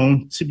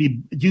cornerstone to be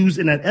used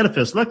in that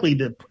edifice. Luckily,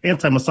 the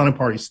anti-Masonic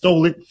party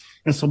stole it,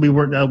 and so we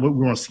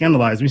weren't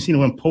scandalized. We've seen it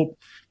when Pope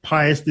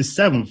Pius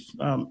VII,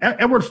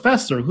 Edward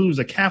Fester, who's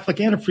a Catholic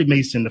and a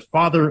Freemason, the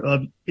father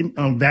of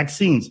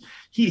vaccines,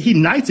 he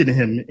knighted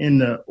him in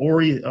the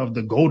Order of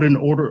the Golden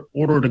Order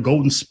of the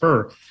Golden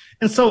Spur.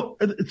 And so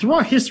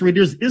throughout history,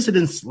 there's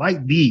incidents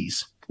like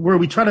these where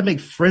we try to make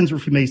friends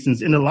with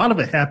Freemasons. And a lot of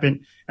it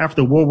happened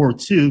after World War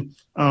II.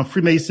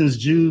 Freemasons,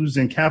 Jews,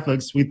 and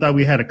Catholics, we thought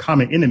we had a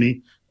common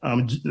enemy.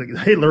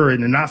 Hitler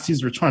and the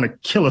Nazis were trying to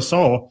kill us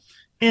all.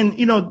 And,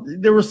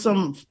 there were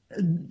some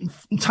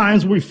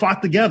times where we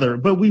fought together,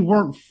 but we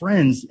weren't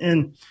friends.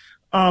 And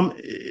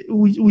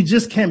we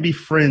just can't be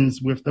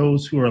friends with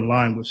those who are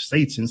aligned with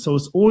Satan. So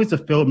it's always a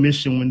failed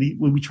mission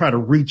when we try to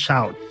reach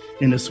out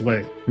in this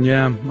way.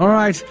 Yeah. All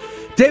right.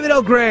 David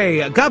L.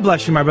 Gray, God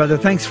bless you, my brother.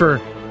 Thanks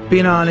for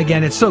being on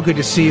again. It's so good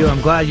to see you.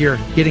 I'm glad you're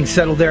getting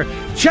settled there.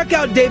 Check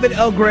out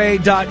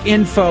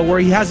davidlgray.info, where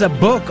he has a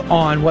book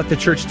on what the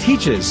church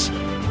teaches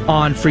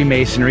on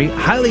Freemasonry.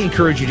 Highly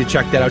encourage you to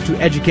check that out to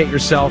educate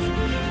yourself.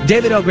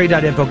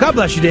 davidlgray.info. God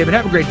bless you, David.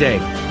 Have a great day.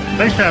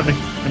 Thanks for having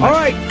me. All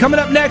right, coming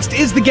up next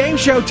is the game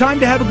show. Time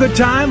to have a good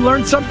time,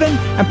 learn something,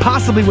 and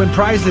possibly win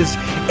prizes.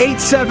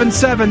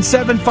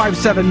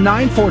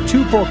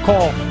 877-757-9424.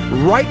 Call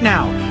right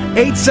now.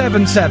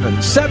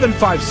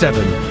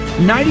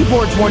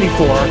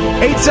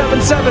 877-757-9424.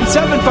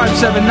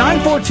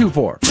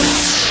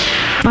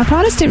 877-757-9424. My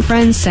Protestant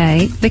friends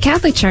say the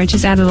Catholic Church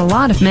has added a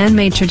lot of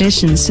man-made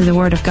traditions to the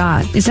Word of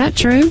God. Is that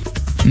true?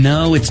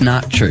 No, it's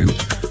not true.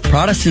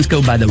 Protestants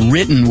go by the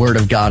written Word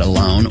of God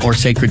alone or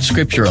sacred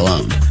Scripture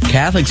alone.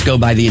 Catholics go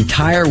by the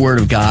entire Word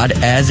of God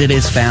as it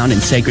is found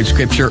in sacred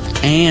Scripture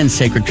and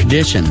sacred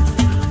tradition.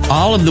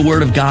 All of the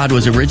Word of God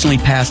was originally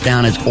passed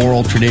down as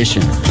oral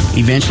tradition.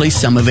 Eventually,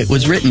 some of it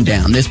was written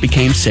down. This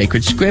became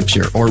sacred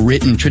Scripture or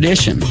written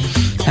tradition.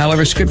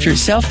 However, Scripture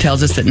itself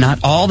tells us that not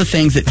all the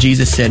things that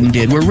Jesus said and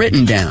did were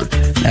written down.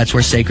 That's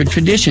where sacred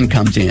tradition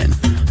comes in.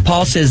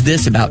 Paul says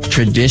this about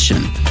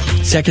tradition.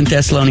 2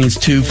 Thessalonians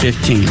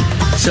 2:15.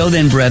 So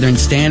then, brethren,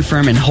 stand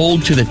firm and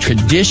hold to the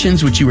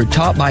traditions which you were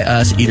taught by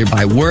us, either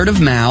by word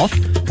of mouth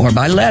or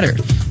by letter.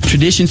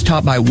 Traditions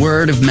taught by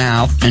word of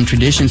mouth and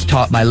traditions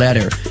taught by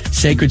letter.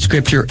 Sacred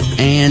Scripture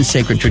and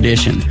sacred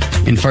tradition.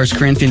 In 1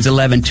 Corinthians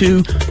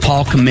 11:2,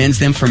 Paul commends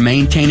them for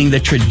maintaining the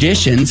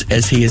traditions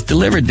as he has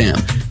delivered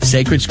them.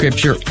 Sacred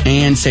Scripture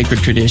and sacred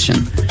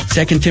tradition.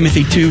 2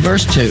 Timothy 2,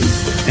 verse 2.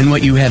 And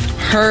what you have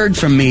heard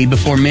from me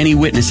before many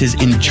witnesses,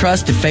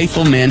 entrust to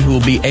faithful men who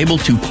will be able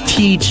to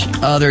teach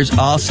others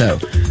also.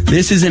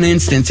 This is an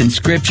instance in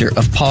Scripture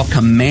of Paul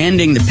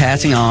commanding the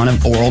passing on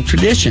of oral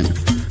tradition.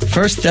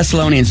 1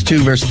 Thessalonians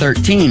 2, verse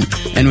 13.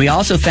 And we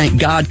also thank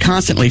God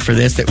constantly for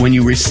this, that when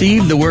you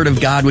received the word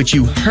of God which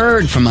you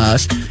heard from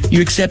us,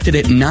 you accepted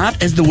it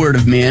not as the word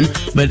of men,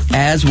 but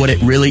as what it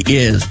really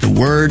is, the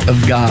word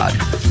of God.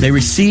 They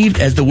received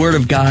as the word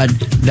of God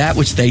that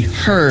which they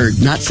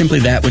heard, not simply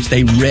that which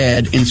they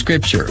read in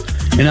Scripture.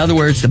 In other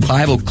words, the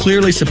Bible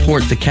clearly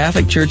supports the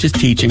Catholic Church's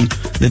teaching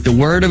that the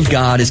word of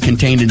God is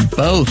contained in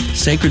both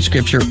sacred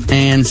Scripture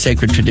and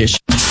sacred tradition.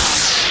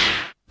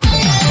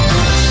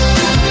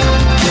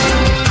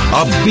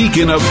 A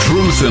beacon of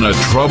truth in a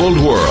troubled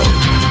world.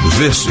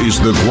 This is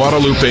the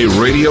Guadalupe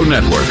Radio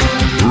Network,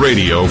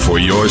 radio for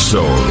your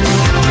soul.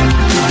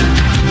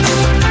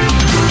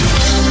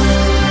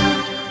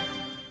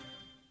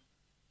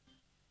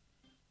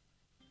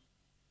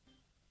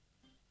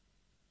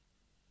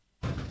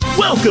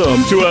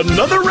 Welcome to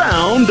another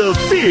round of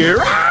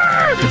Fear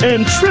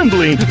and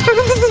Trembling,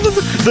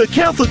 the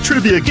Catholic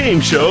trivia game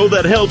show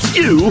that helps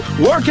you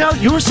work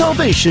out your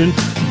salvation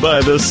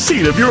by the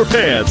seat of your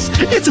pants.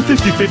 It's a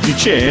 50-50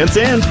 chance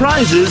and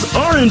prizes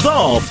are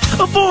involved.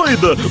 Avoid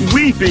the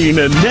weeping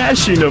and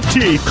gnashing of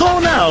teeth.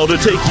 Call now to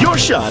take your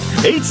shot.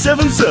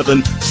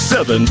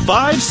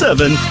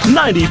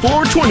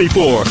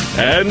 877-757-9424.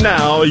 And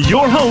now,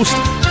 your host,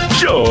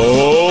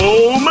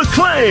 Joe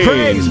McClain.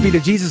 Praise be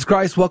to Jesus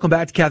Christ. Welcome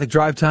back to Catholic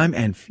Drive Time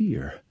and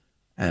Fear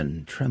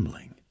and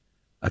Trembling,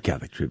 a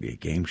Catholic trivia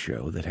game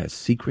show that has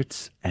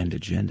secrets and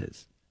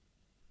agendas.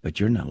 But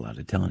you're not allowed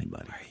to tell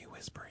anybody. Why are you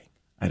whispering?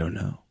 I don't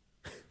know.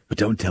 But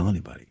don't tell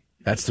anybody.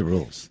 That's the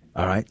rules.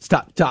 All right?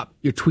 Stop.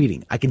 You're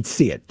tweeting. I can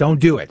see it. Don't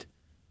do it.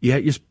 You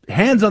have your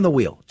hands on the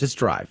wheel. Just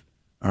drive.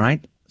 All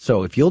right?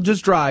 So if you'll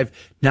just drive,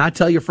 not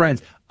tell your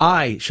friends,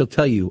 I shall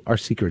tell you our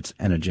secrets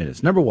and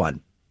agendas. Number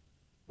one,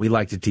 we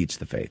like to teach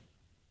the faith.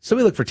 So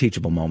we look for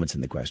teachable moments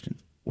in the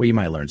questions where you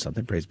might learn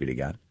something. Praise be to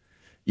God.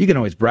 You can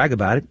always brag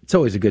about it. It's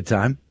always a good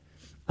time.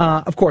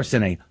 Of course,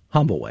 in a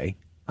humble way.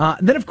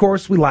 Then, of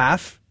course, we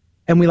laugh.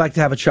 And we like to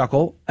have a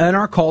chuckle, and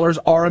our callers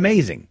are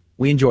amazing.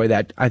 We enjoy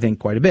that, I think,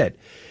 quite a bit.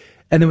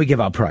 And then we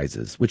give out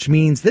prizes, which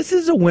means this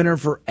is a winner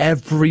for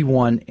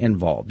everyone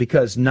involved,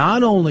 because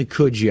not only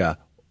could you,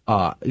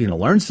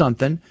 learn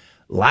something,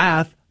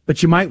 laugh,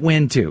 but you might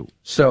win too.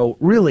 So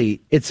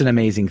really, it's an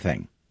amazing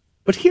thing.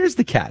 But here's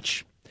the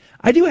catch.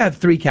 I do have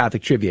 3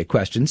 Catholic trivia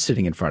questions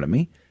sitting in front of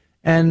me,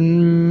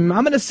 and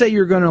I'm going to say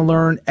you're going to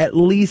learn at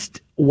least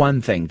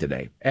one thing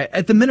today.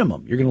 At the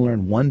minimum, you're going to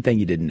learn one thing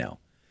you didn't know.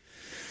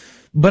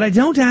 But I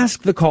don't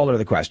ask the caller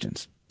the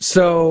questions.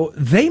 So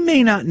they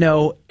may not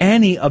know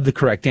any of the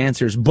correct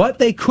answers, but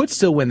they could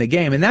still win the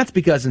game. And that's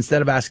because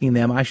instead of asking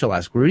them, I shall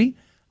ask Rudy,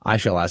 I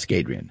shall ask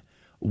Adrian.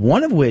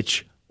 One of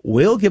which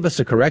will give us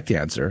a correct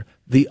answer.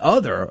 The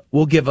other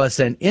will give us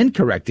an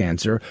incorrect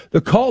answer. The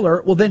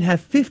caller will then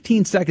have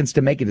 15 seconds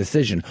to make a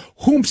decision.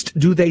 Whomst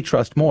do they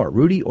trust more,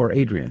 Rudy or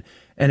Adrian?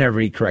 And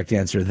every correct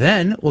answer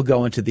then will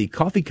go into the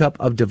coffee cup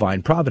of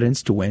divine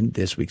providence to win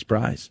this week's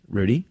prize.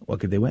 Rudy, what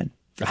could they win?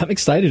 I'm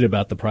excited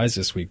about the prize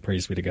this week,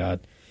 praise be to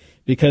God,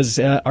 because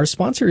our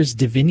sponsor is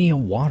Divinia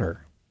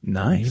Water.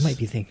 Nice. You might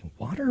be thinking,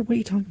 water? What are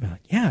you talking about?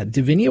 Yeah,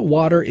 Divinia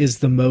Water is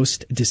the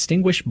most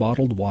distinguished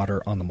bottled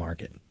water on the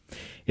market.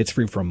 It's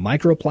free from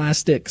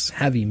microplastics,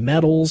 heavy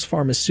metals,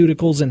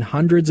 pharmaceuticals, and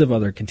hundreds of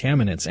other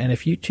contaminants. And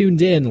if you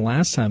tuned in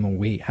last time when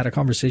we had a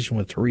conversation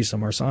with Teresa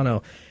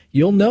Marsano,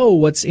 you'll know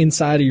what's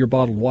inside of your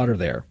bottled water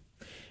there.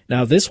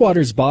 Now, this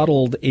water is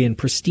bottled in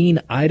pristine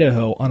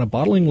Idaho on a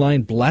bottling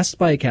line blessed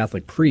by a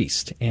Catholic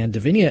priest, and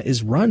Divinia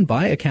is run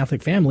by a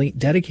Catholic family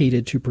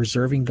dedicated to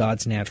preserving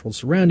God's natural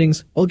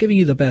surroundings while giving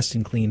you the best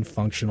in clean,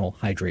 functional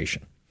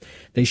hydration.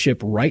 They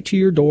ship right to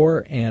your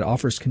door and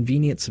offers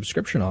convenient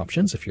subscription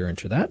options if you're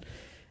into that.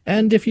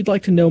 And if you'd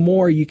like to know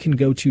more, you can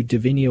go to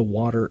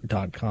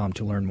diviniawater.com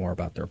to learn more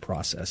about their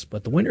process.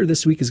 But the winner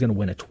this week is going to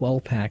win a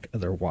 12-pack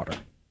of their water.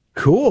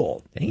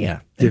 Cool.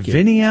 Yeah.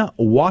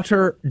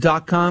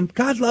 DiviniaWater.com.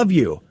 God love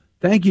you.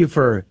 Thank you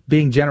for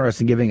being generous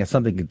and giving us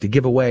something to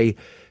give away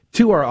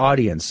to our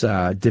audience.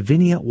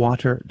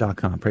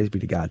 DiviniaWater.com. Praise be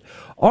to God.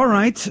 All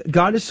right.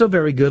 God is so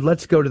very good.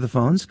 Let's go to the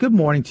phones. Good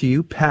morning to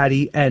you,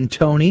 Patty and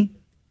Tony.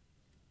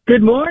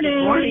 Good morning.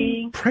 Good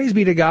morning. Praise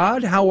be to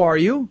God. How are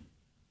you?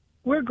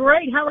 We're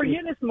great. How are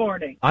you this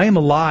morning? I am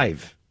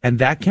alive, and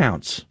that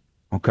counts.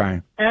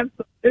 Okay.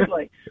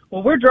 Absolutely.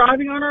 Well, we're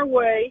driving on our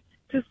way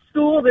to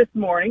school this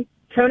morning.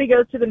 Tony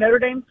goes to the Notre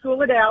Dame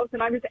School of Dallas,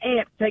 and I'm his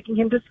aunt taking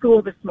him to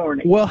school this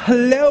morning. Well,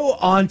 hello,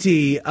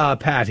 Auntie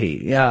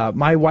Patty.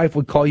 My wife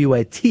would call you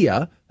a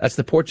tia. That's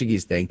the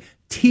Portuguese thing.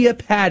 Tia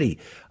Patty.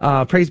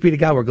 Praise be to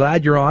God. We're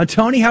glad you're on.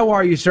 Tony, how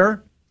are you,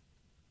 sir?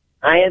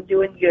 I am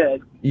doing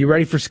good. You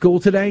ready for school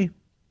today?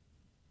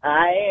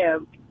 I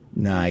am.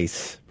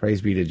 Nice.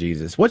 Praise be to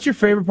Jesus. What's your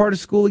favorite part of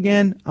school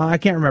again? I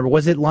can't remember.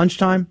 Was it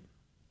lunchtime?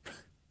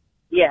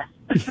 Yes.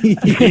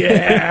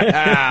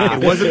 Yeah.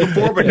 It wasn't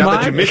before, but now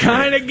that you mention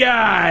kind of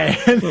guy.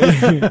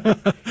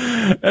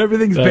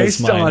 Everything's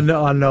based on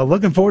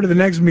looking forward to the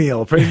next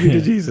meal. Praise be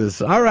to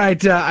Jesus. All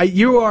right.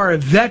 You are a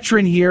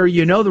veteran here.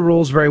 You know the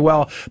rules very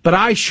well. But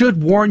I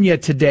should warn you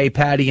today,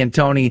 Patty and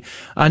Tony,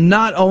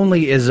 not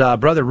only is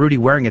Brother Rudy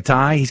wearing a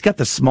tie, he's got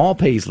the small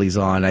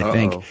paisleys on, I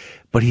think,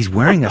 but he's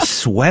wearing a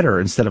sweater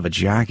instead of a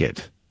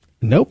jacket.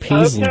 No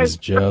paisleys,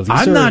 Joe.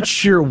 I'm not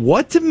sure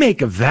what to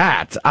make of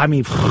that. I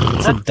mean,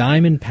 it's a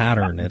diamond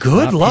pattern. It's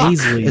good not luck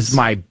paisleys. is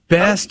my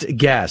best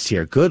guess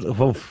here. Good.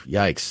 Oh,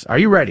 yikes. Are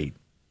you ready?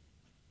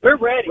 We're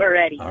ready. We're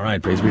ready. All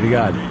right. Praise be to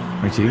God.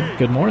 Right to you.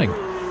 Good morning.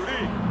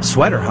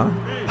 Sweater, huh?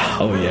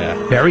 Oh, yeah.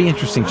 Very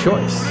interesting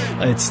choice.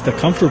 It's the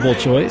comfortable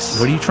choice.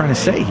 What are you trying to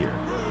say here?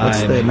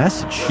 What's the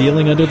message?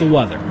 Feeling under the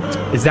weather.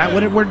 Is that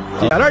what we're...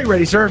 Are you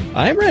ready, sir?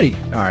 I am ready.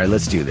 All right.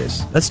 Let's do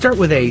this. Let's start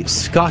with a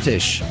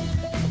Scottish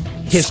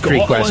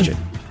history question.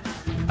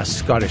 A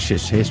Scottish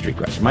history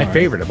question. My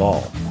favorite of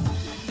all.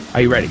 Are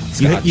you ready?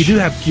 You do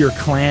have your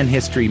clan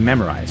history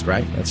memorized,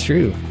 right? That's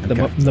true.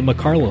 Okay. The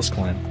McCarlos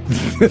clan.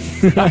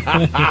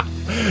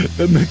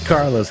 The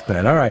McCarlos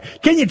clan. All right.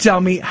 Can you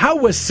tell me, how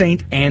was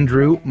St.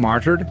 Andrew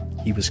martyred?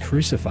 He was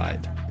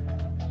crucified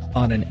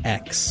on an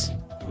X.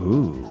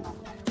 Ooh.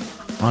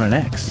 On an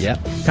X?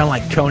 Yep. Kind of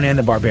like Conan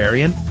the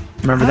Barbarian.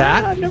 Remember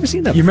that? I've never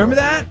seen that You before.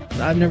 remember that?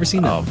 I've never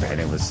seen that. Oh, man,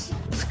 it was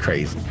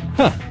crazy.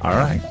 Huh. All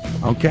right.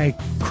 Okay.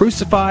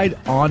 Crucified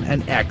on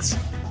an X,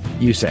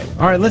 you say.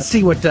 All right, let's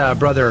see what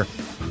Brother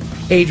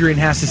Adrian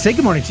has to say.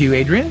 Good morning to you,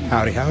 Adrian.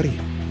 Howdy, howdy.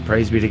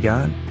 Praise be to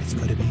God. It's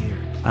good to be here.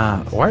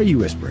 Why are you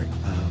whispering?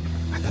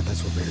 I thought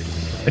that's what we were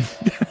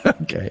doing.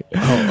 Okay.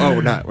 Oh,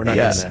 we're not doing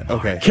that.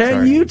 Okay.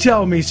 Can you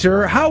tell me,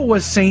 sir, how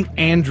was St.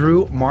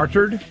 Andrew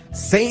martyred?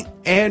 St.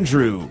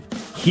 Andrew,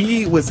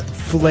 he was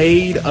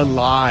flayed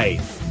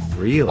alive.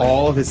 Really?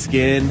 All of his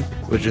skin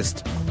was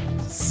just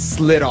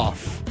slit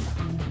off.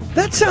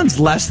 That sounds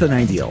less than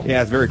ideal.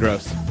 Yeah, it's very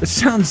gross. It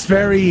sounds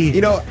very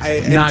in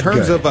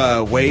terms good.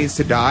 of ways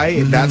to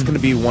die, that's going to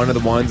be one of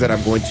the ones that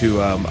I'm going to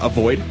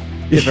avoid,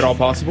 if at all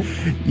possible.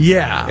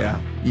 Yeah.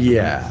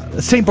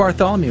 St.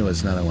 Bartholomew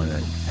was another one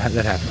that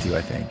happened to you,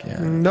 I think. Yeah.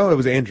 No, it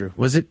was Andrew.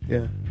 Was it?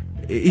 Yeah.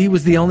 He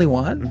was the only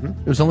one? Mm-hmm.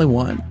 There was only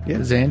one? Yeah. It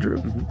was Andrew?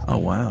 Mm-hmm. Oh,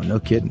 wow.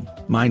 No kidding.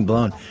 Mind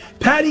blown.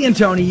 Patty and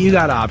Tony, you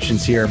got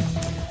options here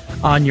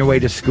on your way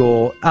to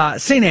school.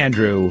 St.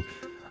 Andrew,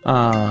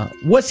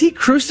 was he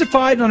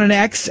crucified on an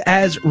X,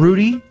 as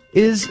Rudy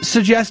is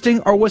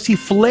suggesting, or was he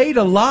flayed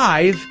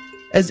alive,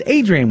 as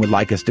Adrian would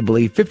like us to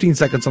believe? 15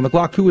 seconds on the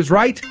clock. Who is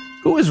right?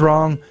 Who is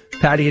wrong?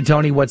 Patty and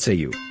Tony, what say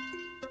you?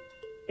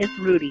 It's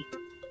Rudy.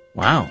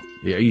 Wow.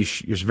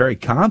 You're very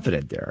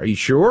confident there. Are you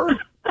sure?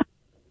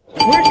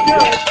 We're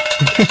good.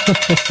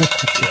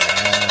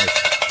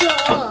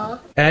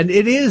 And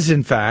it is,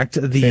 in fact,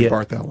 St.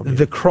 Bartholomew.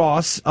 the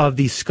cross of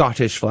the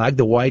Scottish flag,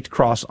 the white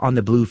cross on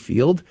the blue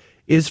field,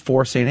 is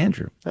for St.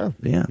 Andrew. Oh,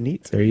 yeah.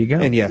 Neat. There you go.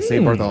 And yeah,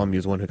 St. Bartholomew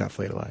is one who got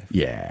flayed alive.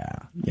 Yeah.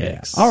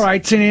 Yes. All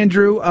right, St.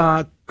 Andrew,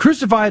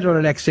 crucified on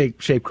an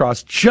X-shaped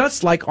cross,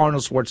 just like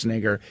Arnold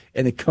Schwarzenegger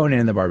in the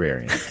Conan the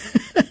Barbarian.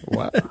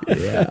 Wow.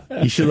 Yeah.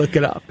 You should look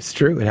it up. It's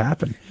true. It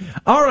happened.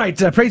 All right.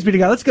 Praise be to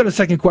God. Let's go to the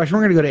second question.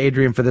 We're going to go to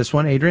Adrian for this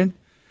one. Adrian,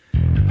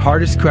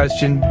 hardest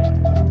question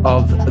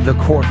of the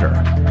quarter.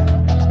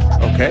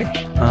 Okay.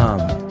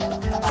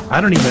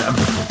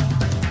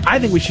 I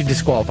think we should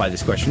disqualify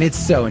this question. It's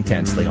so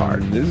intensely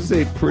hard. This is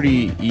a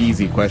pretty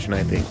easy question,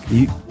 I think.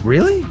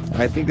 Really?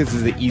 I think this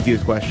is the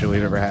easiest question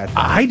we've ever had.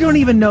 I don't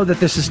even know that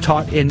this is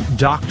taught in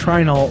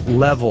doctrinal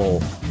level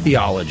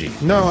theology.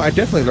 No, I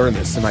definitely learned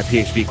this in my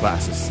PhD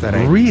classes that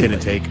I didn't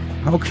take.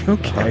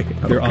 Okay.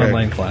 Your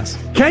online class.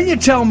 Can you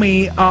tell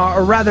me,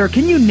 or rather,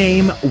 can you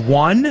name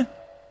one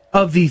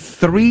of the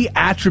 3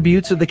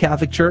 attributes of the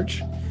Catholic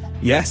Church?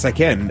 Yes, I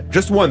can.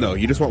 Just one, though.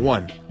 You just want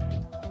one.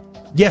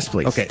 Yes,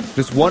 please. Okay,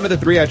 just one of the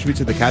 3 attributes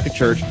of the Catholic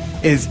Church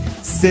is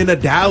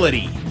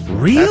synodality.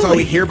 Really? That's why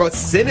we hear about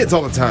synods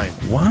all the time.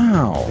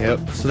 Wow.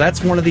 Yep. So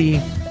that's one of the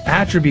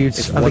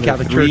attributes of the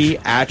Catholic Church. 3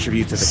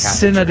 attributes of the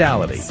Catholic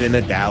Synodality. Church.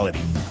 Synodality.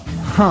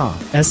 Huh.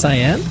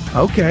 S-I-N?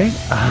 Okay.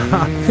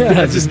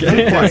 Just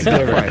kidding.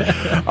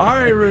 All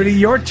right, Rudy,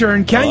 your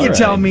turn. Can you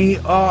tell me,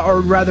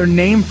 or rather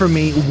name for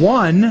me,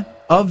 one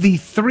of the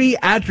 3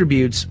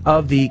 attributes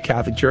of the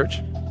Catholic Church?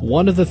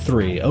 One of the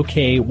 3.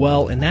 Okay,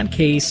 well, in that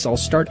case, I'll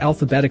start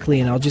alphabetically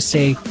and I'll just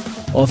say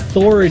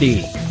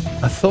authority.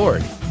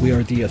 Authority. We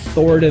are the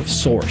authoritative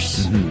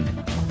source.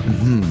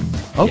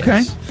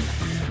 Okay. Yes.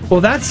 Well,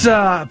 that's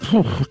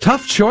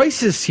tough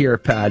choices here,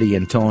 Patty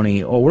and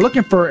Tony. Well, we're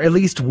looking for at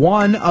least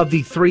one of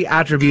the 3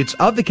 attributes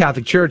of the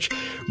Catholic Church.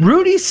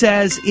 Rudy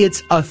says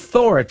it's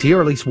authority, or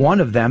at least one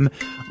of them.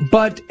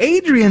 But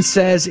Adrian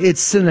says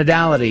it's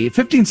synodality.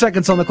 15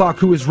 seconds on the clock.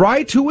 Who is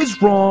right? Who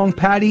is wrong?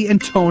 Patty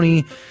and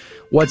Tony,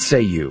 what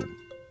say you?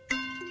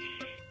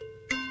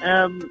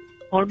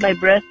 Hold my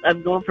breath.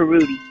 I'm going for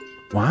Rudy.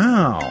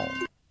 Wow.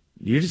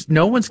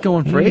 No one's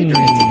going for Adrian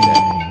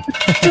today.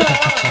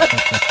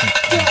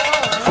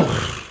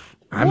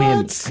 I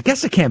mean, I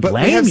guess I can't blame you.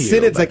 But we have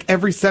synods like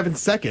every 7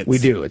 seconds. We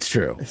do. It's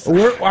true.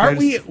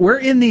 We're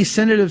in the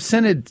Synod of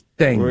Synod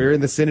thing. We're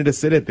in the Synod of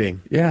Synod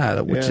thing. Yeah,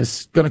 which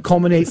is going to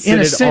culminate in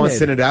a synod. On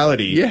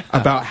synodality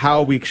about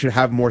how we should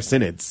have more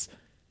synods.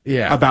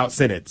 Yeah. About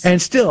synods.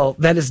 And still,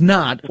 that is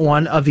not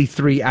one of the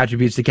 3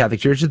 attributes of the Catholic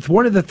Church. It's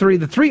one of the 3.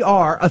 The 3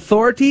 are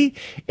authority,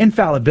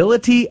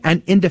 infallibility,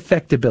 and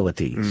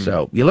indefectibility.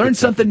 So you learned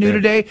something new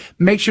today.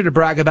 Make sure to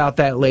brag about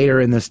that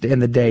later in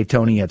the day,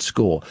 Tony, at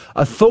school.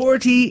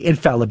 Authority,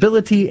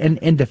 infallibility, and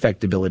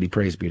indefectibility.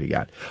 Praise be to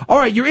God. All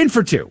right, you're in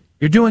for 2.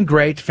 You're doing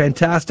great.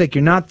 Fantastic.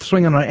 You're not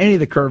swinging on any of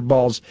the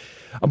curveballs.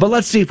 But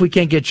let's see if we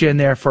can't get you in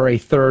there for a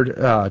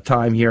 3rd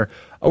time here.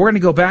 We're going to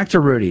go back to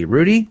Rudy.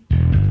 Rudy?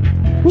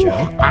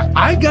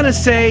 I'm going to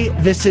say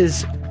this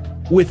is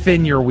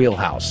within your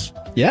wheelhouse.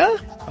 Yeah?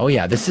 Oh,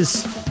 yeah. This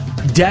is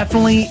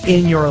definitely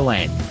in your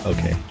lane.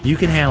 Okay. You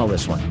can handle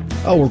this one.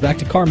 Oh, we're back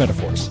to car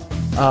metaphors.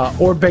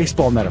 Or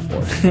baseball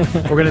metaphors.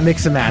 We're going to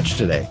mix and match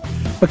today.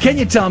 But can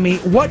you tell me,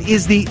 what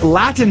is the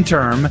Latin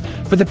term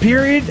for the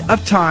period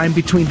of time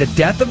between the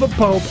death of a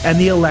pope and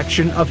the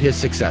election of his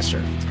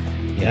successor?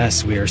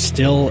 Yes, we are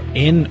still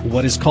in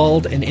what is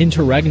called an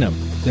interregnum.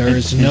 There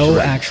is no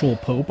actual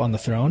pope on the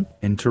throne.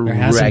 Interregnum.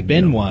 There hasn't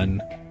been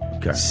one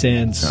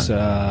since,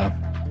 I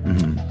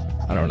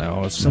don't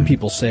know, some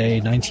people say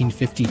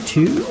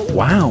 1952.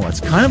 Wow, it's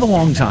kind of a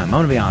long time.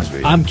 I'm going to be honest with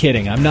you. I'm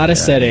kidding. I'm not a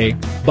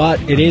sede, but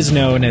it is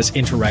known as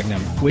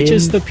interregnum, which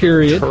is the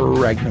period.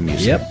 Interregnum, you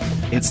say. Yep.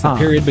 It's the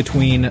period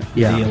between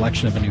the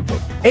election of a new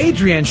pope.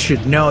 Adrian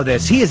should know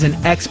this. He is an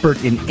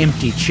expert in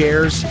empty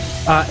chairs.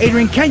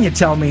 Adrian, can you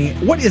tell me,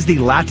 what is the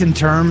Latin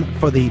term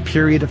for the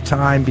period of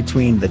time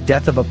between the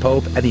death of a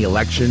pope and the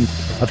election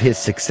of his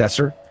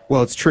successor?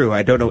 Well, it's true.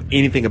 I don't know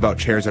anything about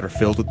chairs that are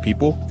filled with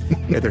people.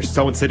 If there's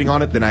someone sitting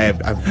on it, then I'm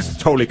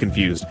totally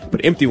confused.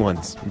 But empty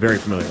ones, very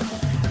familiar.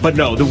 But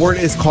no, the word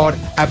is called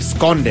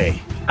absconde.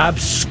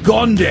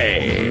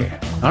 Absconde.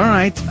 All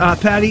right,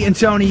 Patty and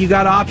Tony, you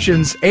got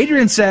options.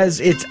 Adrian says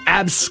it's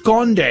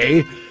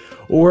absconde,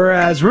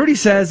 whereas Rudy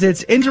says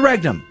it's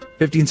interregnum.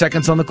 15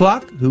 seconds on the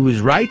clock. Who is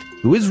right?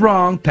 Who is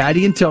wrong?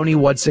 Patty and Tony,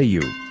 what say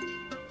you?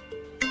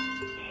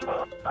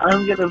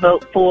 I'm going to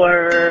vote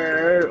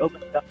for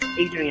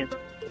Adrian.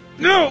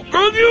 No,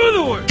 go the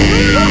other way.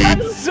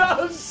 I'm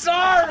so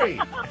sorry.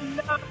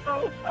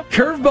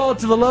 Curveball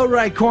to the low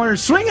right corner.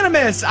 Swing and a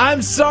miss.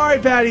 I'm sorry,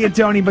 Patty and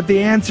Tony, but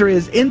the answer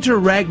is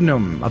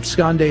interregnum.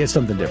 Absconde is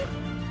something different.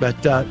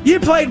 But you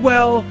played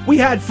well. We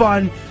had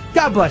fun.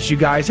 God bless you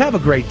guys. Have a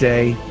great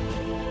day.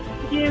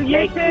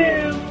 You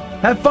too.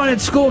 Have fun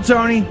at school,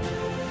 Tony.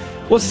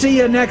 We'll see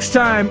you next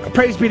time.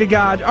 Praise be to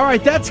God. All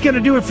right, that's going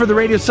to do it for the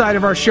radio side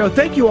of our show.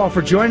 Thank you all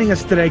for joining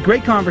us today.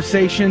 Great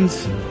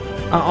conversations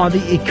on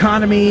the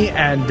economy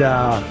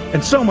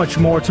and so much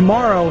more.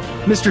 Tomorrow,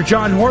 Mr.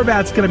 John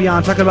Horvat's going to be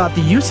on talking about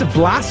the use of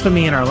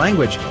blasphemy in our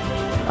language.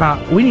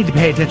 We need to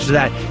pay attention to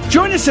that.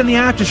 Join us in the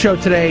after show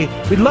today.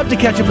 We'd love to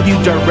catch up with you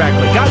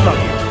directly. God love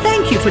you.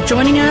 Thank you for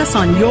joining us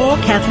on Your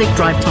Catholic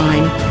Drive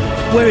Time,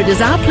 where it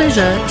is our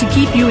pleasure to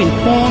keep you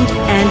informed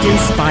and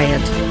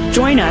inspired.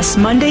 Join us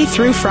Monday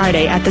through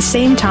Friday at the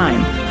same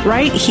time,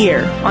 right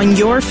here on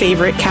your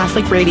favorite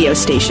Catholic radio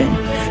station.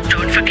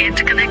 Don't forget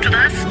to connect with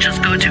us.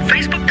 Just go to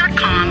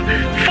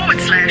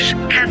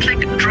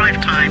facebook.com/Catholic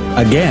Drive Time.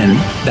 Again,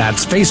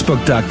 that's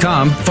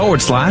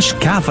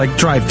facebook.com/Catholic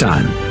Drive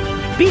Time.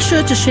 Be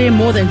sure to share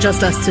more than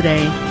just us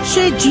today.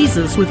 Share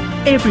Jesus with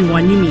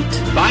everyone you meet.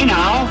 Bye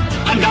now,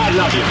 and God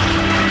love you.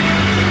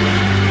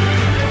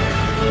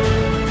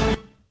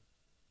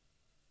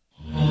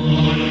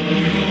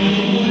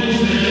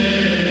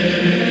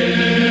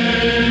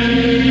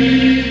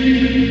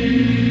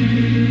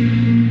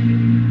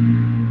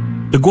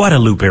 The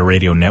Guadalupe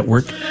Radio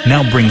Network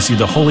now brings you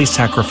the Holy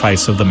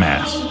Sacrifice of the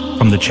Mass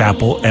from the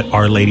chapel at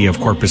Our Lady of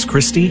Corpus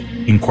Christi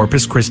in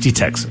Corpus Christi,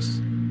 Texas.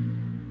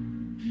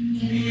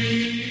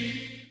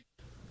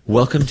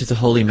 Welcome to the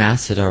Holy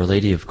Mass at Our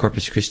Lady of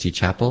Corpus Christi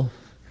Chapel.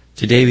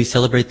 Today we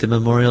celebrate the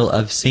memorial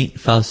of Saint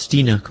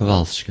Faustina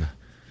Kowalska.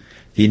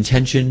 The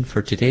intention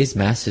for today's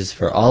Mass is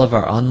for all of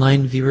our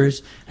online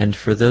viewers and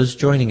for those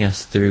joining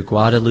us through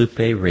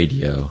Guadalupe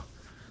Radio.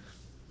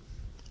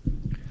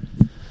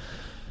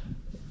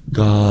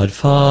 God,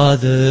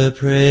 Father,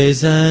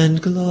 praise and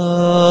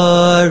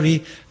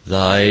glory,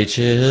 thy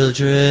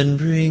children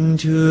bring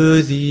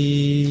to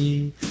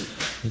thee.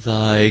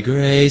 Thy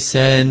grace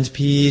and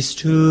peace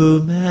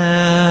to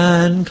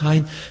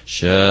mankind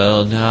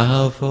shall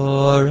now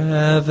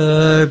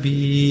forever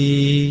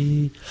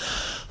be.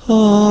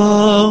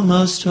 O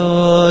most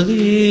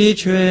holy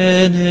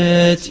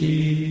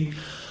Trinity,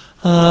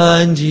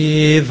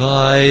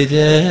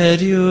 undivided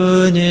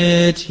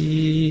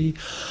unity,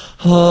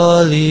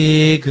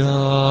 holy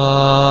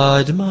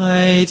God,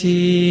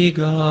 mighty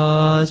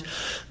God,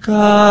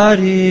 God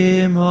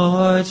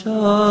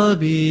immortal,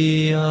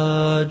 be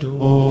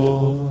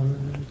adored.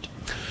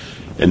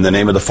 In the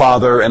name of the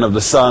Father, and of the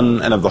Son,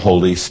 and of the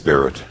Holy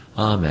Spirit.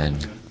 Amen.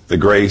 The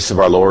grace of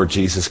our Lord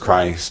Jesus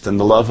Christ, and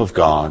the love of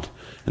God,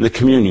 and the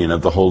communion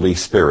of the Holy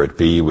Spirit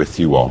be with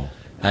you all.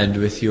 And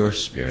with your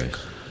spirit.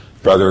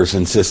 Brothers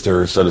and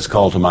sisters, let us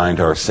call to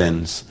mind our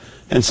sins,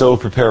 and so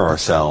prepare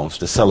ourselves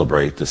to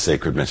celebrate the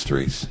sacred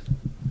mysteries.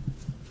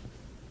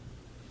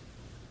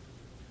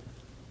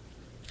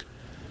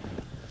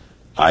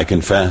 I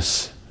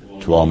confess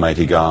to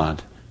Almighty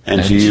God,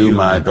 and to you,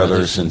 my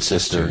brothers and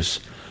sisters,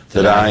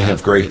 that I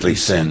have greatly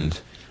sinned,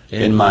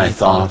 in my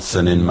thoughts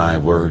and in my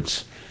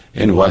words,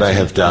 in what I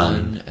have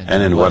done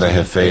and in what I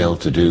have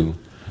failed to do,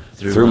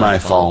 through my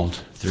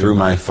fault, through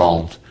my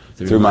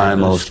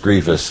most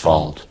grievous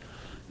fault.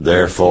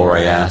 Therefore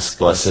I ask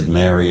Blessed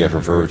Mary, ever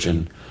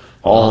Virgin,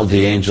 all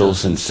the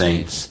angels and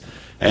saints,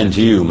 and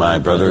you, my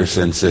brothers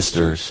and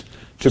sisters,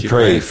 to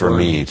pray for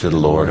me to the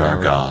Lord our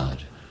God.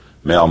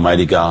 May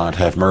Almighty God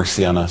have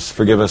mercy on us,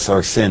 forgive us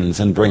our sins,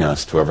 and bring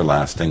us to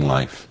everlasting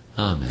life.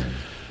 Amen.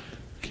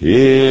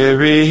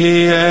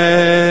 Kyrie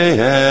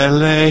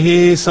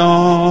eleison.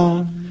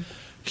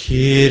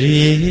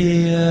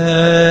 Kyrie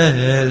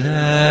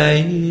eleison.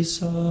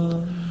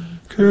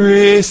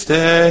 Christe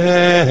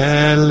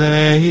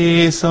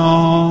eleison.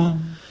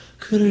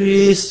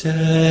 Christe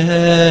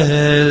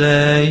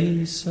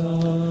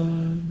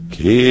eleison.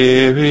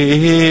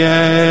 Kyrie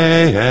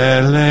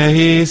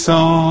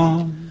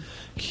eleison.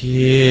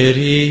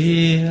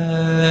 Kyrie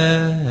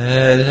eleison.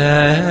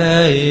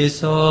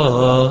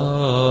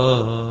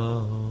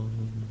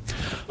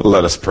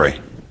 Let us pray.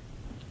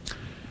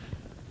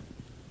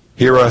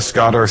 Hear us,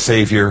 God our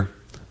Savior,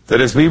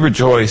 that as we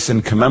rejoice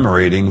in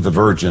commemorating the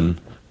Virgin,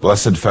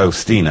 Blessed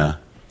Faustina,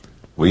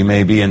 we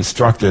may be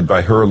instructed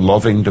by her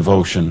loving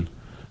devotion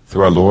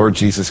through our Lord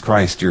Jesus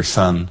Christ, your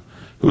Son,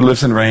 who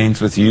lives and reigns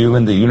with you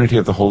in the unity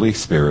of the Holy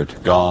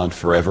Spirit, God,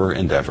 forever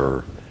and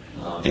ever.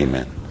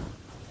 Amen.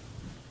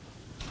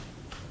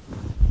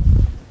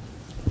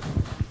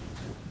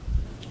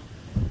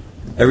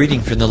 A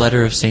reading from the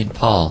letter of St.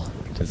 Paul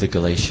to the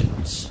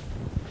Galatians.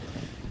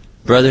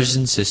 Brothers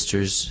and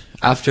sisters,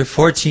 after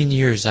 14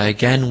 years I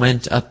again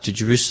went up to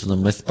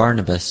Jerusalem with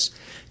Barnabas,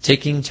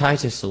 taking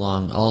Titus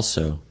along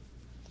also.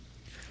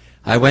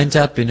 I went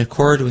up in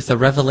accord with a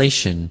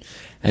revelation,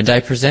 and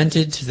I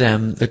presented to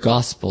them the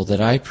gospel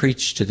that I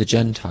preached to the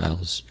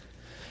Gentiles,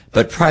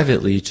 but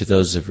privately to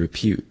those of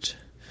repute,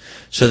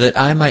 so that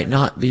I might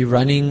not be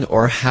running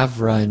or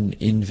have run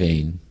in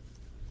vain.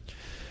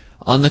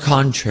 On the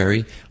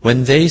contrary,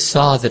 when they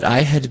saw that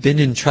I had been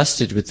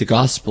entrusted with the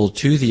gospel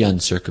to the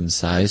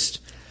uncircumcised,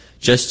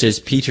 just as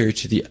Peter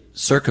to the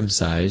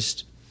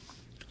circumcised,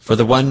 for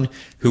the one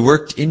who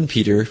worked in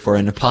Peter for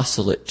an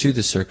apostolate to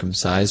the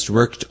circumcised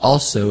worked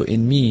also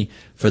in me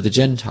for the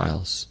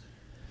Gentiles.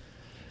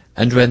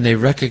 And when they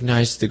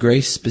recognized the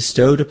grace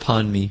bestowed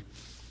upon me,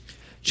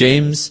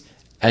 James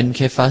and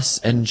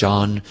Cephas and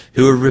John,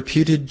 who were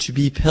reputed to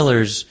be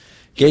pillars,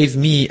 gave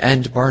me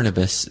and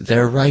Barnabas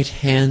their right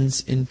hands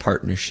in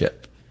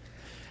partnership,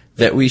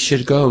 that we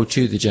should go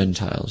to the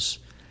Gentiles,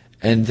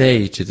 and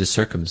they to the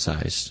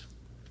circumcised.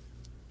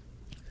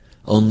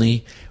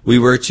 Only we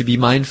were to be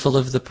mindful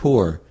of the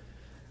poor,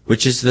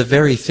 which is the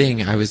very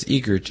thing I was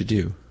eager to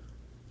do.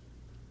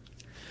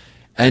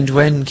 And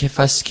when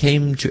Cephas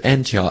came to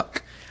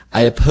Antioch,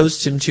 I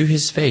opposed him to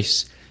his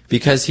face,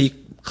 because he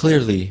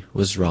clearly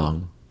was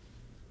wrong.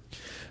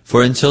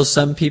 For until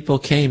some people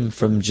came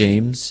from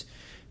James,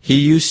 he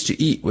used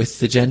to eat with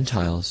the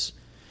Gentiles.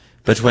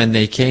 But when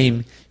they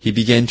came, he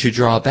began to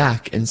draw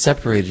back and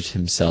separated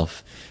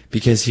himself,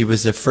 because he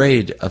was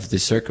afraid of the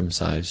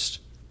circumcised.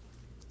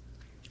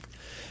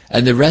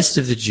 And the rest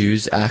of the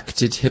Jews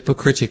acted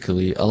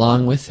hypocritically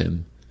along with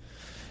him,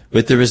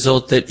 with the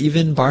result that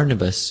even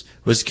Barnabas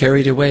was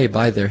carried away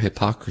by their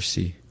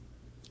hypocrisy.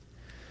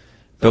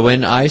 But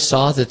when I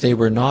saw that they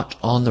were not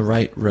on the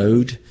right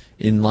road,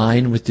 in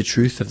line with the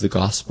truth of the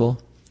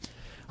gospel,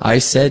 I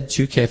said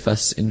to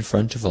Cephas in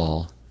front of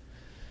all,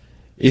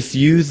 If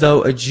you,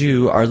 though a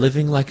Jew, are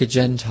living like a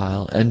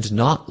Gentile and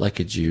not like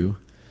a Jew,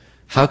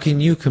 how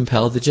can you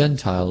compel the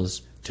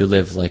Gentiles to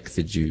live like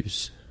the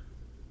Jews?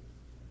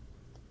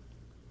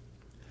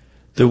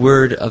 The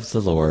word of the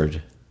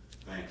Lord.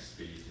 Thanks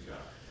be to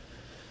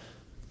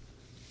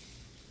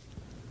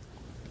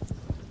God.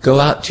 Go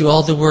out to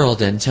all the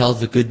world and tell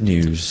the good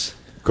news.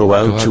 Go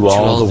out to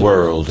all the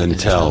world and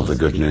tell the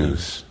good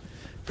news.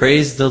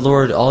 Praise the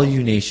Lord, all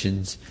you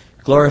nations.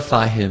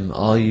 Glorify him,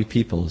 all you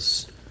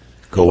peoples.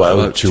 Go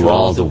out to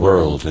all the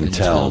world and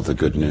tell the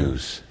good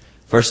news.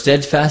 For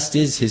steadfast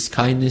is his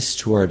kindness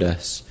toward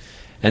us,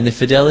 and the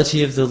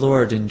fidelity of the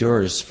Lord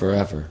endures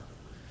forever.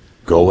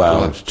 Go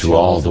out to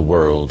all the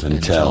world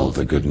and tell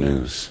the good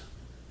news.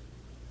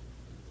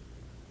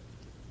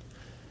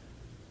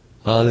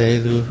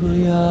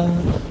 Alleluia,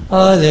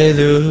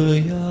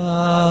 Alleluia,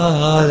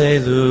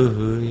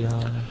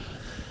 Alleluia.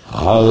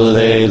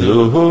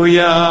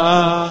 Alleluia,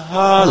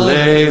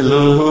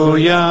 Alleluia,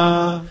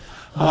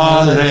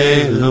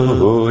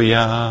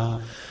 Alleluia.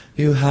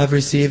 You have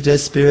received a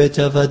spirit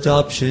of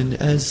adoption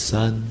as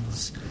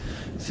sons,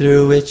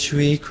 through which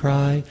we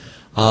cry,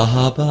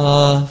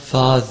 Abba,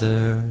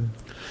 Father.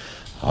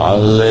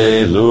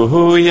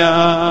 Alleluia,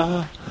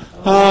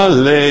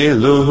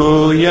 Alleluia,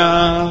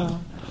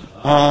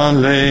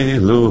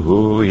 Alleluia.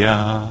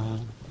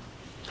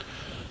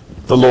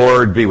 The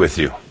Lord be with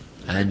you.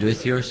 And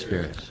with your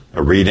spirit.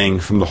 A reading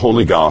from the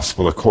Holy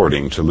Gospel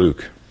according to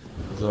Luke.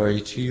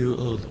 Glory to you,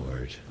 O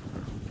Lord.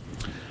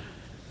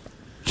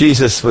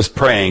 Jesus was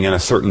praying in a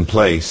certain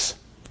place,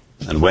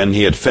 and when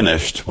he had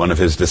finished, one of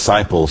his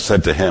disciples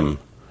said to him,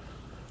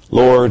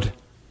 Lord,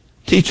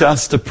 teach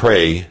us to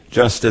pray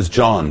just as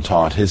John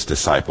taught his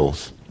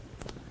disciples.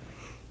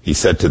 He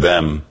said to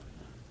them,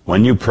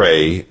 when you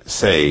pray,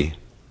 say,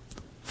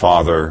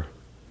 Father,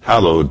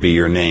 hallowed be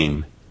your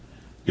name.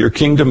 Your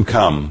kingdom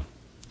come.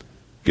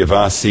 Give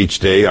us each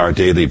day our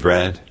daily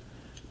bread,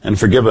 and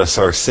forgive us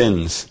our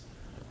sins,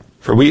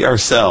 for we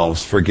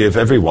ourselves forgive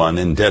everyone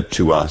in debt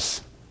to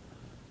us,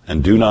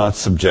 and do not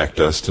subject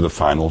us to the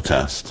final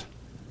test.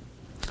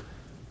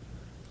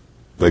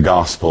 The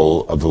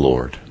Gospel of the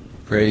Lord.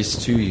 Praise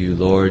to you,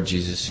 Lord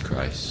Jesus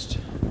Christ.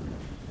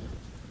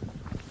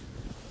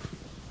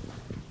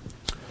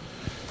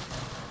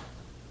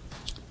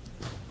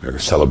 We're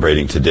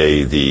celebrating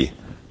today the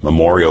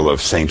memorial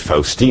of Saint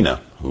Faustina,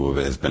 who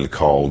has been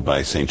called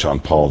by St. John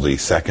Paul II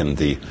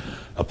the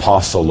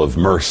Apostle of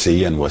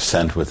Mercy, and was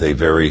sent with a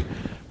very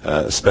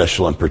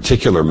special and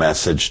particular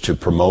message to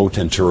promote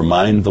and to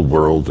remind the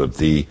world of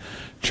the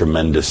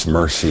tremendous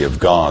mercy of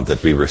God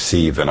that we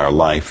receive in our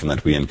life and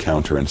that we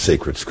encounter in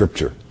sacred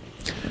Scripture.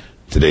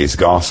 Today's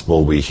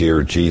Gospel, we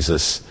hear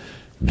Jesus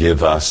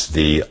give us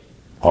the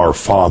Our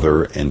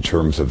Father in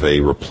terms of a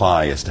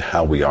reply as to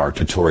how we are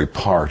to tory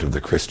part of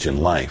the Christian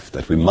life,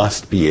 that we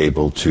must be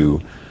able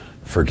to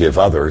forgive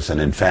others,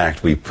 and in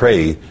fact we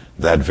pray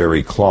that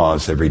very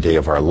clause every day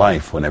of our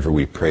life whenever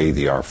we pray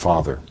the Our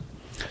Father.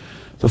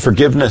 So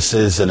forgiveness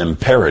is an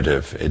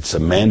imperative, it's a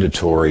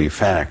mandatory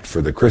fact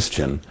for the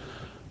Christian,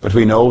 but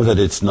we know that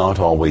it's not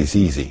always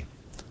easy.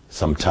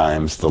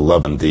 Sometimes the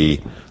love and the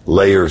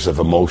layers of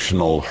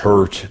emotional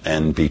hurt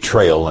and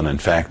betrayal, and in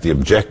fact the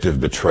objective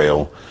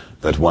betrayal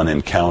that one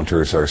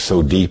encounters, are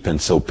so deep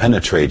and so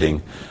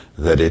penetrating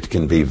that it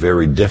can be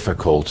very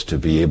difficult to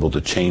be able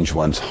to change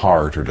one's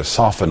heart or to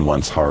soften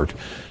one's heart,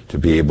 to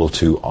be able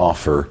to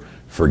offer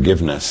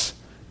forgiveness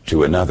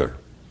to another.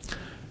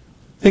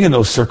 I think in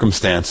those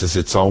circumstances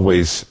it's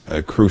always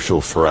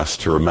crucial for us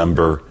to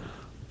remember,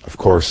 of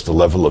course, the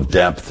level of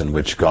depth in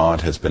which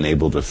God has been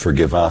able to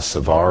forgive us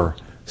of our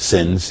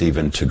sins,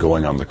 even to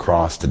going on the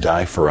cross to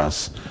die for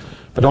us,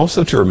 but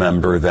also to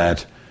remember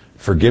that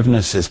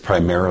forgiveness is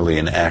primarily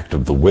an act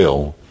of the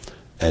will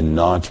and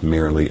not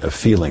merely a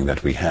feeling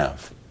that we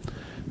have.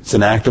 It's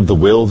an act of the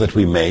will that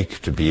we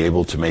make to be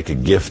able to make a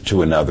gift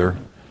to another,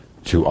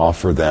 to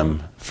offer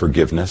them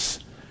forgiveness.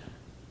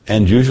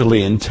 And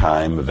usually in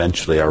time,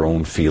 eventually our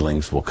own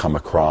feelings will come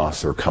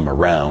across or come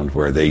around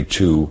where they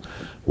too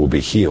will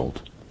be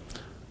healed.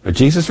 But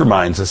Jesus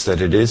reminds us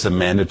that it is a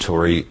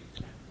mandatory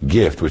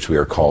gift which we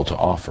are called to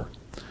offer.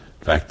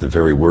 In fact, the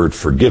very word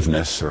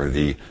forgiveness, or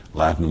the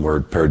Latin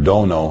word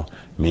perdono,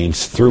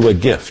 means through a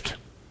gift.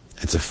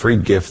 It's a free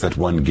gift that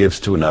one gives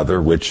to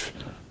another, which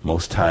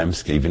most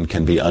times even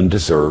can be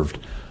undeserved,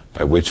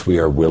 by which we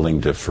are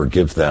willing to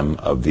forgive them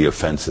of the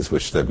offenses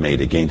which they've made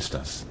against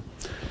us.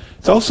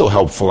 It's also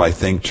helpful, I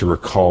think, to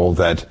recall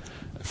that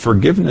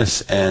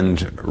forgiveness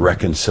and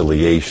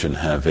reconciliation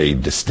have a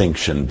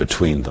distinction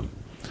between them.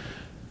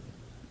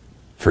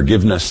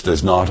 Forgiveness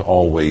does not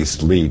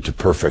always lead to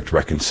perfect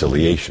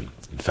reconciliation.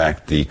 In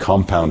fact, the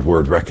compound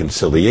word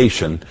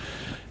reconciliation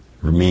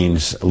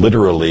means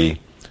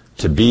literally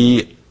to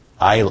be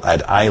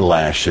at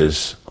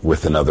eyelashes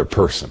with another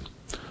person.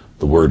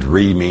 The word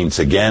re means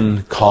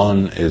again,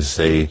 con is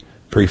a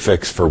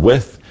prefix for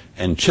with,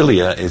 and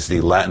cilia is the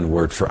Latin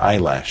word for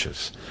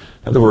eyelashes.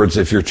 In other words,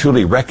 if you're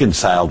truly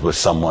reconciled with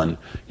someone,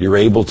 you're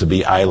able to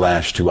be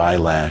eyelash to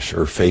eyelash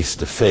or face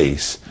to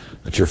face,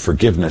 that your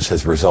forgiveness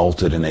has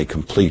resulted in a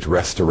complete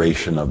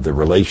restoration of the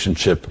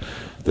relationship,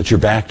 that you're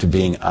back to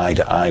being eye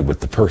to eye with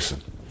the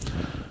person.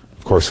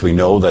 Of course, we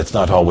know that's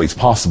not always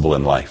possible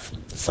in life.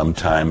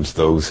 Sometimes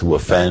those who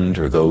offend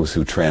or those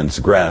who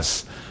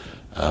transgress,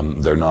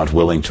 they're not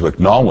willing to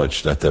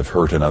acknowledge that they've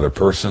hurt another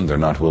person. They're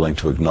not willing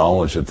to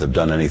acknowledge that they've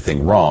done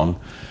anything wrong,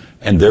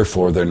 and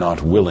therefore they're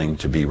not willing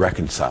to be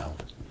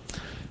reconciled.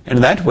 And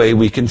in that way,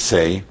 we can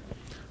say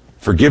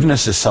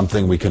forgiveness is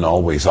something we can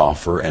always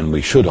offer, and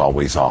we should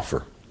always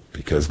offer.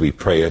 because we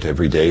pray it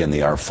every day in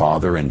the Our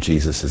Father, and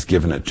Jesus has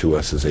given it to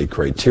us as a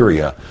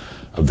criteria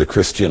of the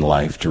Christian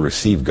life to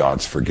receive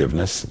God's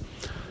forgiveness.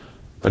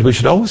 But we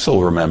should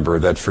also remember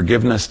that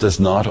forgiveness does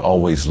not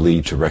always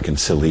lead to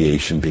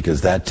reconciliation,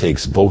 because that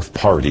takes both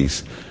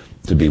parties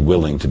to be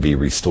willing to be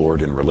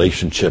restored in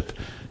relationship,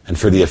 and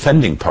for the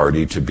offending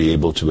party to be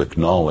able to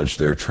acknowledge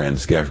their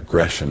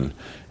transgression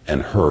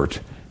and hurt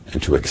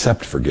and to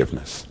accept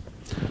forgiveness.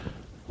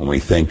 When we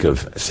think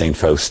of St.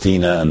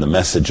 Faustina and the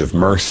message of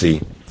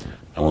mercy,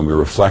 and when we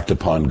reflect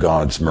upon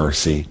God's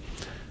mercy,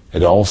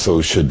 it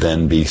also should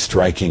then be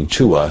striking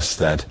to us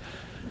that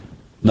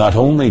not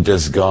only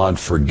does God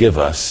forgive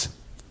us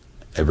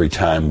every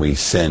time we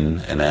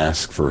sin and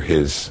ask for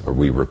His, or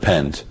we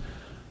repent,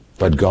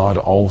 but God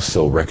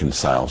also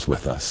reconciles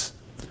with us.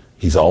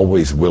 He's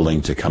always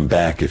willing to come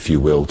back, if you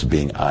will, to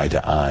being eye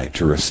to eye,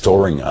 to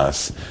restoring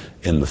us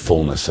in the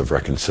fullness of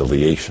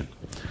reconciliation.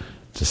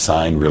 It's a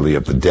sign really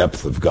of the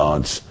depth of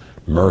God's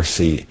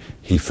mercy.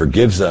 He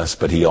forgives us,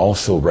 but He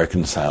also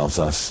reconciles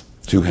us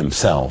to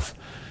Himself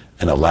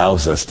and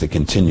allows us to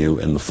continue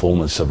in the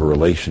fullness of a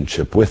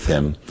relationship with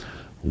Him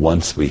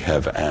once we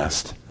have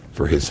asked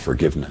for His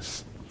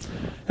forgiveness.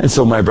 And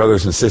so, my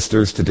brothers and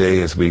sisters,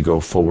 today as we go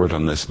forward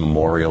on this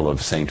memorial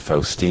of St.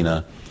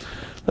 Faustina,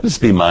 let us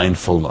be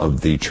mindful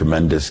of the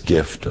tremendous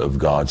gift of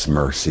God's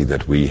mercy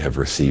that we have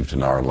received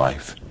in our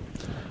life.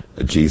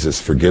 That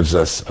Jesus forgives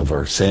us of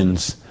our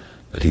sins,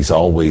 that He's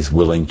always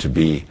willing to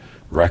be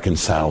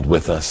reconciled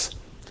with us.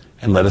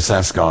 And let us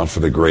ask God for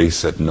the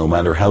grace that no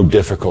matter how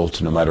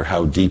difficult, no matter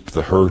how deep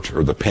the hurt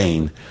or the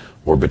pain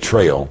or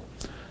betrayal,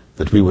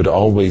 that we would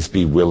always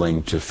be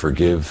willing to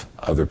forgive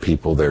other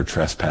people their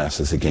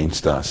trespasses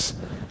against us,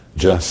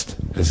 just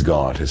as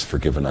God has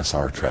forgiven us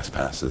our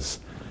trespasses.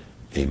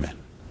 Amen.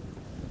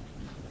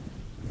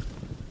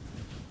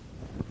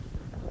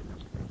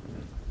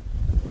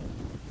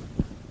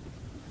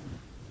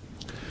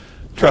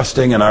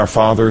 Trusting in our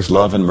Father's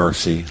love and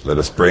mercy, let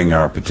us bring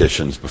our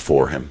petitions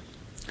before Him.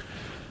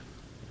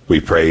 We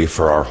pray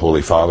for our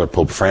Holy Father,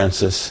 Pope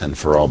Francis, and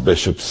for all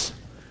bishops,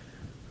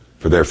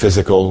 for their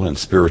physical and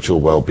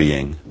spiritual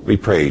well-being. We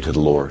pray to the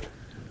Lord.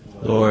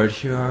 Lord,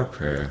 hear our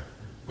prayer.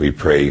 We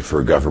pray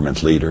for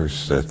government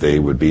leaders, that they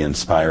would be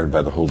inspired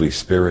by the Holy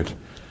Spirit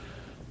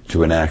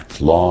to enact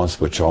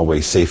laws which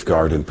always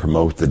safeguard and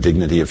promote the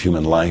dignity of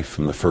human life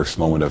from the first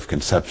moment of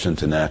conception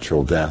to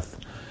natural death,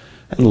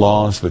 and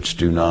laws which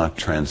do not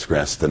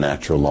transgress the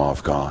natural law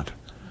of God.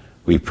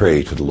 We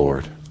pray to the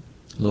Lord.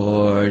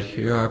 Lord,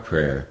 hear our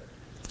prayer.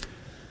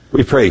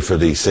 We pray for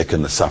the sick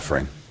and the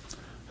suffering,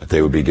 that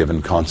they would be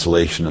given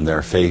consolation in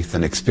their faith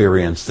and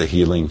experience the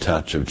healing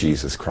touch of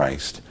Jesus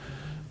Christ.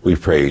 We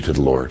pray to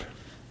the Lord.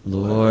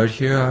 Lord,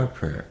 hear our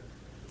prayer.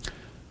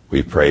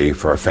 We pray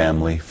for our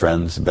family,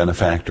 friends, and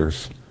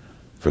benefactors,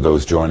 for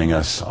those joining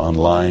us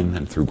online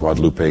and through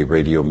Guadalupe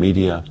Radio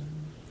Media,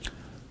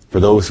 for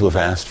those who have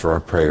asked for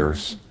our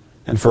prayers,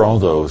 and for all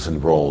those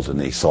enrolled in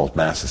the Salt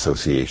Mass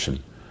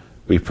Association.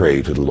 We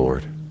pray to the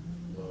Lord.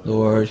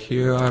 Lord,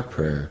 hear our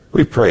prayer.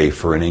 We pray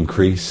for an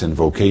increase in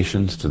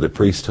vocations to the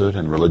priesthood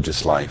and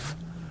religious life.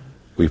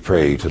 We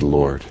pray to the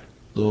Lord.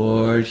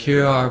 Lord,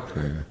 hear our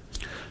prayer.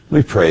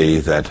 We pray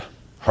that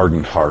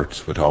hardened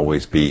hearts would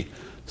always be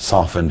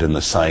softened in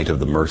the sight of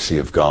the mercy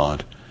of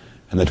God,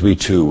 and that we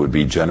too would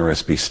be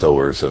generous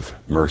bestowers of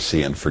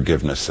mercy and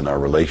forgiveness in our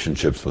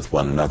relationships with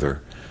one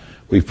another.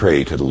 We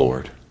pray to the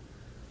Lord.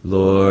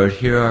 Lord,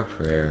 hear our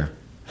prayer.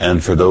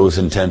 And for those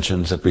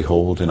intentions that we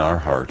hold in our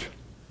heart,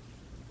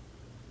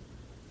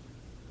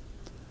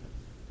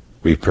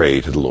 we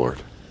pray to the Lord.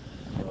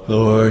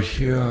 Lord,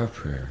 hear our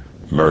prayer.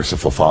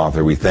 Merciful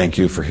Father, we thank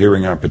you for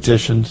hearing our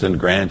petitions and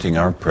granting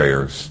our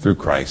prayers through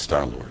Christ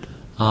our Lord.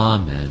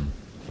 Amen.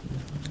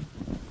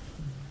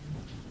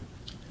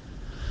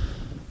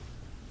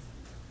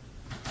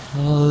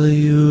 All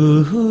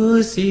you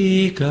who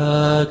seek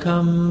a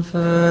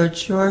comfort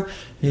sure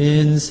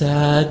in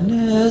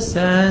sadness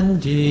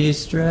and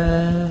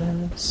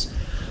distress,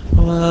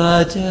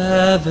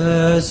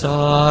 whatever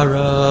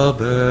sorrow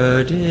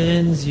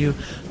burdens you,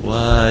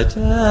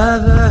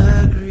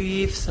 whatever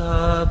griefs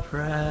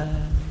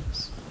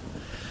oppress,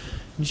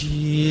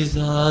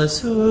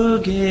 Jesus, who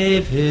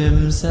gave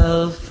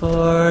Himself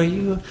for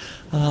you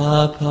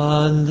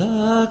upon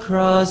the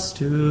cross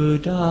to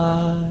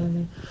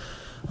die,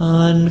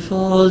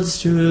 unfolds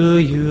to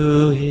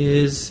you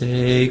His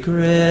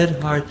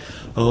sacred heart.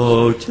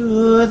 Oh,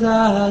 to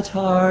that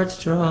heart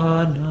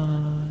draw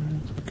nigh.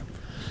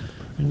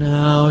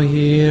 Now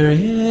hear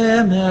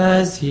Him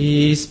as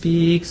He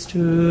speaks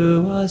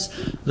to us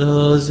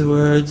those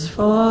words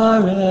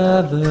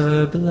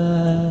forever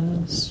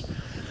blessed.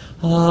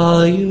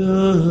 All you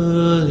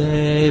who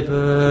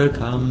labor,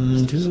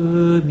 come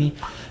to me,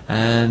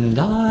 and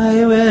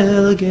I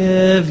will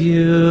give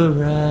you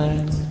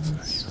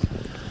rest.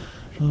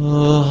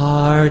 O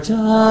heart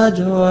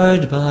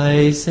adored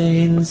by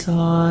saints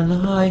on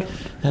high,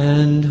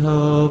 and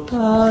hope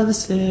of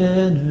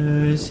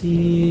sinners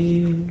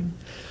here,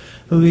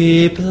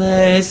 we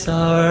place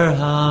our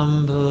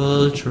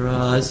humble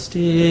trust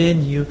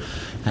in you.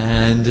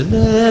 and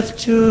lift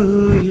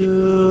to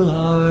you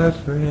our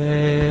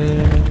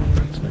prayer.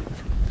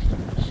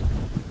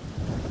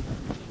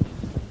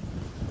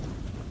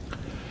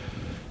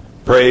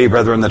 Pray,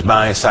 brethren, that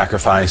my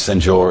sacrifice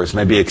and yours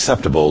may be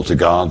acceptable to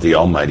God the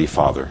Almighty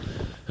Father.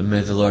 And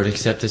may the Lord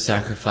accept the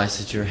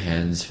sacrifice at your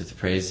hands for the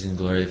praise and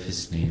glory of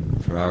his name,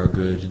 for our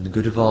good and the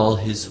good of all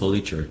his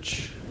holy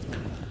church.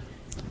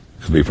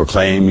 As we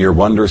proclaim your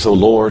wonders, O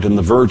Lord, and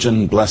the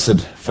Virgin,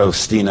 Blessed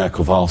Faustina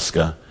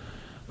Kowalska,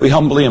 we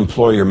humbly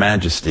implore your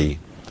majesty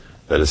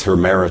that as her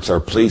merits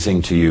are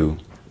pleasing to you,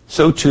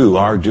 so too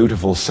our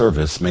dutiful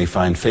service may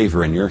find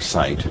favor in your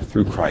sight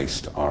through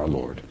Christ our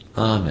Lord.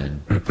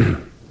 Amen.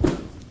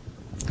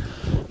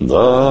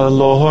 The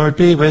Lord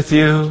be with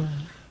you.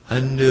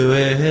 And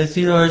with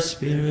your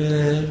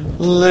spirit.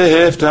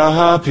 Lift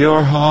up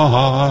your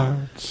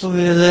hearts.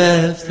 We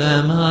lift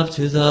them up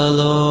to the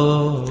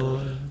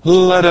Lord.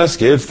 Let us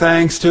give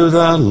thanks to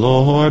the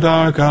Lord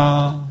our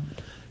God.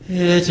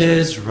 It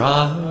is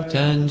right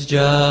and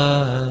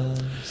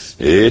just.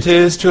 It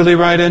is truly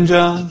right and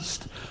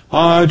just,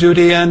 our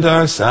duty and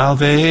our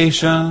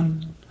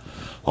salvation,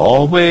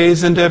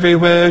 always and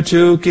everywhere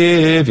to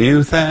give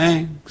you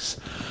thanks,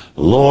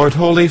 Lord,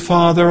 Holy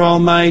Father,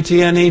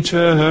 Almighty and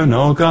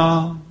Eternal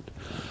God.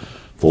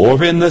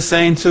 For in the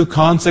saints who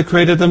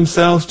consecrated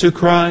themselves to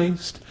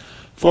Christ,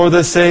 for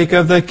the sake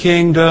of the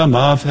kingdom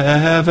of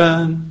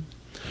heaven,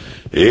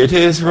 it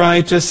is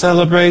right to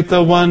celebrate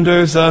the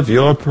wonders of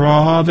your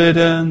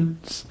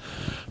providence,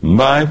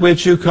 by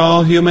which you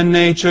call human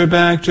nature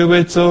back to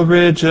its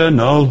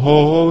original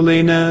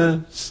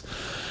holiness,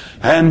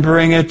 and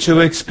bring it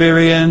to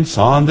experience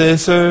on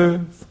this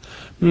earth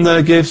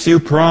the gifts you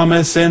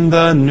promise in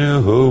the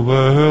new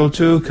world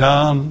to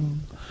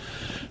come.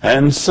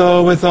 And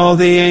so with all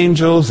the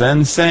angels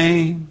and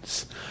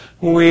saints,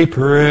 we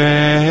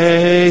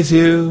praise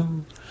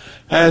you,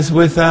 as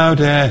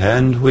without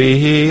end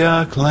we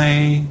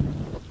acclaim.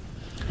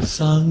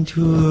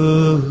 Sanctus,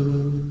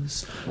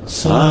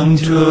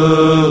 Sanctus,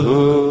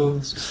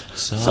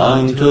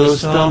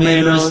 Sanctus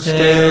Dominus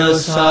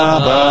Deus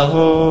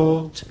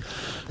Sabaoth,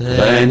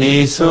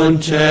 Pleni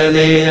sunt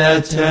celi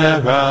et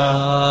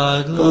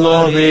terra,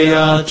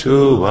 gloria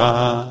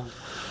tua,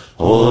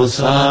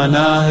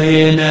 Hosanna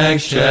in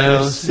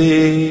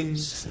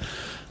excelsis,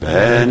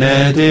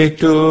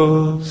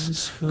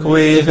 benedictus,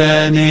 qui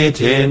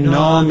venit in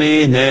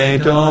nomine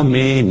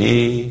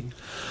Domini,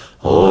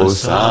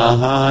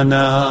 Hosanna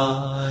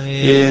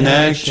in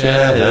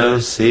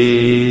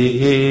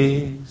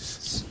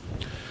excelsis.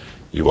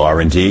 You are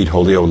indeed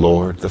holy, O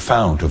Lord, the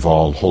fount of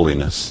all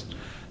holiness.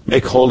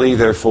 Make holy,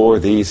 therefore,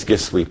 these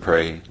gifts, we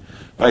pray,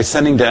 by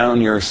sending down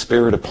your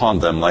Spirit upon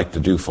them like the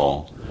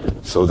dewfall,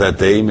 so that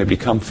they may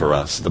become for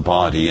us the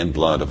body and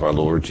blood of our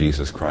Lord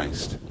Jesus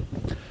Christ.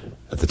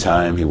 At the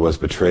time he was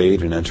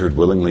betrayed and entered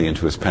willingly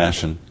into his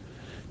passion,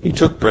 he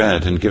took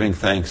bread and giving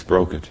thanks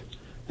broke it,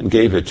 and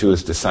gave it to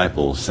his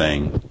disciples,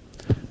 saying,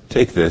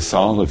 Take this,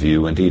 all of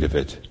you, and eat of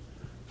it,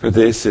 for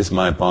this is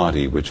my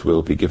body which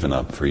will be given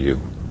up for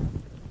you.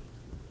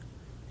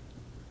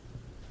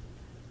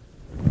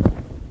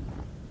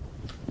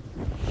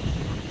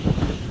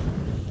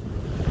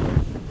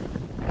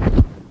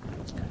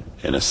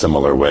 In a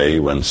similar way,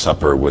 when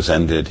supper was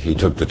ended, he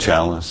took the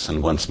chalice,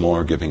 and once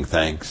more giving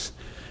thanks,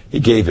 he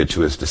gave it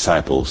to his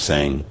disciples,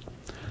 saying,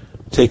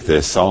 Take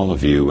this, all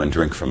of you, and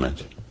drink from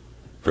it,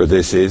 for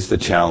this is the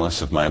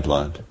chalice of my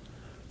blood,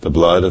 the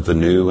blood of the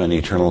new and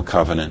eternal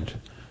covenant,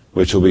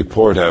 which will be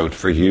poured out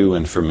for you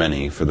and for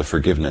many for the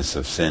forgiveness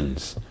of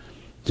sins.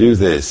 Do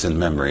this in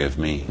memory of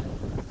me.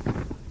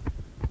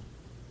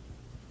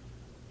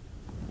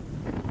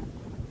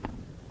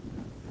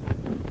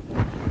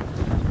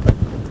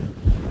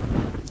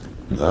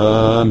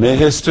 The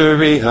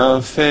mystery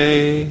of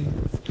faith.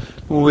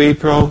 We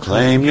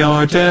proclaim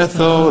your death,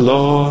 O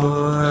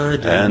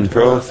Lord, and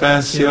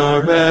profess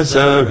your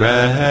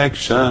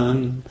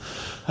resurrection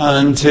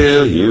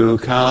until you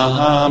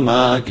come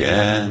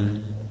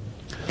again.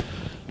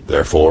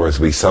 Therefore,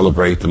 as we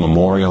celebrate the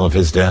memorial of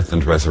his death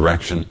and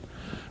resurrection,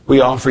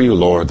 we offer you,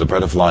 Lord, the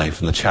bread of life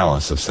and the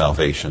chalice of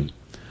salvation,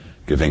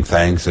 giving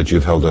thanks that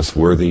you've held us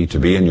worthy to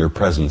be in your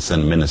presence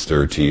and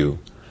minister to you.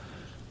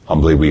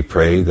 Humbly we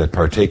pray that,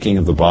 partaking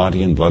of the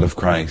body and blood of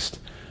Christ,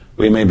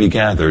 we may be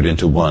gathered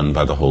into one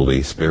by the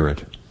Holy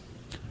Spirit.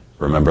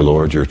 Remember,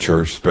 Lord, your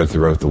church spread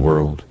throughout the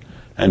world,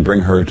 and bring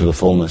her to the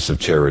fullness of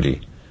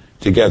charity,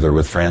 together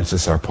with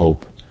Francis our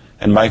Pope,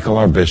 and Michael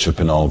our Bishop,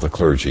 and all the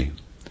clergy.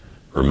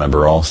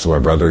 Remember also our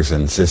brothers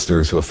and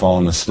sisters who have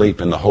fallen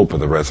asleep in the hope of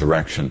the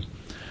resurrection,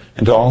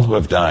 and all who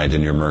have died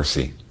in your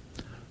mercy.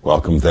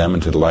 Welcome them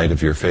into the light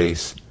of your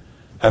face.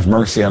 Have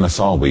mercy on us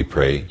all, we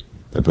pray,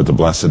 that with the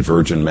Blessed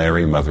Virgin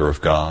Mary, Mother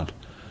of God,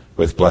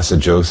 with blessed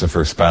Joseph,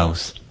 her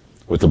spouse,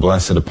 with the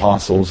blessed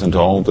apostles and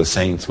all the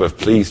saints who have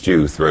pleased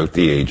you throughout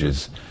the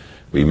ages,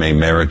 we may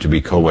merit to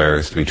be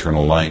co-heirs to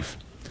eternal life,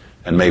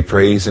 and may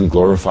praise and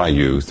glorify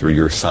you through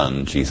your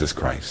Son, Jesus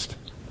Christ.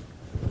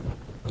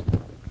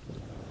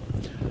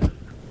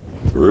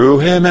 Through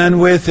him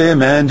and with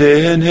him and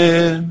in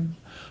him,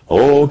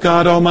 O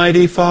God,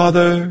 Almighty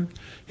Father,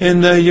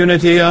 in the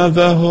unity of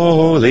the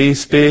Holy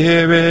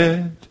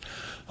Spirit,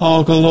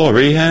 all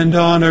glory and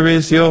honor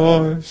is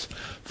yours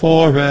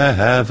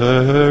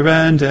forever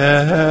and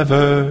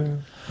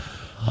ever.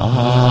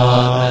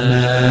 Amen.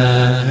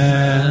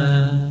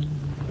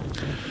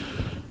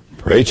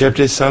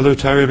 Preceptis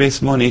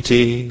salutaribus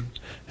moniti,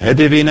 et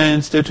divina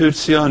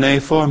institutione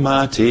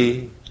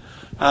formati,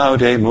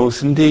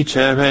 audemus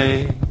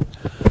dicere,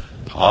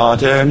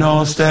 Pater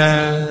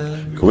noster,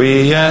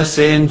 qui es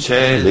in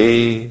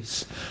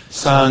celis,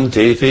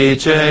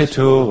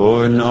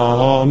 sanctificetur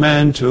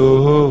nomen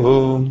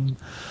tuum,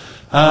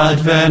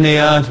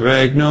 adveniat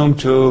regnum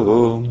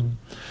tuum,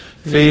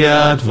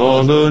 fiat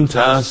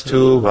voluntas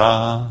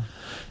tua,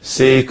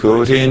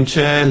 sicut in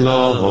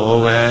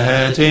cielo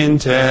et in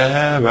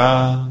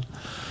terra.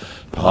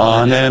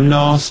 Panem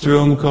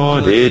nostrum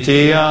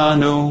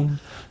quotidianum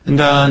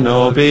da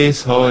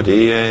nobis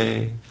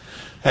hodie,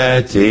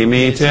 et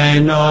dimite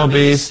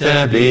nobis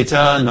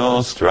debita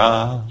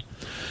nostra,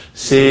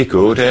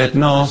 sicut et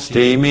nos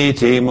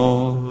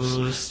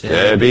dimitimus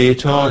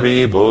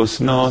debitoribus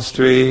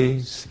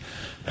nostris,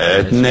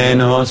 et ne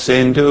nos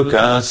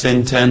inducas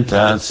in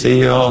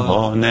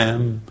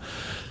tentationem,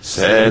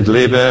 sed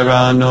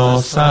libera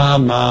nos a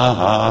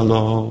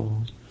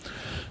malo.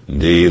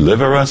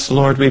 Deliver us,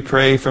 Lord, we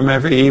pray, from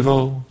every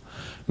evil.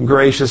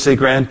 Graciously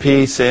grant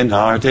peace in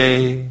our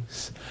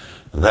days,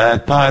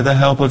 that by the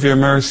help of your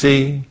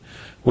mercy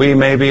we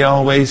may be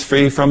always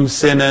free from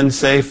sin and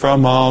safe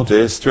from all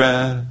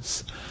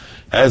distress,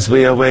 as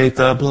we await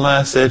the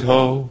blessed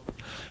hope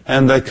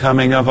and the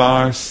coming of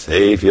our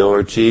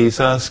Savior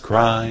Jesus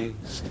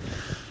Christ.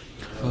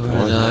 For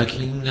the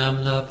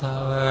kingdom, the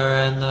power,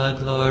 and the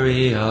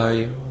glory are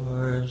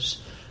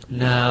yours,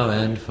 now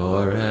and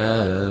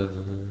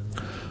forever.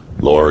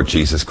 Lord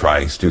Jesus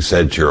Christ, who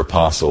said to your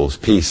apostles,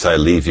 Peace I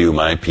leave you,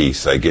 my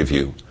peace I give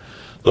you,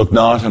 look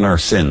not on our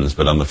sins,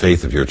 but on the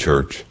faith of your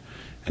church,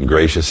 and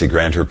graciously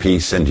grant her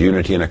peace and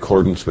unity in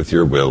accordance with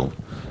your will,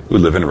 who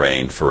live and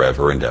reign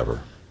forever and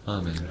ever.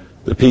 Amen.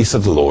 The peace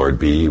of the Lord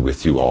be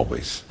with you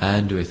always.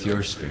 And with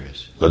your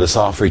spirit. Let us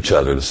offer each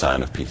other the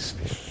sign of peace.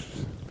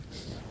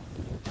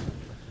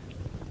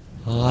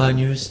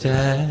 Agnus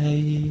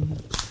Dei,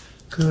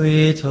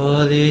 qui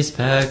tollis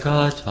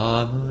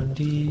peccata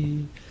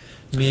mundi,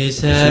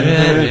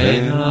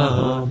 miserere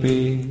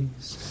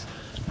nobis.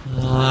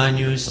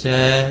 Agnus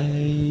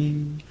Dei,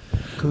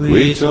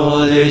 qui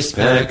tollis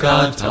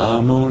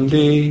peccata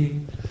mundi,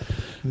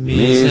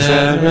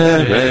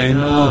 miserere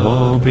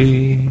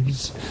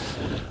nobis.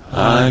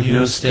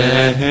 Agnus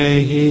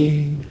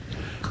Dei,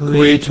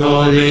 qui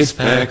tollis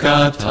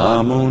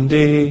peccata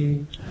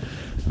mundi,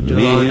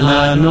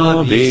 dona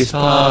nobis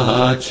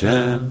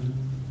pacem.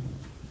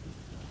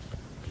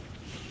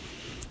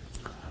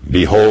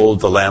 Behold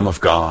the Lamb of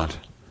God.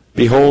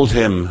 Behold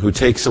him who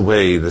takes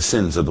away the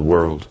sins of the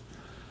world.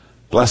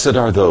 Blessed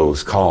are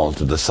those called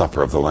to the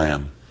supper of the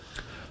Lamb.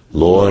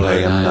 Lord, I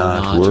am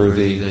not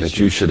worthy that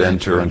you should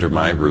enter under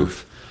my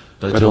roof,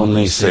 but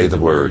only say the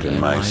word, and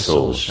my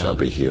soul shall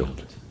be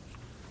healed.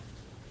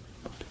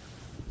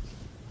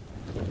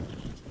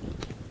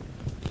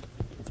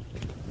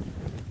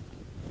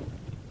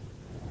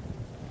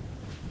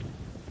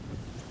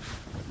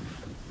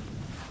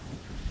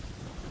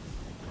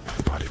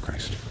 The body of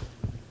Christ.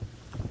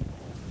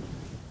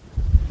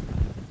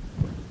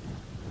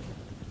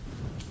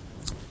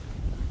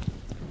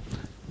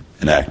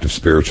 An act of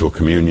spiritual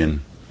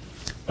communion.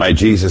 My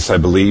Jesus, I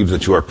believe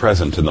that you are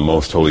present in the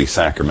most holy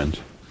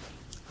sacrament.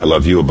 I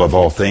love you above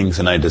all things,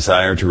 and I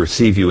desire to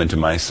receive you into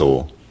my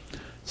soul.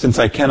 Since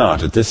I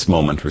cannot at this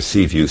moment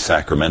receive you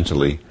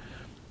sacramentally,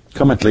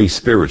 come at least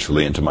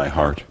spiritually into my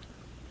heart.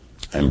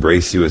 I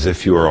embrace you as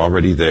if you are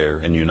already there,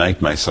 and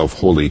unite myself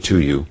wholly to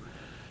you.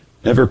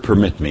 Never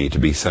permit me to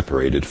be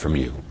separated from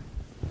you.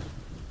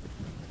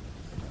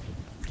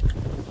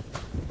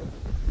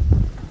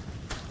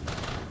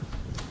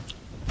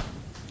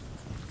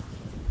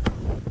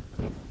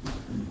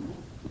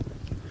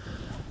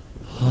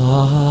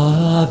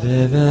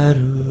 Ave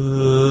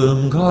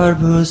verum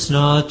corpus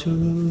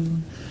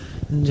natum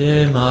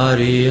de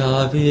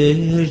Maria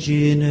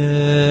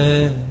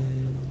Virgine,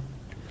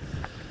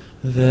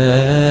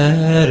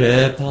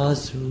 vere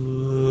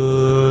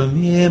pasum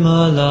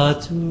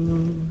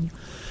immolatum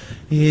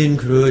in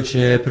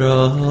cruce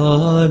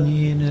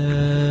pronine,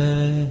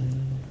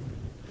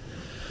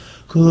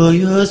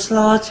 cuius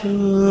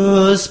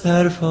latus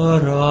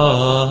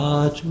perforatum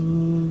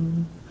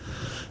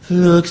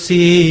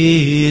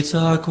fluxit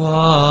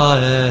aqua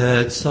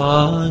et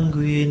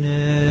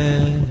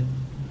sanguine,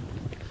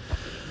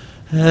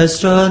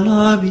 est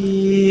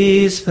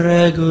nobis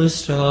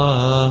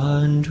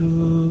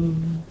pregustandum,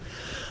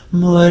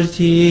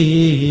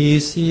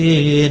 mortis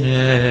in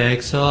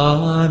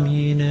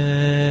examine.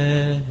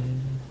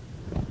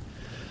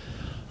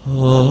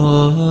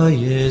 O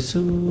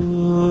Iesu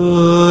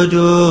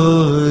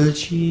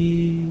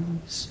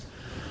dulcis,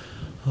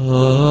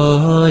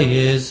 O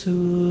Iesu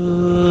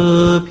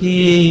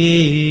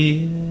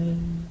pie,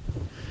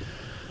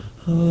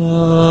 O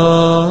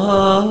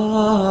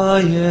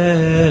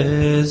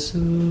Jesu,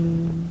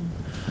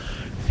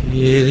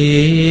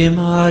 Filii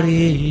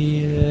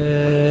Mariae.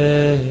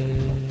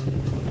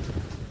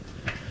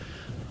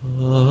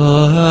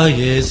 O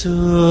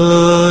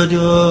Jesu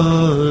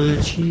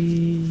dulcis,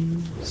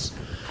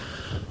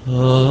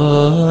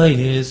 O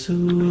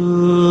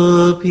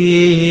Jesu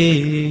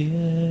pie,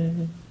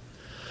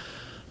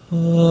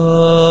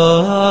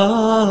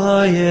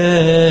 O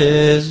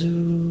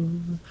Jesu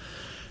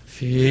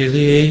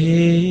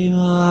Filii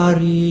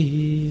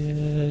Mariae.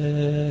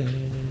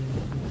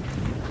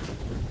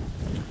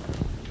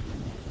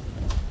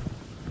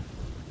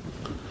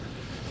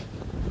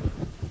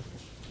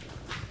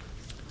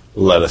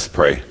 Let us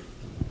pray.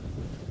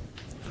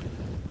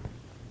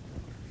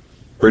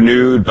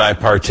 Renewed by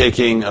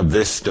partaking of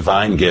this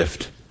divine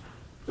gift,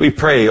 we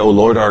pray, O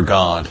Lord our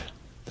God,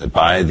 that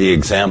by the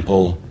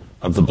example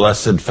of the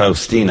Blessed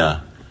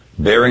Faustina,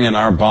 bearing in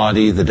our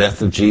body the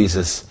death of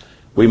Jesus,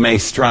 we may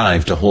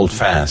strive to hold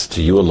fast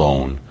to you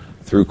alone,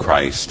 through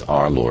Christ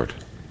our Lord.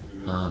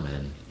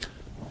 Amen.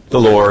 The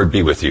Lord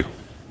be with you.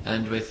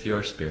 And with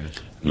your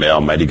spirit. May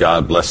Almighty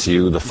God bless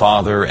you, the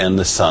Father, and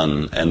the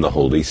Son, and the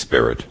Holy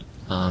Spirit.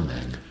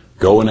 Amen.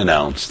 Go and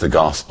announce the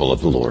gospel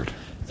of the Lord.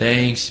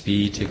 Thanks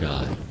be to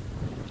God.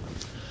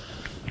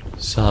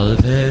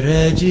 Salve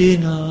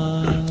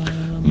Regina,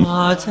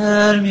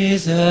 Mater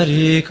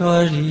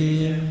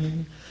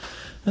Misericordiae,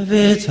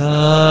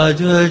 Vita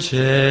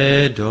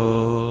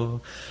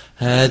dulcedo,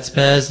 et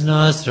spes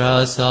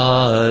nostra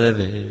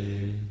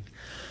salve.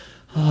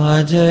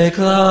 Ade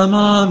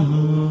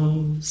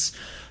clamamus,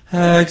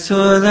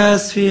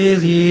 exules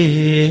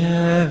Filii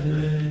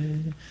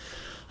Eve,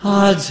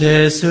 ad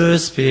te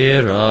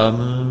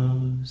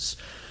suspiramus,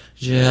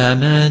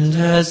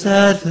 gementes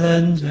et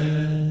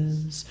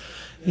flentes,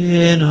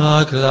 in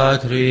hoc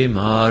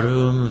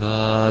lacrimarum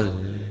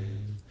vale.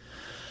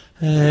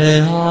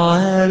 Ea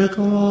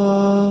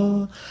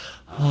ergo,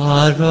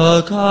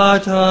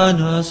 advocata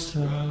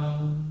nostra,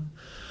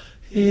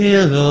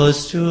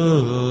 illos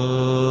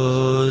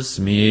tuos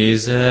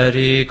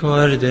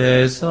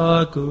misericordes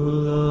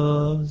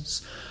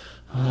oculos,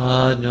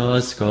 ad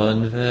nos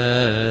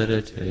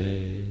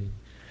converte.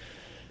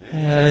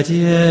 Et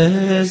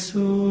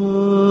Iesum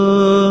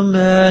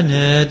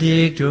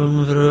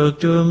benedictum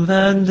fructum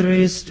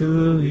ventris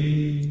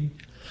tui,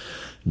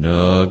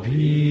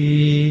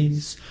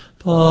 nobis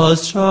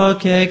post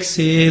hoc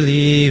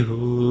exilium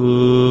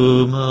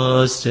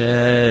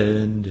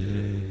ostende.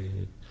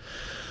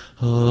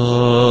 O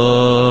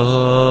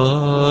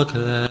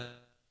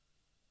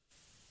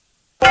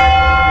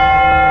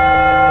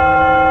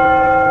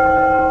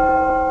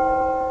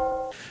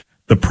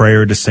The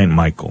Prayer to Saint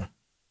Michael.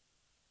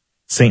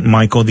 Saint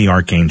Michael the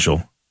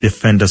Archangel,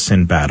 defend us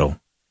in battle.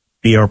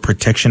 Be our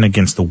protection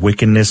against the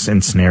wickedness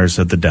and snares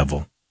of the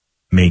devil.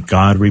 May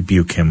God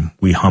rebuke him,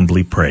 we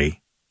humbly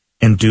pray.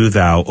 And do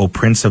thou, O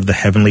Prince of the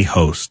heavenly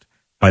host,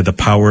 by the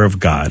power of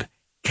God,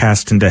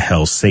 cast into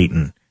hell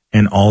Satan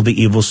and all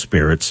the evil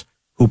spirits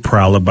who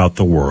prowl about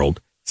the world,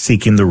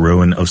 seeking the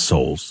ruin of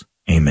souls.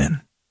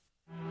 Amen.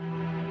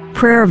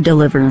 Prayer of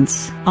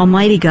Deliverance.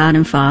 Almighty God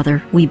and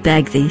Father, we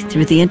beg Thee,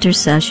 through the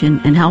intercession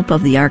and help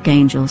of the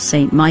archangels,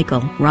 Saint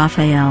Michael,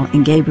 Raphael,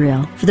 and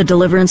Gabriel, for the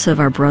deliverance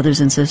of our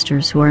brothers and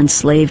sisters who are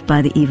enslaved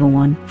by the evil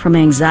one, from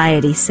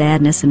anxiety,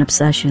 sadness, and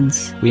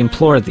obsessions. We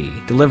implore Thee,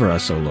 deliver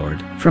us, O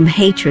Lord. From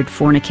hatred,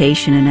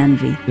 fornication, and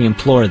envy. We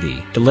implore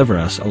Thee, deliver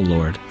us, O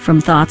Lord. From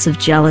thoughts of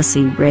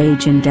jealousy,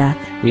 rage, and death.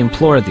 We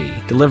implore Thee,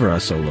 deliver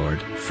us, O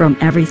Lord. From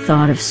every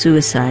thought of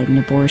suicide and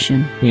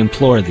abortion. We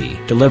implore Thee,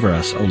 deliver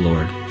us, O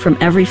Lord. From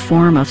every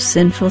form of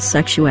sinful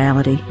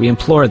sexuality. We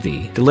implore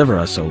Thee, deliver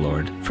us, O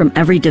Lord. From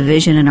every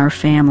division in our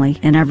family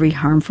and every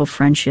harmful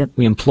friendship.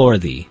 We implore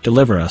Thee,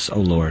 deliver us, O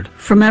Lord.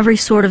 From every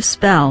sort of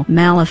spell,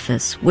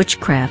 malefice,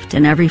 witchcraft,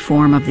 and every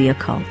form of the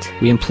occult.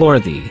 We implore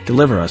Thee,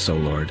 deliver us, O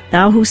Lord.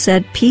 Thou who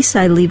said, Peace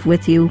I leave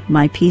with you,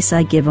 my peace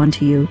I give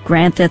unto you,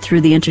 grant that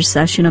through the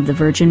intercession of the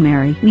Virgin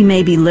Mary, we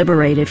may be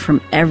liberated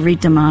from every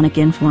demonic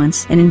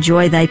influence and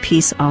enjoy Thy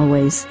peace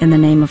always. In the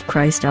name of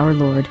Christ our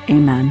Lord.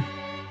 Amen.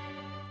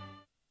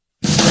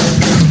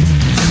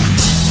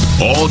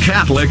 All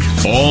Catholic,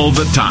 all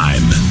the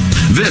time.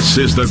 This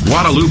is the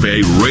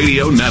Guadalupe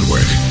Radio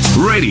Network.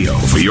 Radio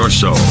for your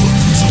soul.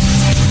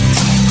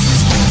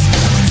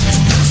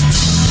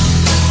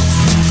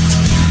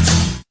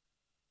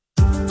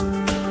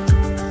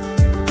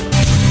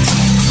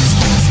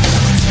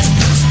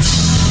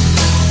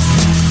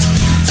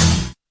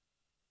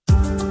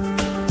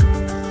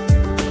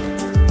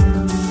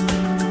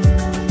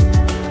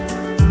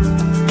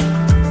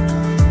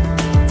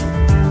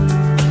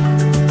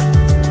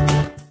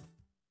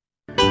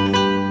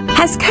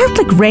 Has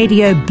Catholic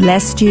Radio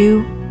blessed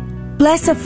you? Bless a